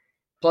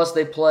 Plus,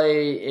 they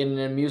play in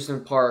an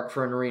amusement park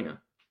for an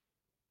arena.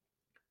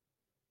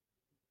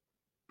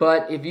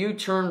 But if you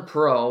turn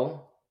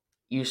pro,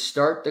 you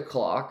start the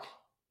clock.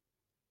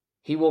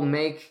 He will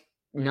make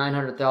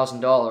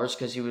 $900,000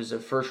 because he was a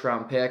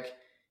first-round pick,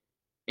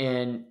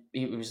 and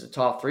he was the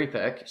top 3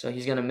 pick. So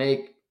he's going to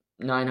make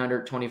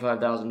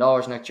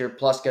 $925,000 next year,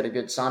 plus get a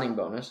good signing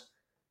bonus.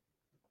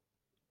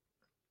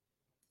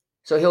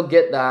 So he'll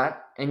get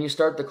that, and you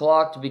start the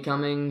clock to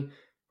becoming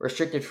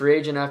restricted free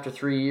agent after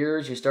 3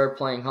 years. You start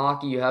playing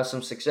hockey, you have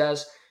some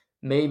success.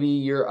 Maybe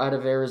you're out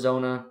of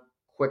Arizona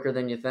quicker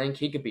than you think.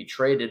 He could be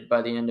traded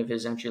by the end of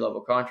his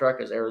entry-level contract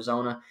because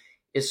Arizona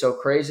is so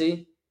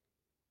crazy.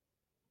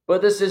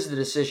 But this is the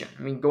decision.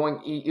 I mean,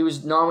 he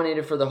was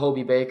nominated for the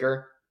Hobey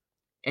Baker,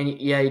 and he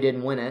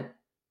didn't win it.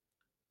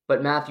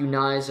 But Matthew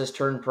Knies has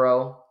turned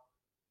pro.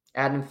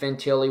 Adam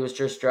Fantilli was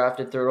just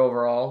drafted 3rd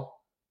overall.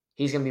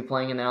 He's going to be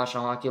playing in the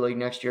National Hockey League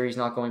next year. He's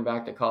not going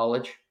back to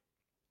college.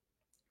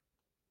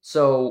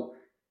 So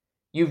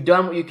you've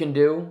done what you can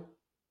do.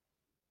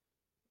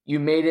 You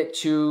made it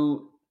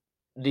to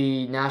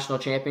the national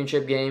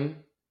championship game.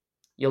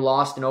 You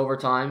lost in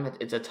overtime.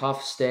 It's a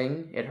tough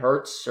sting. It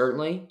hurts,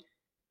 certainly.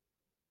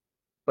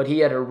 But he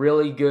had a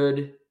really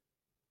good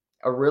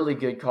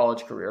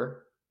college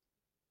career.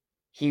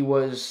 He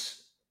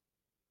was,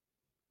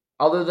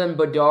 other than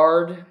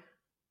Bedard,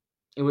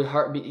 it would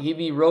hard. He'd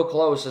be real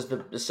close as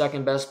the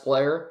second best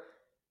player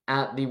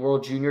at the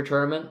World Junior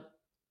Tournament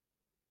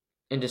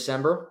in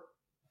December.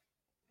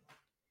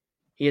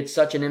 He had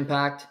such an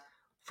impact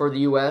for the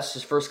U.S.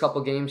 His first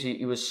couple games,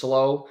 he was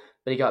slow,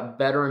 but he got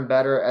better and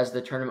better as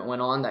the tournament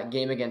went on. That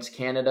game against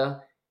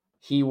Canada,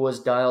 he was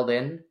dialed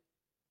in.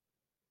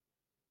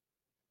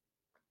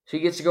 So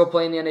he gets to go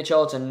play in the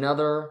NHL. It's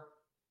another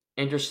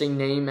interesting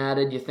name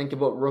added. You think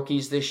about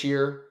rookies this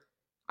year.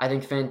 I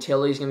think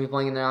Fantilli is going to be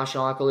playing in the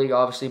National Hockey League.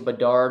 Obviously,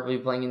 Bedard will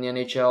be playing in the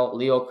NHL.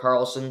 Leo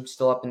Carlsson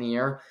still up in the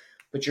air.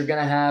 But you're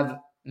going to have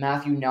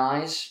Matthew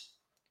Knies,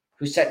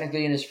 who's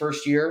technically in his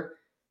first year.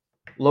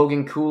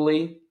 Logan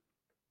Cooley,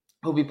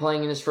 who'll be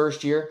playing in his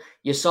first year.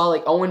 You saw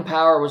like Owen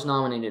Power was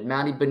nominated.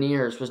 Matty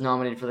Beniers was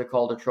nominated for the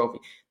Calder Trophy.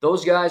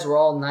 Those guys were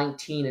all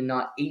 19 and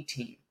not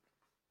 18.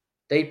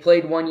 They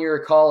played 1 year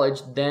of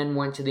college, then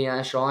went to the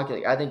National Hockey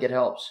League. I think it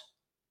helps.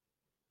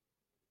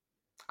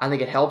 I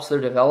think it helps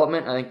their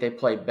development. I think they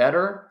play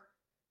better.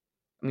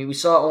 I mean, we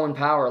saw Owen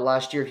Power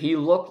last year. He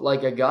looked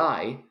like a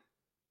guy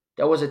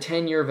that was a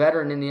 10-year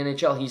veteran in the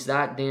NHL. He's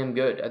that damn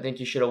good. I think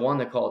he should have won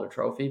the Calder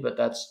Trophy, but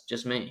that's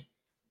just me.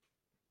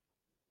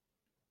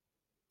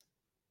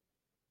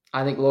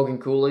 I think Logan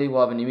Cooley will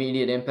have an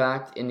immediate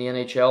impact in the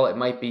NHL. It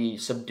might be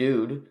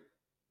subdued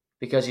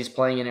because he's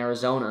playing in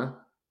Arizona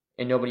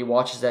and nobody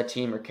watches that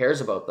team or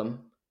cares about them.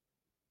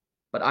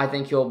 But I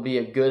think he'll be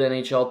a good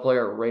NHL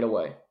player right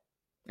away.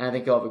 And I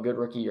think he'll have a good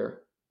rookie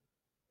year.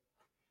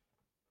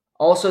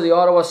 Also, the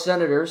Ottawa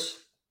Senators,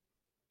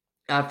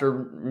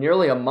 after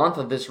nearly a month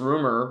of this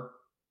rumor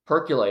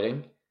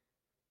percolating,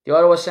 the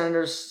Ottawa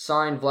Senators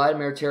signed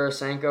Vladimir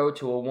Tarasenko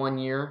to a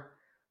 1-year,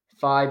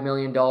 $5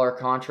 million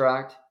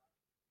contract.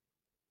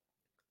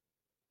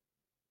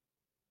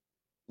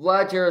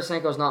 Vlad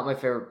Tarasenko is not my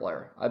favorite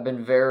player. I've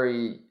been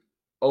very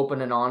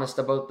open and honest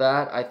about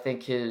that. I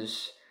think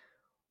his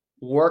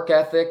Work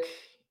ethic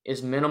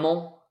is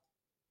minimal.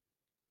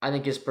 I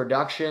think his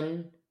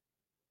production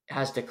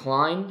has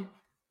declined.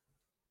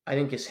 I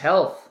think his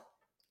health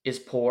is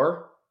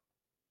poor.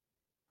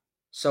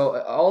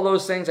 So all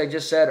those things I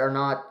just said are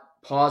not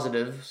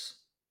positives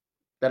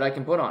that I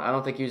can put on. I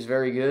don't think he was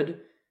very good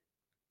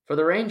for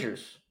the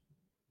Rangers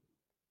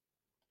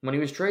when he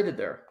was traded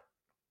there.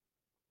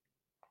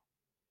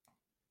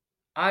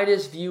 I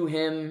just view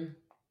him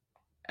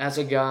as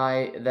a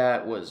guy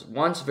that was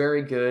once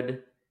very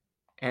good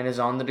and is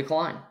on the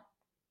decline.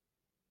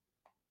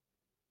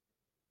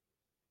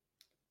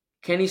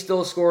 Can he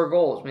still score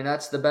goals? I mean,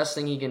 that's the best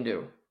thing he can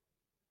do.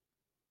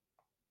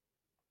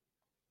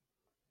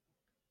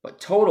 But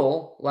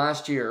total,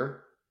 last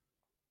year,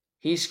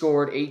 he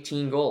scored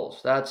 18 goals.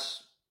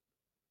 That's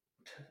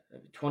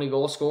 20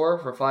 goal scorer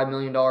for a $5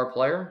 million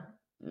player?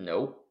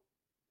 Nope.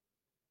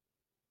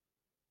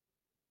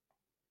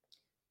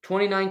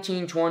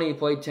 2019-20, he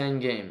played 10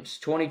 games.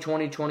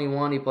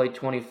 2020-21, he played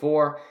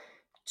 24.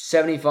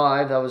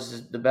 75, that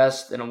was the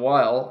best in a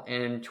while.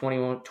 And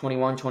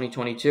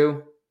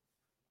 21-2022.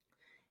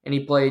 And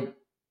he played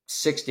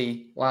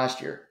 60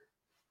 last year.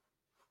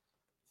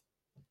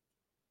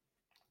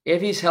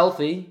 If he's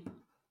healthy,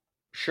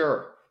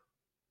 sure.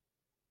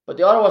 But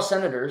the Ottawa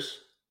Senators,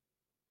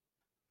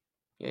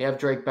 you have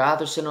Drake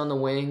Batherson on the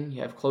wing.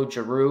 You have Claude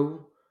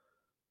Giroux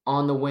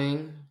on the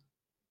wing.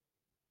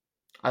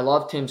 I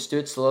love Tim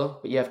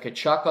Stützle, but you have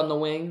Tkachuk on the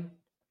wing.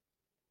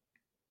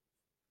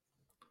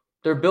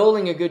 They're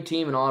building a good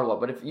team in Ottawa,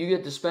 but if you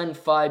get to spend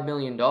 $5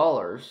 million,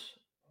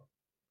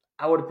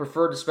 I would have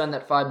preferred to spend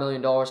that $5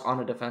 million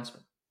on a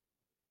defenseman.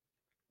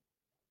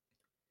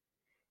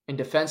 And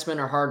defensemen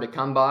are hard to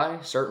come by,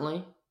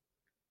 certainly.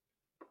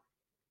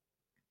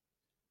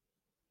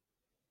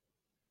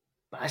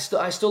 But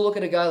I still look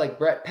at a guy like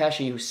Brett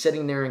Pesce who's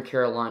sitting there in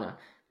Carolina.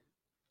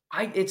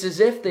 It's as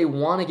if they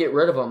want to get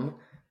rid of him,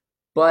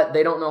 but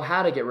they don't know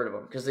how to get rid of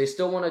him because they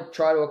still want to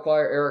try to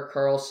acquire Erik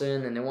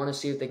Karlsson and they want to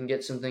see if they can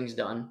get some things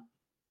done.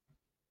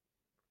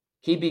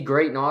 He'd be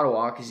great in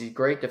Ottawa because he's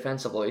great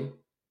defensively.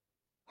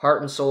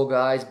 Heart and soul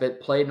guys,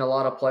 but played in a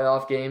lot of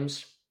playoff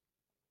games.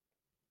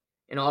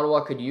 And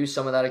Ottawa could use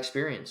some of that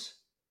experience.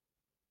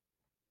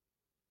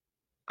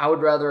 I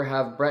would rather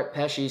have Brett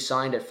Pesce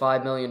signed at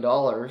 $5 million,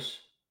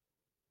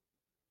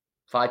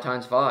 5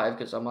 times 5,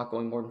 because I'm not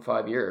going more than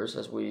 5 years,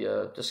 as we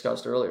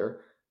discussed earlier.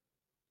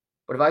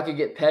 But if I could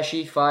get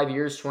Pesce 5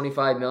 years,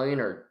 $25 million,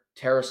 or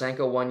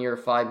Tarasenko 1 year,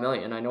 $5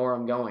 million, I know where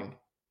I'm going.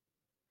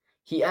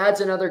 He adds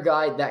another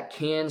guy that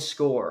can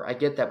score. I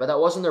get that, but that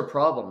wasn't their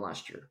problem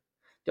last year.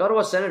 The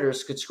Ottawa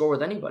Senators could score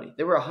with anybody.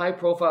 They were a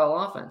high-profile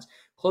offense.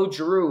 Claude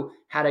Giroux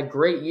had a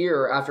great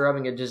year after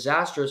having a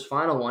disastrous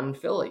final one in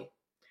Philly.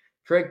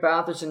 Drake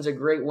Batherson's a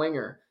great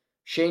winger.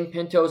 Shane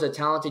Pinto's a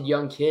talented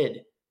young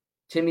kid.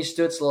 Timmy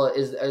Stützle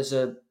is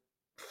a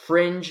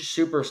fringe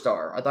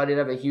superstar. I thought he'd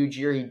have a huge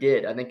year. He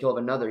did. I think he'll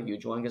have another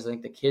huge one because I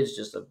think the kid's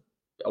just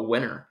a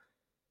winner.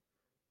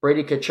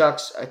 Brady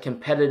Tkachuk's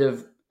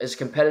as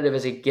competitive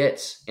as it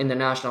gets in the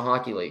National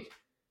Hockey League.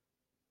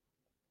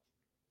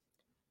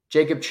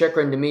 Jacob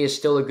Chychrun, to me, is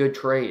still a good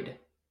trade.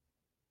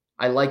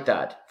 I like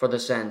that for the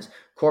Sens.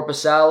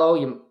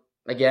 Korpisalo,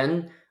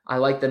 again, I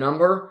like the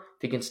number.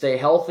 If he can stay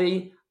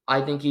healthy,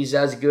 I think he's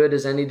as good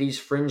as any of these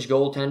fringe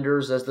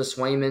goaltenders, as the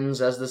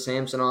Swaymans, as the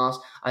Samsonovs.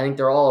 I think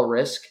they're all a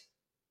risk.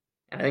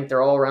 And I think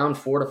they're all around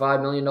 $4 to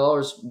 $5 million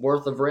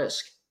worth of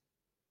risk.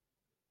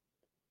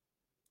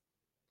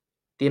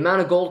 The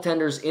amount of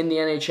goaltenders in the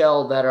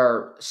NHL that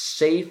are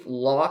safe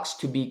locks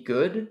to be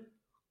good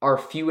are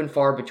few and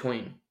far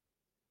between.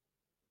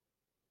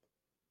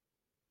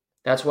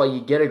 That's why you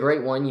get a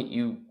great one,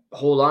 you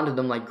hold on to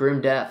them like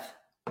grim death.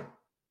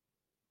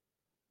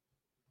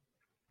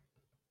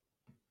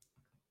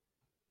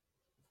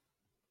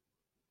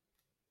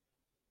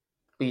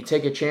 But you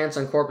take a chance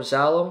on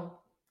Korpisalo.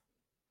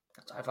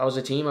 If I was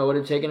a team, I would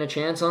have taken a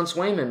chance on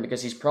Swayman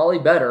because he's probably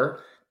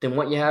better than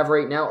what you have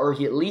right now, or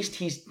at least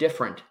he's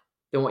different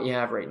than what you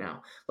have right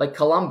now. Like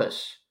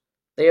Columbus,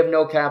 they have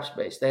no cap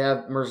space. They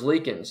have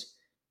Merzlikins.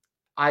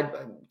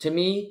 To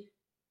me,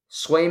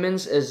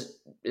 Swayman's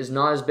is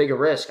not as big a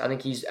risk. I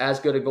think he's as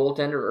good a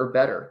goaltender or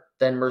better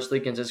than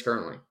Merzlikins is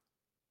currently.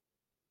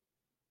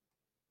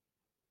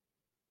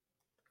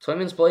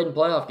 Swayman's played in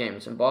playoff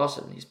games in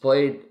Boston. He's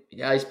played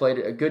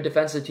a good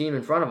defensive team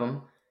in front of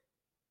him,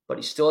 but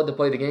he still had to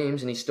play the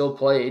games, and he still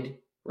played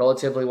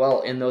relatively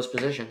well in those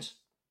positions.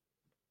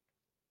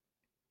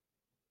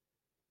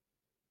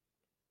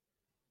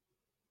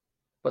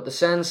 But the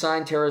Sens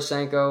signed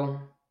Tarasenko.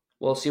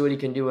 We'll see what he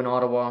can do in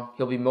Ottawa.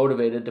 He'll be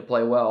motivated to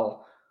play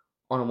well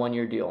on a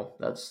 1-year deal.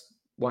 That's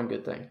one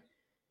good thing.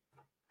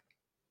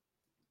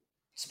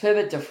 Let's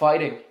pivot to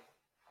fighting.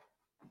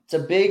 It's a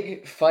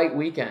big fight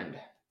weekend.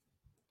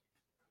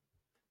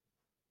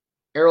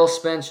 Errol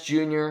Spence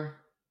Jr.,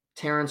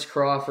 Terrence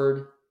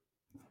Crawford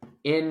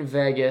in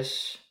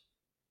Vegas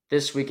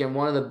this weekend.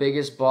 One of the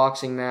biggest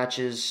boxing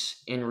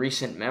matches in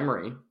recent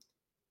memory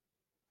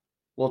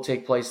will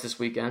take place this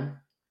weekend.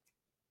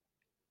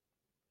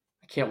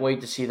 I can't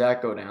wait to see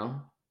that go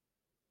down.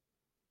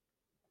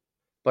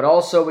 But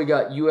also we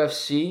got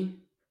UFC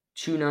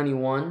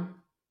 291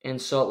 in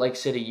Salt Lake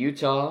City,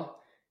 Utah.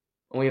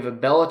 And we have a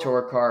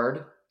Bellator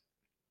card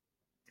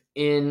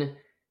in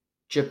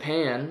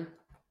Japan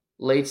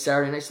late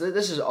Saturday night. So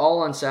this is all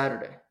on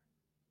Saturday.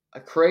 A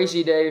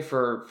crazy day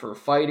for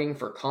fighting,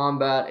 for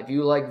combat. If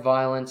you like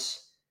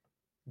violence,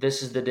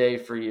 this is the day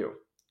for you.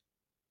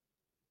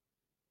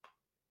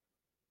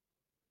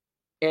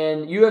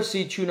 And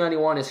UFC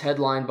 291 is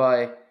headlined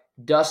by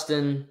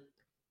Dustin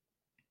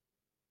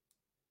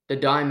the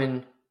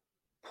Diamond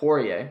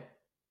Poirier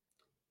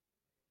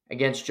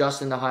against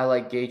Justin the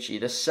Highlight Gaethje.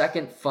 The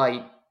second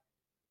fight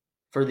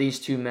for these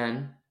two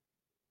men.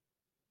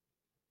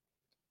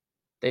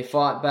 They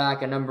fought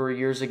back a number of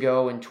years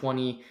ago in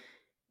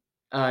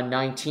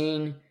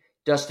 2019.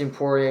 Dustin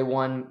Poirier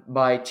won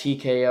by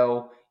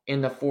TKO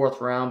in the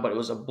fourth round, but it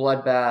was a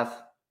bloodbath.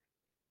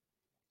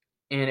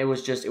 And it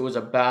was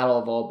a battle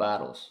of all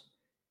battles.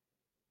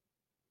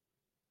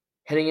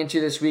 Heading into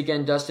this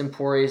weekend, Dustin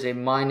Poirier is a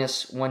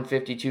minus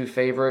 152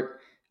 favorite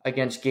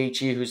against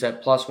Gaethje, who's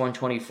at plus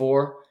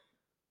 124.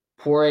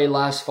 Poirier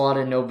last fought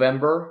in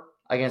November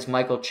against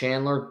Michael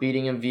Chandler,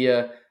 beating him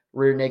via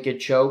rear naked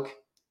choke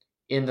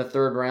in the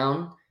third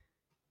round.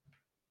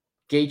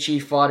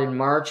 Gaethje fought in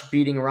March,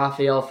 beating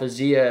Rafael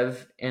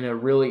Fiziev in a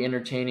really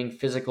entertaining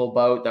physical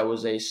bout that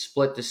was a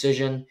split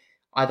decision.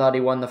 I thought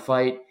he won the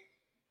fight.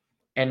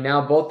 And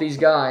now both these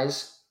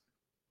guys,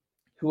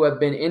 who have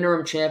been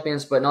interim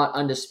champions but not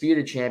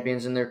undisputed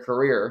champions in their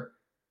career,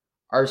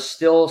 are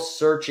still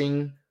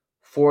searching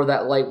for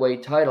that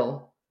lightweight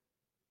title.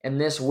 And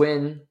this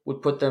win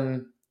would put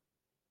them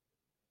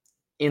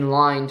in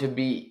line to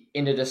be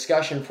in a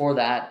discussion for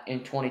that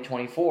in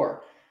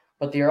 2024.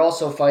 But they are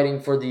also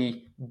fighting for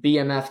the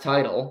BMF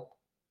title.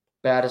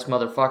 Baddest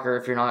motherfucker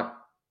if you're not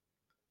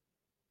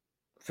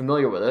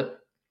familiar with it.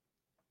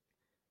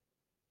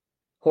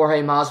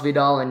 Jorge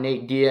Masvidal and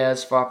Nate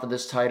Diaz fought for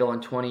this title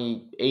in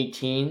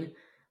 2018.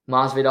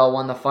 Masvidal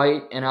won the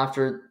fight, and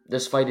after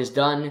this fight is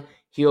done,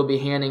 he'll be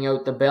handing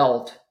out the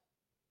belt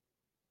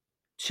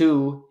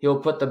he'll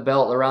put the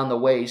belt around the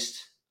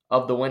waist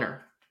of the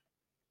winner.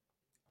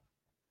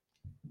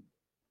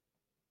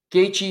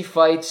 Gaethje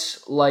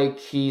fights like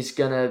he's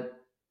gonna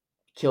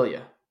kill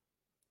you.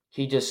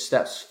 He just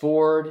steps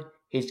forward,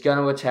 he's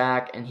gonna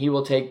attack, and he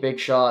will take big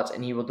shots,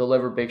 and he will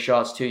deliver big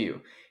shots to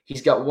you.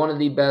 He's got one of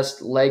the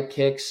best leg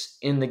kicks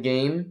in the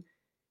game,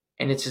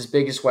 and it's his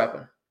biggest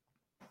weapon.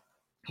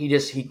 He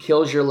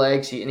kills your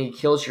legs, and he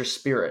kills your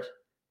spirit.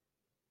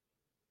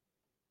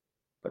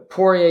 But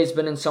Poirier's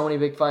been in so many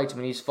big fights. I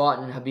mean, he's fought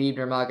in Khabib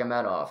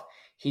Nurmagomedov.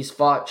 He's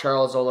fought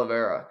Charles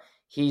Oliveira.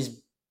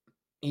 He's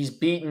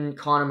beaten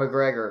Conor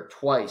McGregor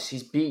twice.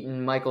 He's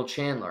beaten Michael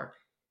Chandler.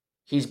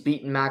 He's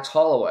beaten Max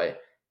Holloway.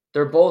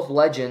 They're both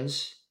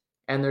legends,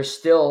 and they're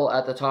still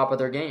at the top of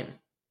their game.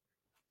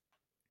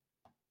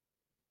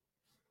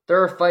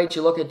 There are fights,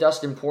 you look at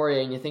Dustin Poirier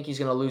and you think he's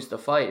going to lose the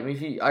fight. I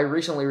mean, I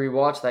recently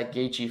rewatched that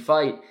Gaethje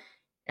fight,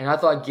 and I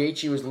thought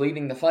Gaethje was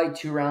leading the fight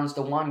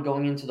 2-1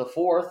 going into the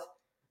fourth.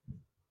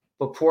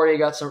 But Poirier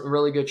got some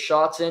really good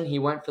shots in. He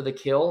went for the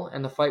kill,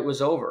 and the fight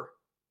was over.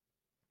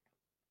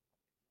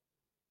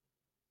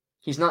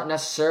 He's not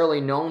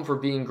necessarily known for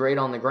being great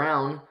on the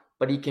ground,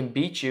 but he can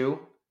beat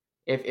you.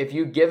 If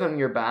you give him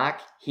your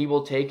back, he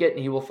will take it,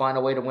 and he will find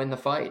a way to win the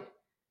fight.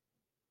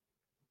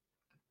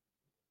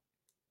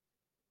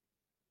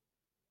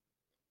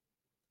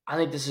 I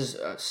think this is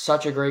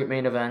such a great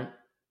main event.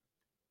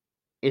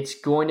 It's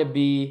going to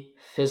be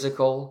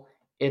physical.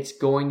 It's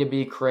going to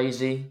be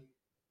crazy.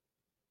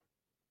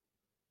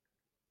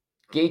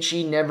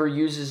 Gaethje never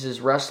uses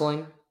his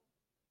wrestling.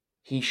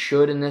 He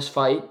should in this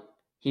fight.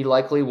 He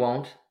likely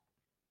won't.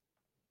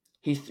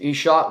 He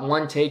shot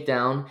one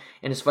takedown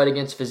in his fight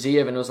against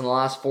Fiziev, and it was in the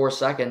last 4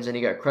 seconds, and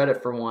he got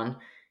credit for one.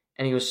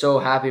 And he was so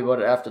happy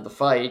about it after the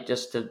fight,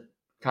 just to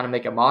kind of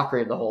make a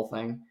mockery of the whole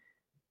thing.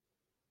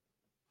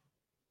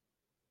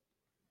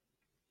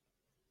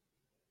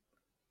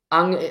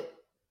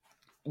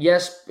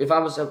 If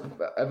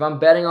I'm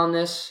betting on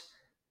this,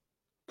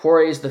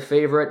 Poirier is the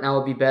favorite, and I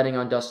would be betting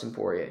on Dustin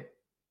Poirier.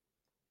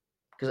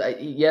 Because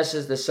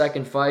it's the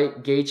second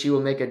fight. Gaethje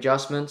will make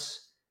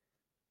adjustments,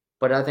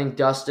 but I think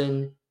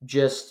Dustin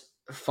just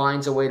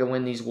finds a way to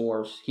win these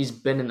wars. He's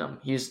been in them.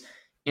 He was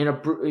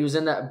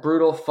in that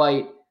brutal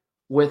fight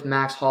with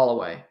Max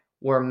Holloway,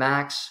 where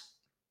Max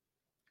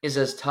is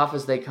as tough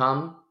as they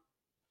come,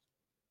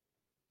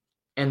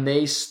 and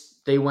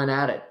they went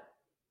at it.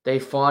 They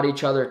fought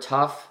each other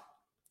tough,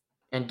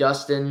 and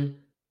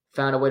Dustin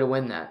found a way to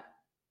win that.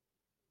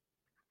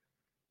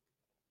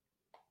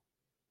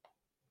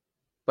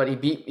 But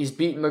he's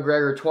beaten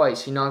McGregor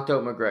twice. He knocked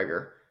out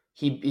McGregor.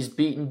 He's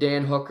beaten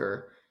Dan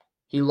Hooker.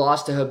 He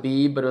lost to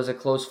Khabib, but it was a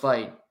close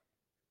fight.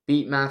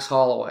 Beat Max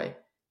Holloway.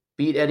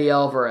 Beat Eddie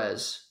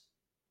Alvarez.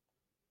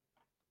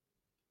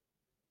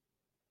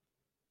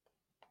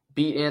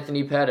 Beat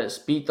Anthony Pettis.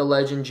 Beat the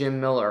legend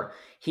Jim Miller.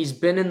 He's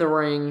been in the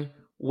ring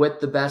with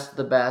the best of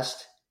the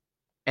best,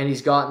 and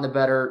he's gotten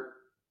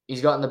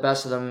the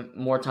best of them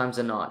more times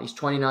than not. He's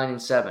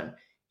 29-7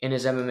 in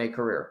his MMA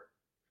career.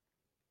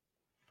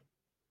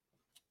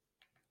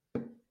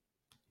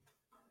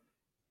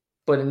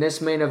 But in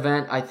this main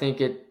event, I think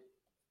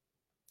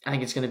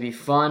it's going to be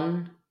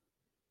fun.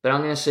 But I'm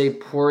going to say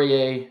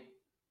Poirier.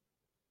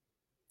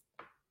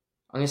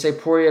 I'm going to say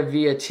Poirier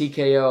via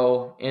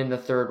TKO in the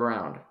third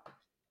round.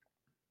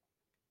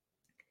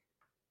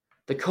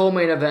 The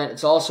co-main event,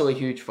 it's also a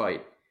huge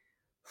fight.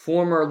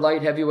 Former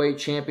light heavyweight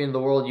champion of the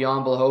world,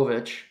 Jan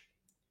Blachowicz,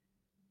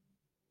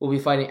 will be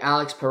fighting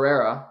Alex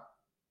Pereira,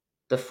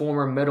 the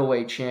former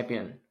middleweight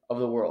champion of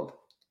the world.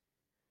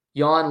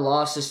 Jan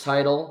lost his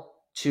title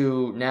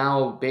to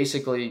now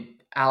basically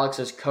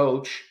Alex's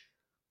coach,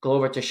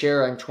 Glover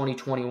Teixeira, in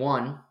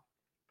 2021.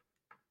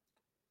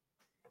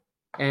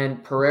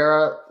 And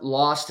Pereira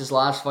lost his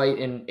last fight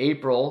in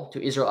April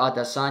to Israel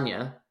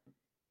Adesanya,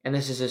 and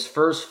this is his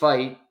first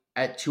fight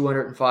at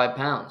 205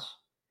 pounds.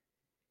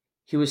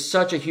 He was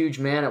such a huge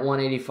man at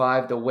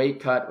 185, the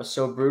weight cut was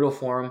so brutal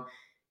for him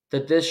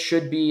that this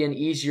should be an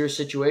easier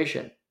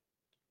situation.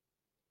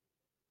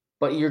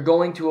 But you're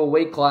going to a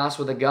weight class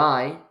with a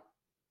guy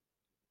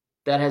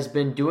that has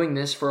been doing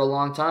this for a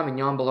long time in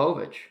Jan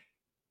Blachowicz.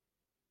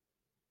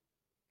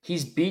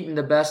 He's beaten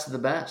the best of the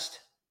best.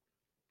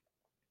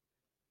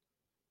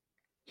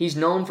 He's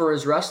known for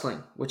his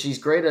wrestling, which he's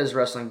great at his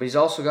wrestling, but he's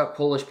also got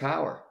Polish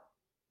power.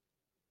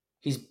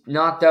 He's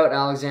knocked out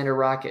Alexander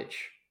Rakic.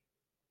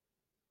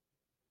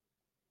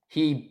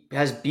 He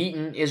has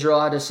beaten Israel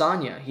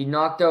Adesanya. He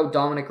knocked out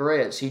Dominic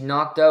Reyes. He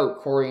knocked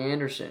out Corey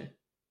Anderson.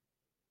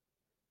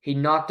 He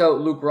knocked out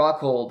Luke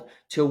Rockhold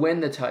to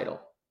win the title.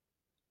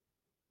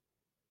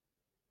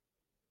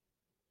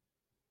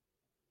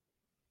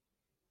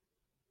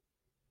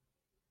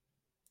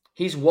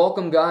 He's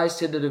welcomed guys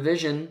to the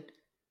division.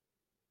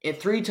 And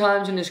 3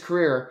 times in his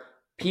career,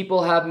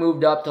 people have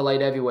moved up to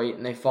light heavyweight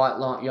and they fought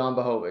Jan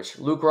Blachowicz.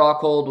 Luke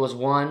Rockhold was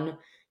one.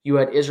 You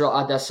had Israel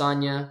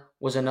Adesanya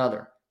was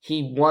another.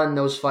 He won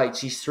those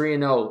fights. He's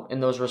 3-0 in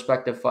those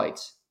respective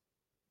fights.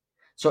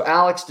 So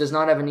Alex does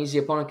not have an easy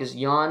opponent because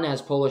Jan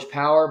has Polish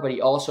power, but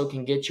he also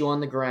can get you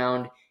on the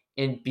ground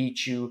and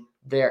beat you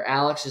there.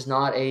 Alex is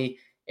not a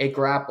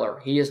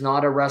grappler. He is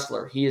not a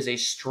wrestler. He is a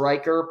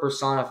striker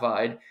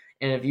personified.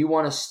 And if you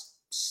want to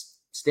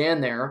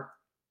stand there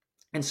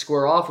and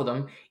square off with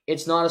him,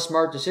 it's not a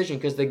smart decision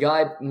because the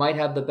guy might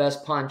have the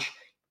best punch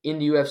in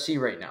the UFC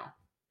right now.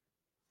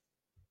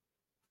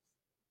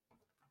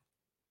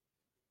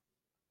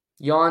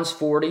 Jan's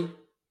 40.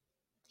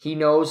 He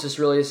knows this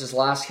really is his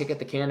last kick at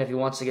the can if he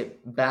wants to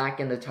get back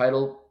in the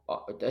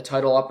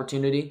title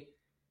opportunity.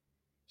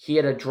 He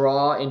had a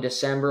draw in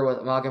December with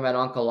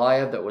Magomed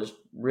Ankalaev that was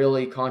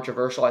really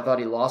controversial. I thought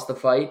he lost the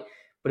fight,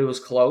 but it was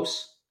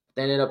close.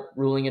 They ended up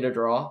ruling it a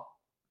draw.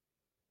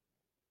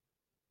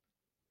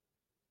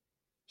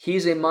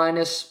 He's a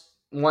minus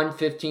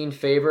 115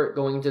 favorite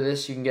going into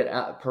this. You can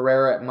get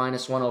Pereira at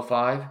minus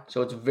 105,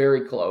 so it's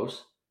very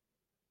close.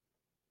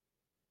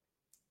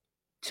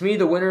 To me,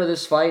 the winner of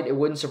this fight, it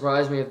wouldn't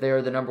surprise me if they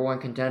are the number 1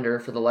 contender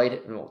for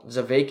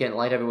the vacant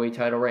light heavyweight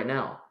title right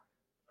now.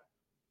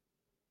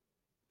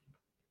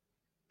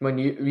 When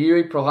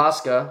Yuri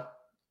Prohaska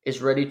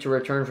is ready to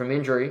return from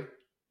injury,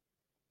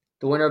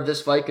 the winner of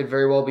this fight could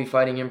very well be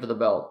fighting him for the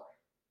belt.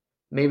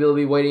 Maybe they'll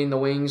be waiting in the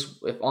wings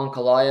if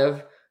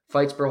Ankalaev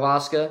fights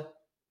Prohaska.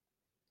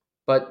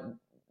 But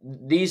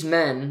these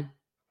men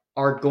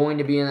are going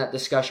to be in that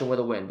discussion with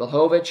a win.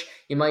 Blachowicz,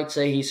 you might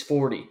say he's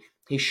 40.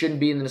 He shouldn't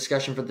be in the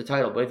discussion for the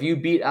title. But if you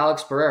beat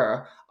Alex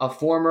Pereira, a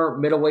former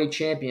middleweight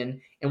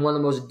champion and one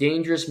of the most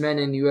dangerous men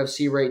in the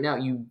UFC right now,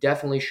 you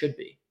definitely should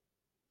be.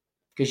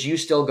 Because you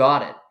still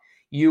got it.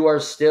 You are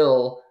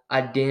still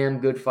a damn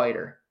good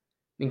fighter.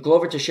 I mean,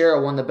 Glover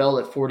Teixeira won the belt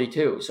at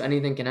 42, so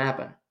anything can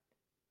happen.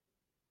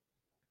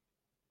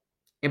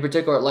 In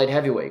particular at light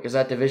heavyweight, because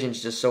that division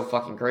is just so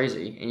fucking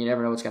crazy, and you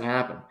never know what's going to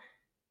happen.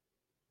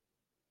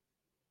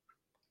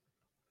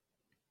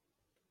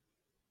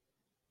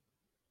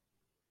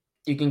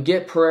 You can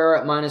get Pereira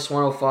at minus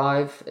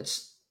 105.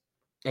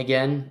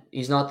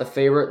 He's not the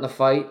favorite in the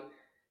fight.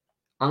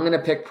 I'm going to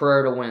pick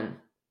Pereira to win.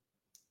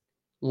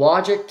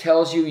 Logic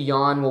tells you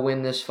Jan will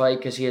win this fight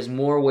because he has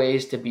more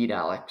ways to beat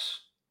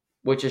Alex,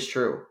 which is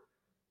true.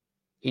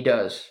 He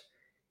does.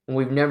 And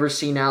we've never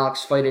seen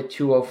Alex fight at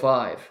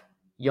 205.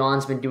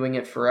 Jan's been doing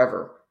it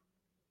forever.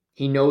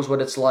 He knows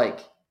what it's like.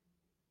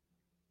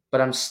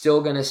 But I'm still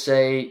going to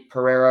say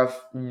Pereira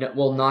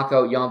will knock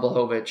out Jan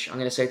Blachowicz. I'm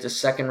going to say it's a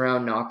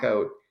second-round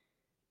knockout.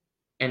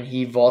 And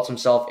he vaults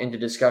himself into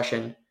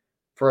discussion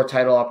for a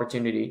title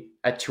opportunity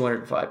at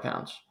 205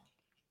 pounds.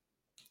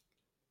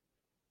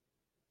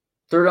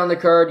 Third on the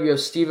card, you have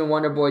Stephen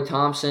Wonderboy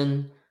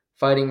Thompson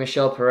fighting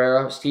Michel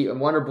Pereira. Stephen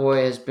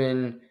Wonderboy has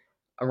been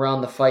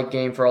around the fight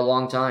game for a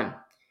long time.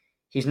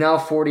 He's now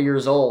 40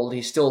 years old.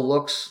 He still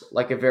looks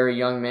like a very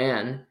young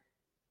man.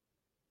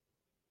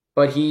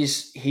 But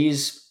he's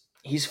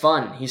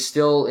fun. He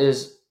still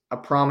is a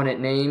prominent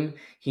name.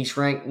 He's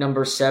ranked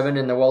number 7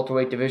 in the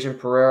welterweight division.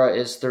 Pereira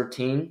is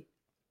 13.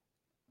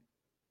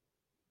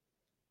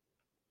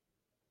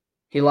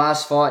 He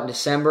last fought in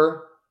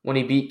December when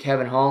he beat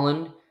Kevin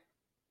Holland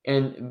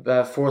in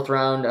 4th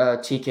round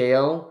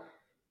TKO.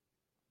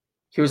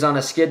 He was on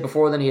a skid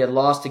before then. He had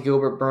lost to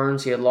Gilbert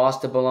Burns. He had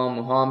lost to Bilal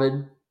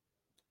Muhammad.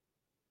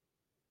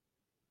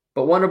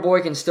 But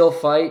Wonderboy can still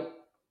fight.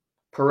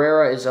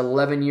 Pereira is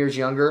 11 years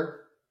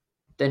younger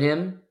than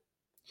him.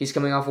 He's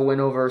coming off a win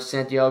over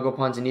Santiago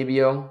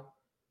Ponzinibbio.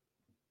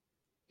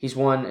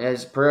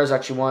 Pereira's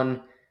actually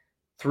won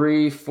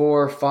 3,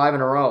 4, 5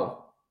 in a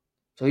row.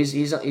 So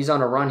he's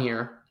on a run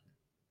here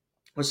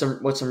with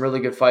some really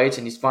good fights,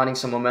 and he's finding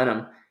some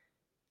momentum.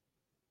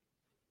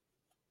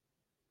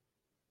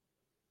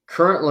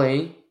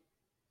 Currently,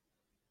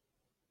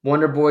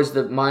 Wonderboy's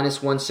the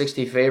minus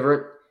 160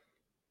 favorite.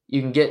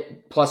 You can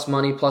get plus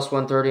money, plus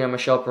 130 on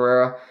Michel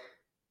Pereira.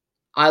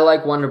 I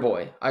like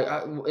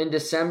Wonderboy. In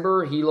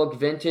December, he looked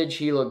vintage.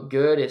 He looked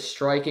good. His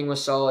striking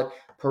was solid.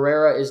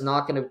 Pereira is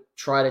not going to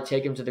try to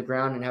take him to the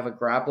ground and have a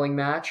grappling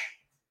match.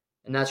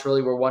 And that's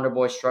really where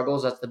Wonderboy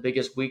struggles. That's the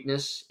biggest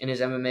weakness in his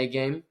MMA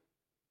game.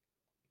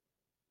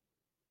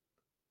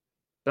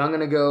 But I'm going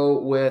to go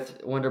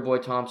with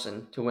Wonderboy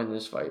Thompson to win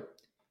this fight.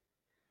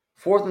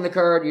 Fourth in the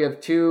card, you have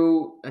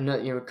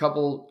a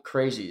couple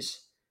crazies.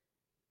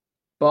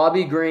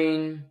 Bobby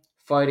Green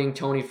fighting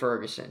Tony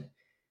Ferguson.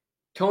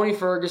 Tony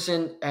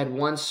Ferguson had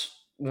once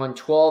won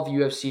 12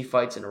 UFC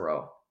fights in a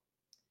row.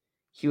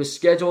 He was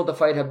scheduled to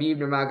fight Khabib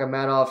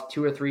Nurmagomedov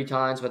 2 or 3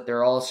 times, but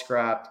they're all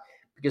scrapped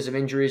because of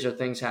injuries or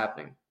things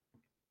happening.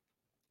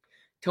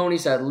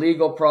 Tony's had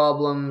legal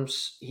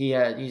problems.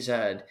 He's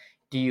had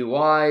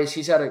DUIs.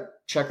 He's had a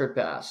checkered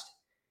past.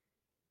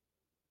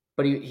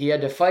 But he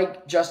had to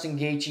fight Justin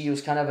Gaethje. It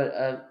was kind of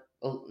a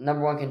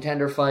number one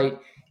contender fight.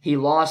 He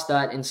lost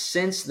that, and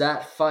since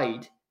that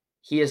fight,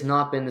 he has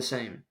not been the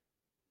same.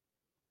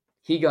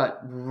 He got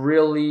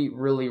really,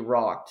 really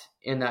rocked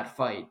in that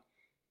fight.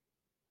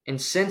 And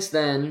since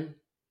then,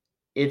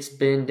 it's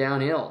been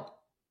downhill.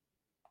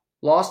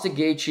 Lost to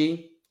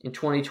Gaethje in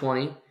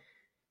 2020.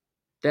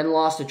 Then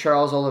lost to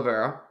Charles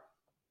Oliveira.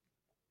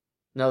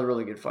 Another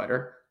really good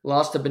fighter.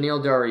 Lost to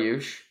Beneil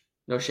Dariush.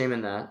 No shame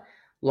in that.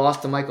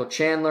 Lost to Michael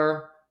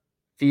Chandler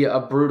via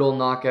a brutal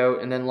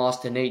knockout. And then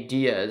lost to Nate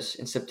Diaz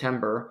in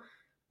September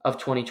of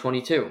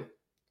 2022.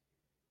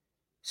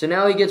 So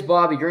now he gets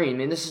Bobby Green. I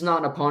mean, this is not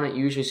an opponent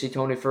you usually see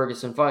Tony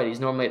Ferguson fight. He's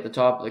normally at the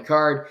top of the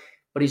card,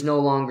 but he's no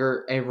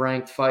longer a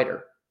ranked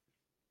fighter.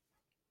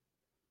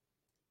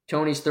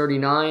 Tony's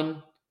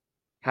 39,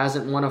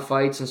 hasn't won a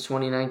fight since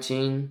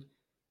 2019.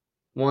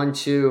 1,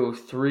 2,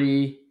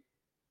 3,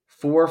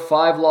 4,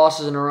 5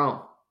 losses in a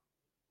row.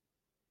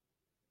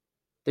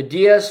 The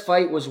Diaz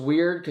fight was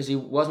weird because he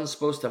wasn't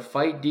supposed to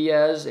fight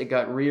Diaz. It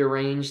got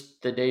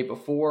rearranged the day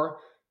before.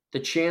 The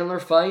Chandler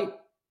fight,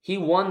 he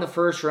won the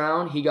first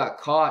round. He got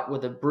caught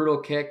with a brutal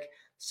kick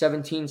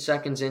 17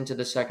 seconds into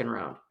the second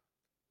round.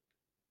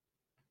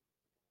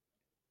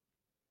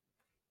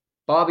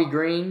 Bobby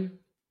Green,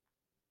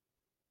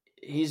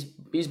 he's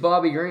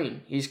Bobby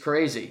Green. He's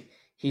crazy.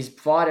 He's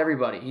fought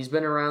everybody. He's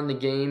been around the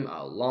game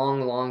a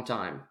long, long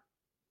time.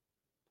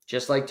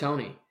 Just like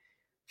Tony.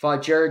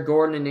 Fought Jared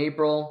Gordon in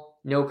April,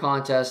 no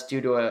contest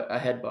due to a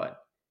headbutt.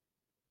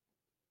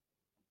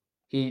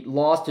 He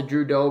lost to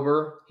Drew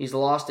Dober. He's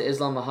lost to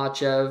Islam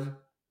Makhachev.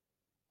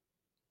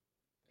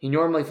 He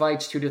normally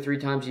fights 2 to 3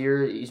 times a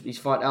year. He's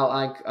fought Al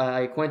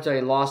Iaquinta.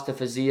 He lost to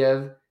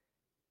Fiziev.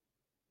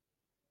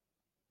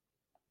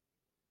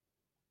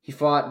 He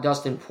fought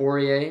Dustin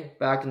Poirier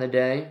back in the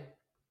day.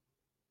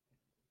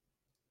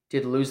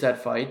 Did lose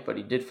that fight, but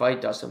he did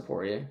fight Dustin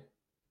Poirier.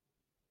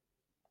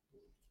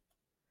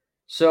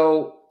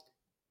 So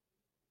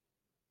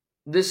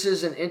this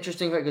is an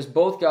interesting fight because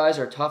both guys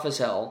are tough as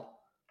hell.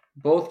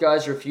 Both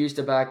guys refuse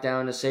to back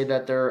down to say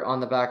that they're on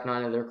the back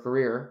nine of their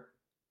career.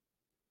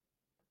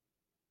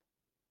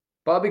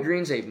 Bobby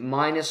Green's a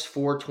minus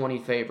 420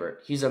 favorite.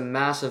 He's a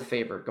massive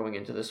favorite going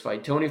into this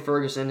fight. Tony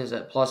Ferguson is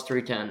at plus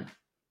 310.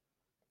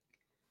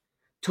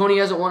 Tony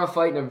hasn't won a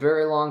fight in a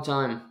very long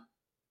time.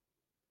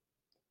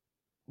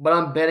 But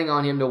I'm betting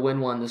on him to win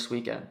one this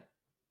weekend.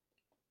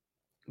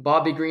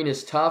 Bobby Green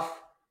is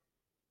tough.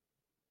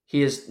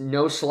 He is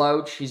no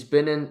slouch. He's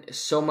been in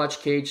so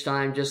much cage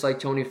time, just like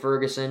Tony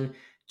Ferguson.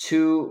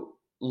 2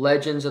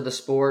 legends of the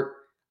sport.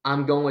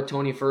 I'm going with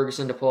Tony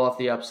Ferguson to pull off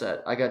the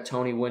upset. I got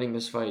Tony winning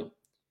this fight.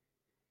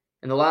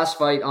 And the last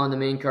fight on the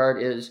main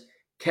card is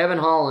Kevin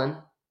Holland,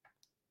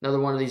 another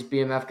one of these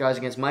BMF guys,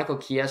 against Michael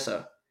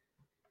Chiesa.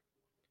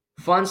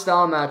 Fun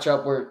style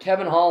matchup where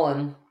Kevin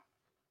Holland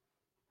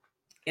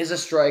is a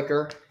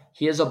striker,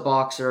 he is a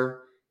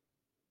boxer,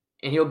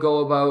 and he'll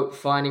go about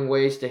finding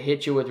ways to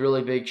hit you with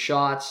really big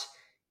shots.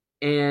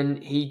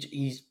 And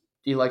he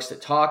likes to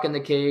talk in the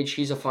cage.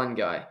 He's a fun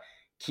guy.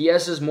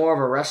 Chiesa is more of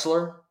a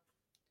wrestler.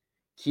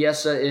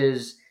 Chiesa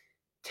is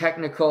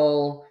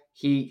technical.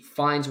 He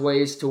finds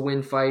ways to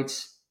win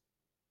fights.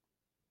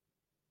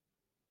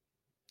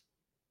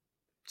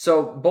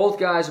 So both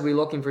guys will be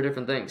looking for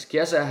different things.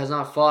 Chiesa has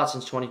not fought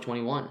since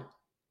 2021.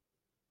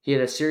 He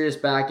had a serious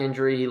back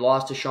injury. He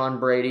lost to Sean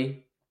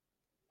Brady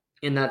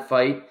in that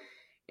fight.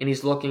 And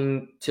he's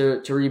looking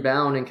to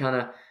rebound and kind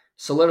of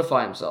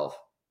solidify himself.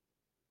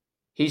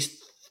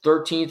 He's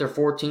 13th or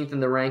 14th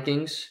in the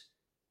rankings.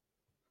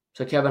 So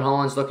So Kevin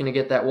Holland's looking to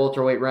get that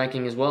welterweight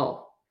ranking as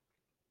well.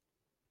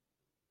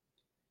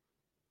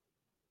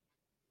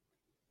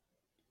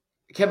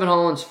 Kevin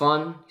Holland's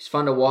fun. He's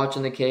fun to watch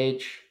in the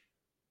cage.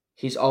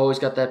 He's always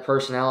got that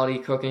personality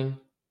cooking.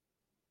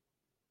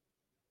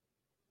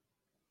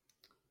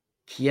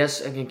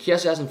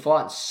 Chiesa hasn't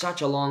fought in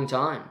such a long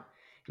time.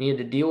 And he had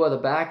to deal with a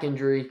back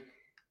injury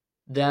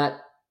that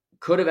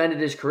could have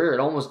ended his career. It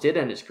almost did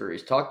end his career.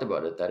 He's talked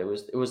about it, that it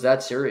was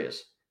that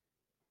serious.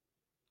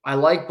 I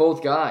like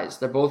both guys.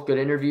 They're both good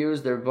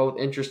interviews. They're both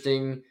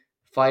interesting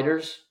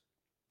fighters.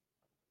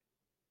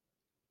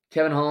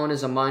 Kevin Holland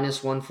is a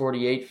minus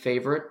 148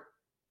 favorite,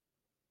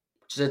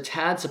 which is a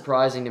tad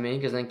surprising to me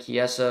because I think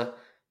Chiesa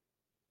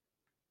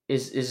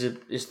is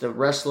the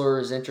wrestler,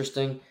 is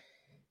interesting.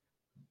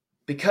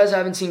 Because I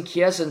haven't seen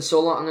Chiesa in so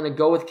long, I'm going to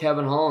go with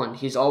Kevin Holland.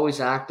 He's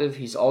always active.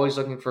 He's always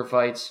looking for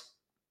fights.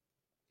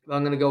 But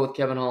I'm going to go with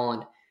Kevin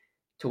Holland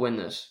to win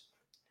this.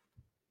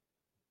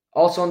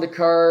 Also on the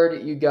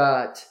card, you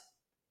got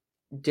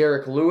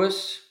Derek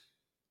Lewis.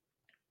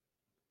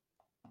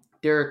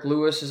 Derek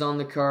Lewis is on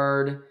the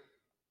card.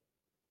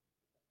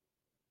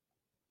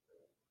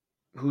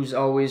 You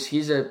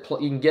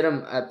can get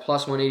him at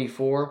plus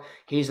 184.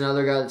 He's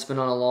another guy that's been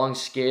on a long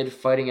skid,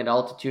 fighting at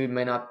altitude.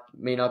 May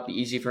not be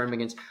easy for him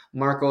against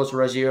Marcos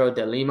Rogerio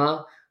de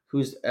Lima,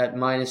 who's at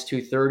minus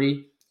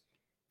 230.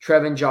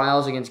 Trevin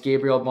Giles against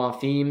Gabriel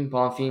Bonfim.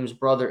 Bonfim's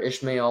brother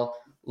Ishmael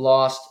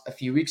lost a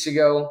few weeks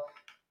ago.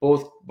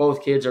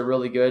 Both kids are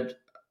really good,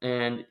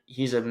 and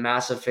he's a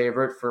massive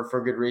favorite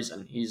for good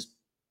reason. He's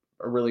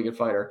a really good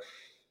fighter.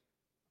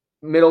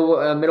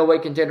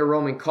 Middleweight contender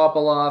Roman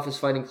Kopylov is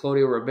fighting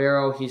Claudio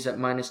Ribeiro. He's at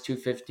minus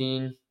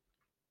 215.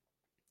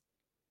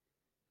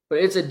 But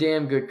it's a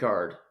damn good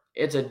card.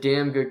 It's a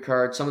damn good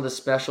card. Some of the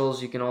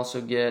specials you can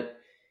also get.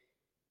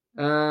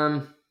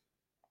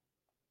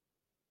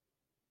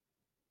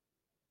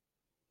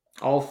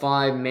 All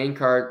 5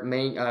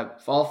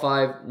 all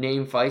 5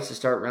 name fights to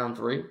start round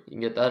 3. You can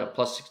get that at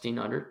plus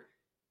 1600,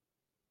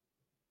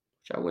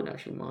 which I wouldn't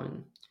actually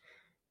mind.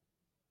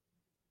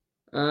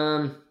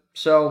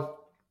 So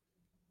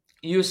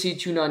UFC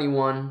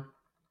 291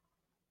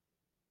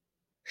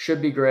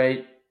 should be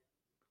great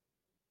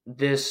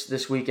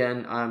this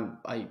weekend.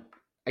 I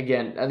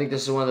think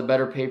this is one of the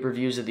better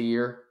pay-per-views of the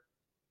year.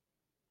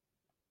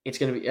 I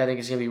think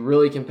it's gonna be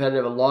really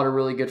competitive. A lot of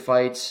really good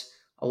fights.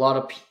 A lot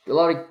of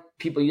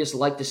people you just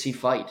like to see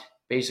fight,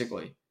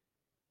 basically.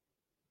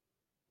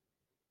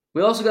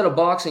 We also got a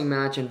boxing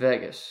match in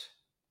Vegas.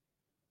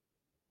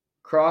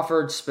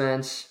 Crawford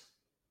Spence.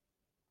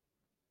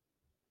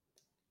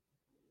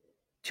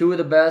 2 of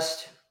the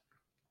best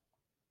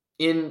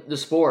in the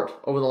sport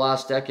over the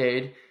last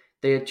decade.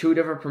 They had 2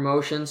 different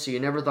promotions, so you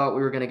never thought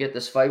we were going to get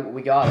this fight, but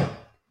we got it.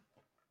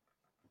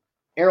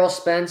 Errol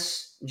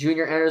Spence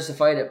Jr. enters the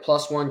fight at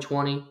plus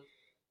 120.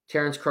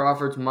 Terrence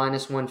Crawford's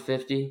minus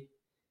 150.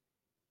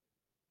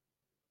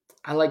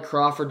 I like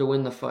Crawford to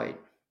win the fight.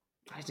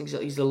 I think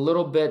he's a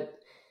little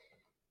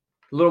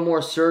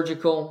more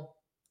surgical.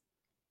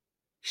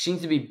 He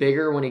seems to be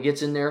bigger when he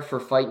gets in there for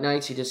fight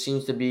nights. He just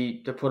seems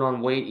to put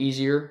on weight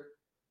easier.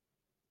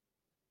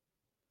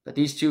 But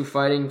these 2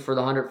 fighting for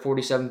the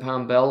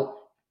 147-pound belt,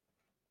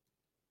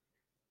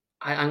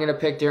 I'm going to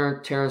pick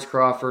Terrence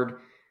Crawford.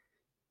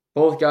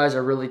 Both guys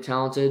are really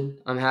talented.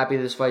 I'm happy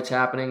this fight's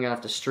happening. I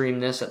have to stream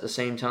this at the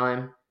same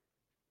time.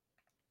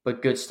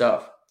 But good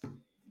stuff.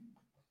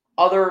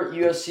 Other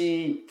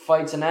UFC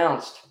fights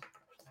announced.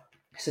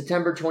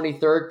 September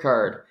 23rd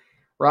card.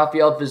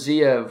 Rafael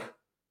Fiziev,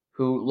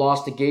 who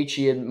lost to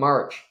Gaethje in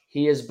March.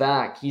 He is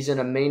back. He's in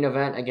a main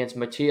event against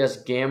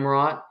Matthias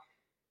Gamrot.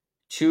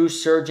 2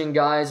 surging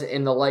guys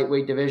in the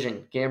lightweight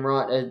division.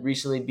 Gamrot had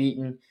recently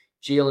beaten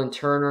Jalen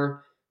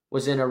Turner.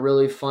 Was in a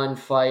really fun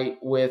fight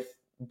with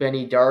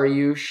Benny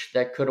Dariush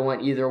that could have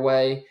went either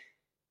way.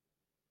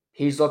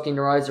 He's looking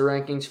to rise the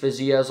rankings.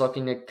 Fiziev's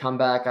looking to come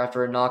back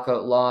after a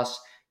knockout loss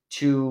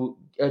to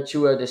a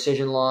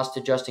decision loss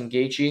to Justin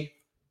Gaethje.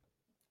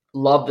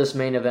 Love this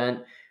main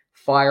event.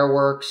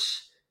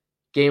 Fireworks.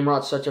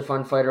 Gamrot's such a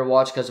fun fighter to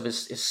watch because of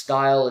his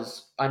style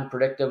is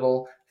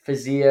unpredictable.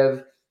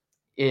 Fiziev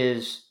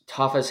is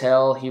tough as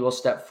hell. He will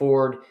step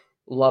forward.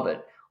 Love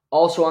it.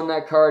 Also on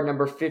that card,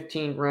 number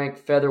 15 ranked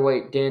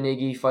featherweight Dan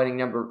Ige fighting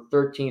number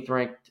 13th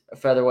ranked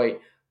featherweight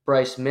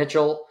Bryce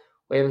Mitchell.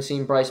 We haven't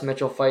seen Bryce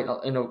Mitchell fight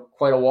in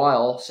quite a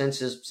while since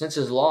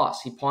his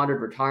loss. He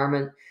pondered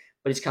retirement,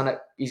 but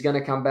he's going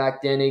to come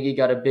back. Dan Ige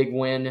got a big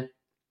win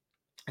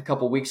a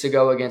couple weeks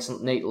ago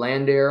against Nate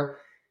Lander.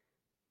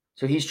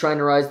 So he's trying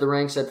to rise the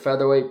ranks at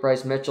featherweight.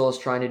 Bryce Mitchell is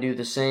trying to do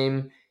the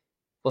same.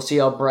 We'll see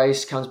how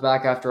Bryce comes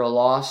back after a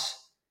loss.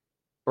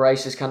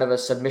 Bryce is kind of a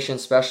submission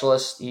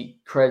specialist.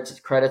 He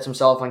credits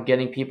himself on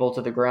getting people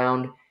to the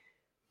ground.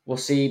 We'll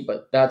see,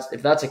 but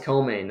if that's a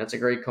co-main, that's a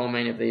great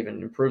co-main if they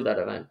even improve that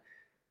event.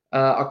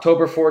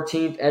 October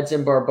 14th,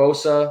 Edson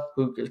Barbosa,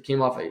 who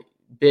came off a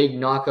big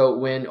knockout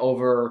win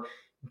over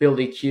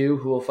Billy Q,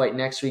 who will fight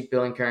next week,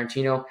 Billy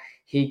Carantino.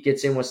 He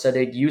gets in with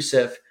Sadiq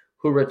Youssef,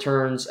 who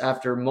returns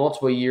after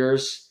multiple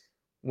years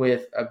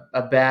with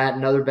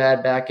another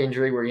bad back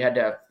injury where he had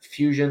to have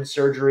fusion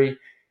surgery.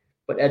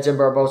 But Edson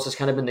Barbosa has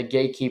kind of been the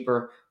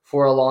gatekeeper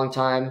for a long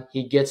time.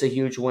 He gets a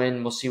huge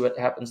win. We'll see what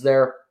happens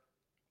there.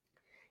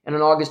 And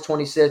on August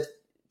 26th,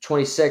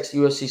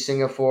 UFC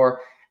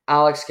Singapore,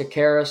 Alex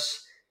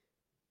Kakaris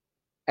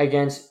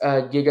against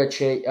Giga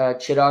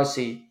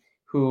Chidasi,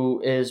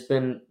 who has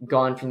been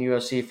gone from the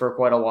UFC for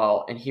quite a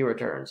while, and he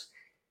returns.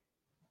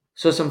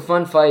 So some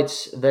fun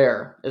fights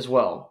there as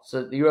well.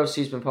 So the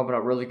UFC's been pumping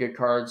out really good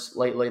cards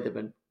lately. They've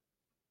been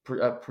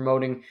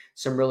promoting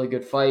some really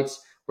good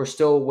fights. We're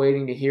still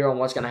waiting to hear on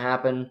what's going to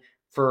happen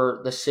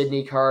for the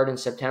Sydney card in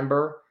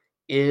September.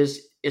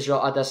 Is Israel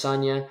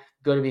Adesanya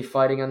going to be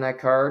fighting on that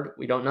card?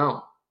 We don't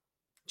know.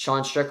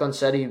 Sean Strickland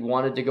said he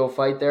wanted to go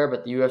fight there,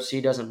 but the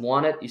UFC doesn't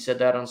want it. He said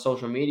that on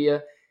social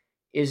media.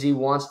 Izzy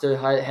wants to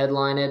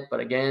headline it, but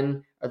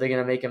again, are they going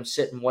to make him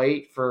sit and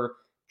wait for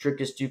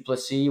Dricus du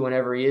Plessis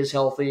whenever he is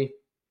healthy?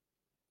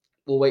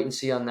 We'll wait and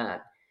see on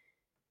that.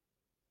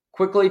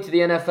 Quickly to the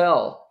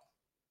NFL.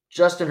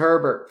 Justin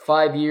Herbert,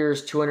 5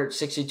 years,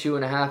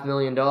 $262.5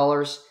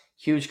 million.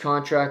 Huge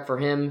contract for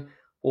him.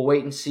 We'll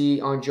wait and see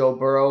on Joe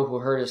Burrow, who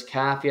hurt his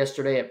calf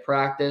yesterday at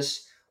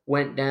practice,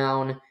 went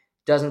down.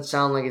 Doesn't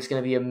sound like it's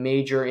going to be a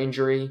major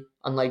injury,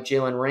 unlike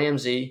Jalen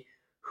Ramsey,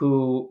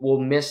 who will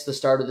miss the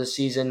start of the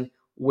season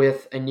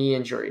with a knee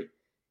injury.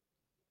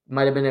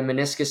 Might have been a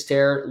meniscus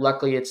tear.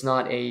 Luckily, it's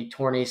not a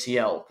torn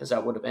ACL because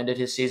that would have ended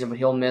his season, but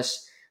he'll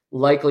miss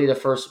likely the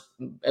first,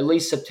 at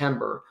least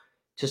September,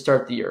 to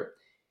start the year.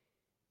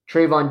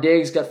 Trayvon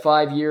Diggs got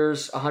 5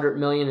 years, $100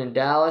 million in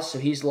Dallas, so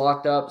he's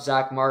locked up.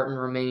 Zach Martin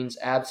remains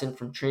absent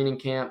from training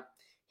camp.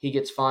 He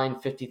gets fined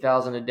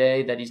 $50,000 a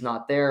day that he's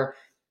not there.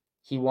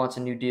 He wants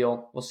a new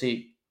deal. We'll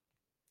see.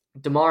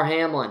 DeMar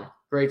Hamlin,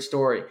 great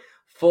story.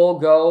 Full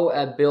go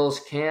at Bills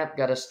camp,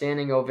 got a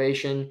standing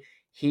ovation.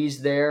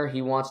 He's there.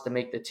 He wants to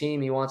make the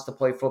team. He wants to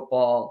play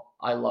football.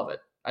 I love it.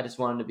 I just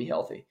want him to be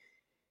healthy.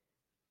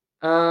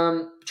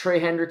 Trey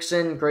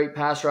Hendrickson, great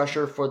pass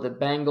rusher for the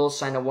Bengals,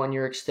 signed a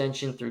 1-year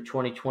extension through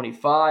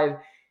 2025.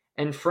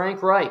 And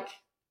Frank Reich,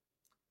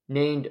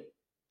 named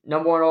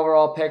number 1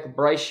 overall pick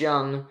Bryce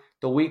Young,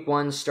 the week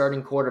 1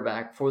 starting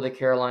quarterback for the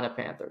Carolina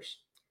Panthers.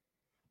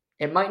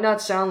 It might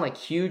not sound like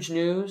huge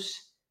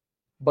news,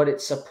 but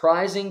it's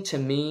surprising to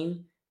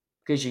me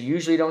because you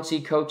usually don't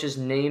see coaches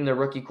name the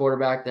rookie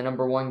quarterback the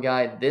number 1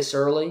 guy this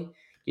early.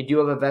 You do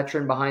have a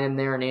veteran behind him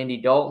there in Andy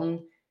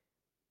Dalton.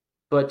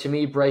 But to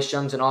me, Bryce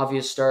Young's an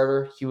obvious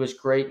starter. He was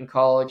great in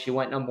college. He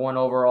went number 1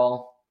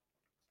 overall.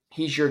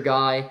 He's your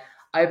guy.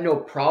 I have no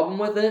problem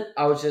with it.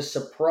 I was just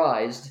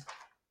surprised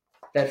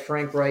that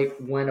Frank Reich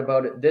went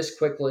about it this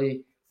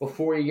quickly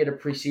before you get a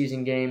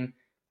preseason game.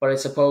 But I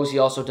suppose he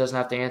also doesn't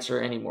have to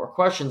answer any more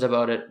questions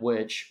about it,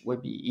 which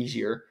would be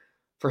easier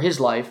for his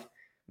life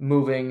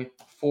moving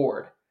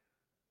forward.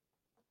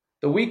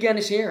 The weekend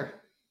is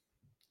here.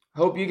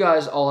 Hope you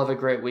guys all have a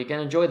great weekend.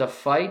 Enjoy the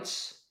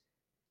fights.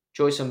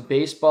 Enjoy some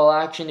baseball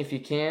action if you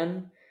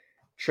can.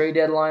 Trade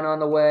deadline on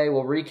the way.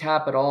 We'll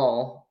recap it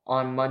all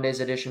on Monday's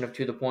edition of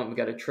To The Point. We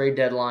got a trade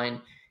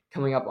deadline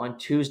coming up on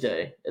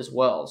Tuesday as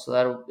well.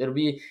 So it'll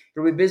be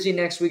busy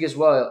next week as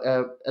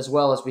well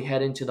as we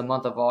head into the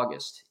month of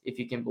August, if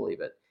you can believe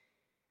it.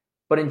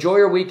 But enjoy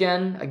your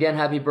weekend. Again,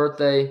 happy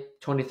birthday,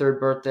 23rd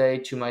birthday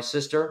to my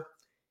sister.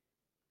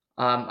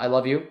 I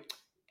love you.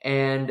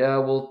 And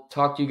we'll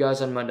talk to you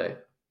guys on Monday.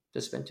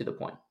 This has been To The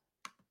Point.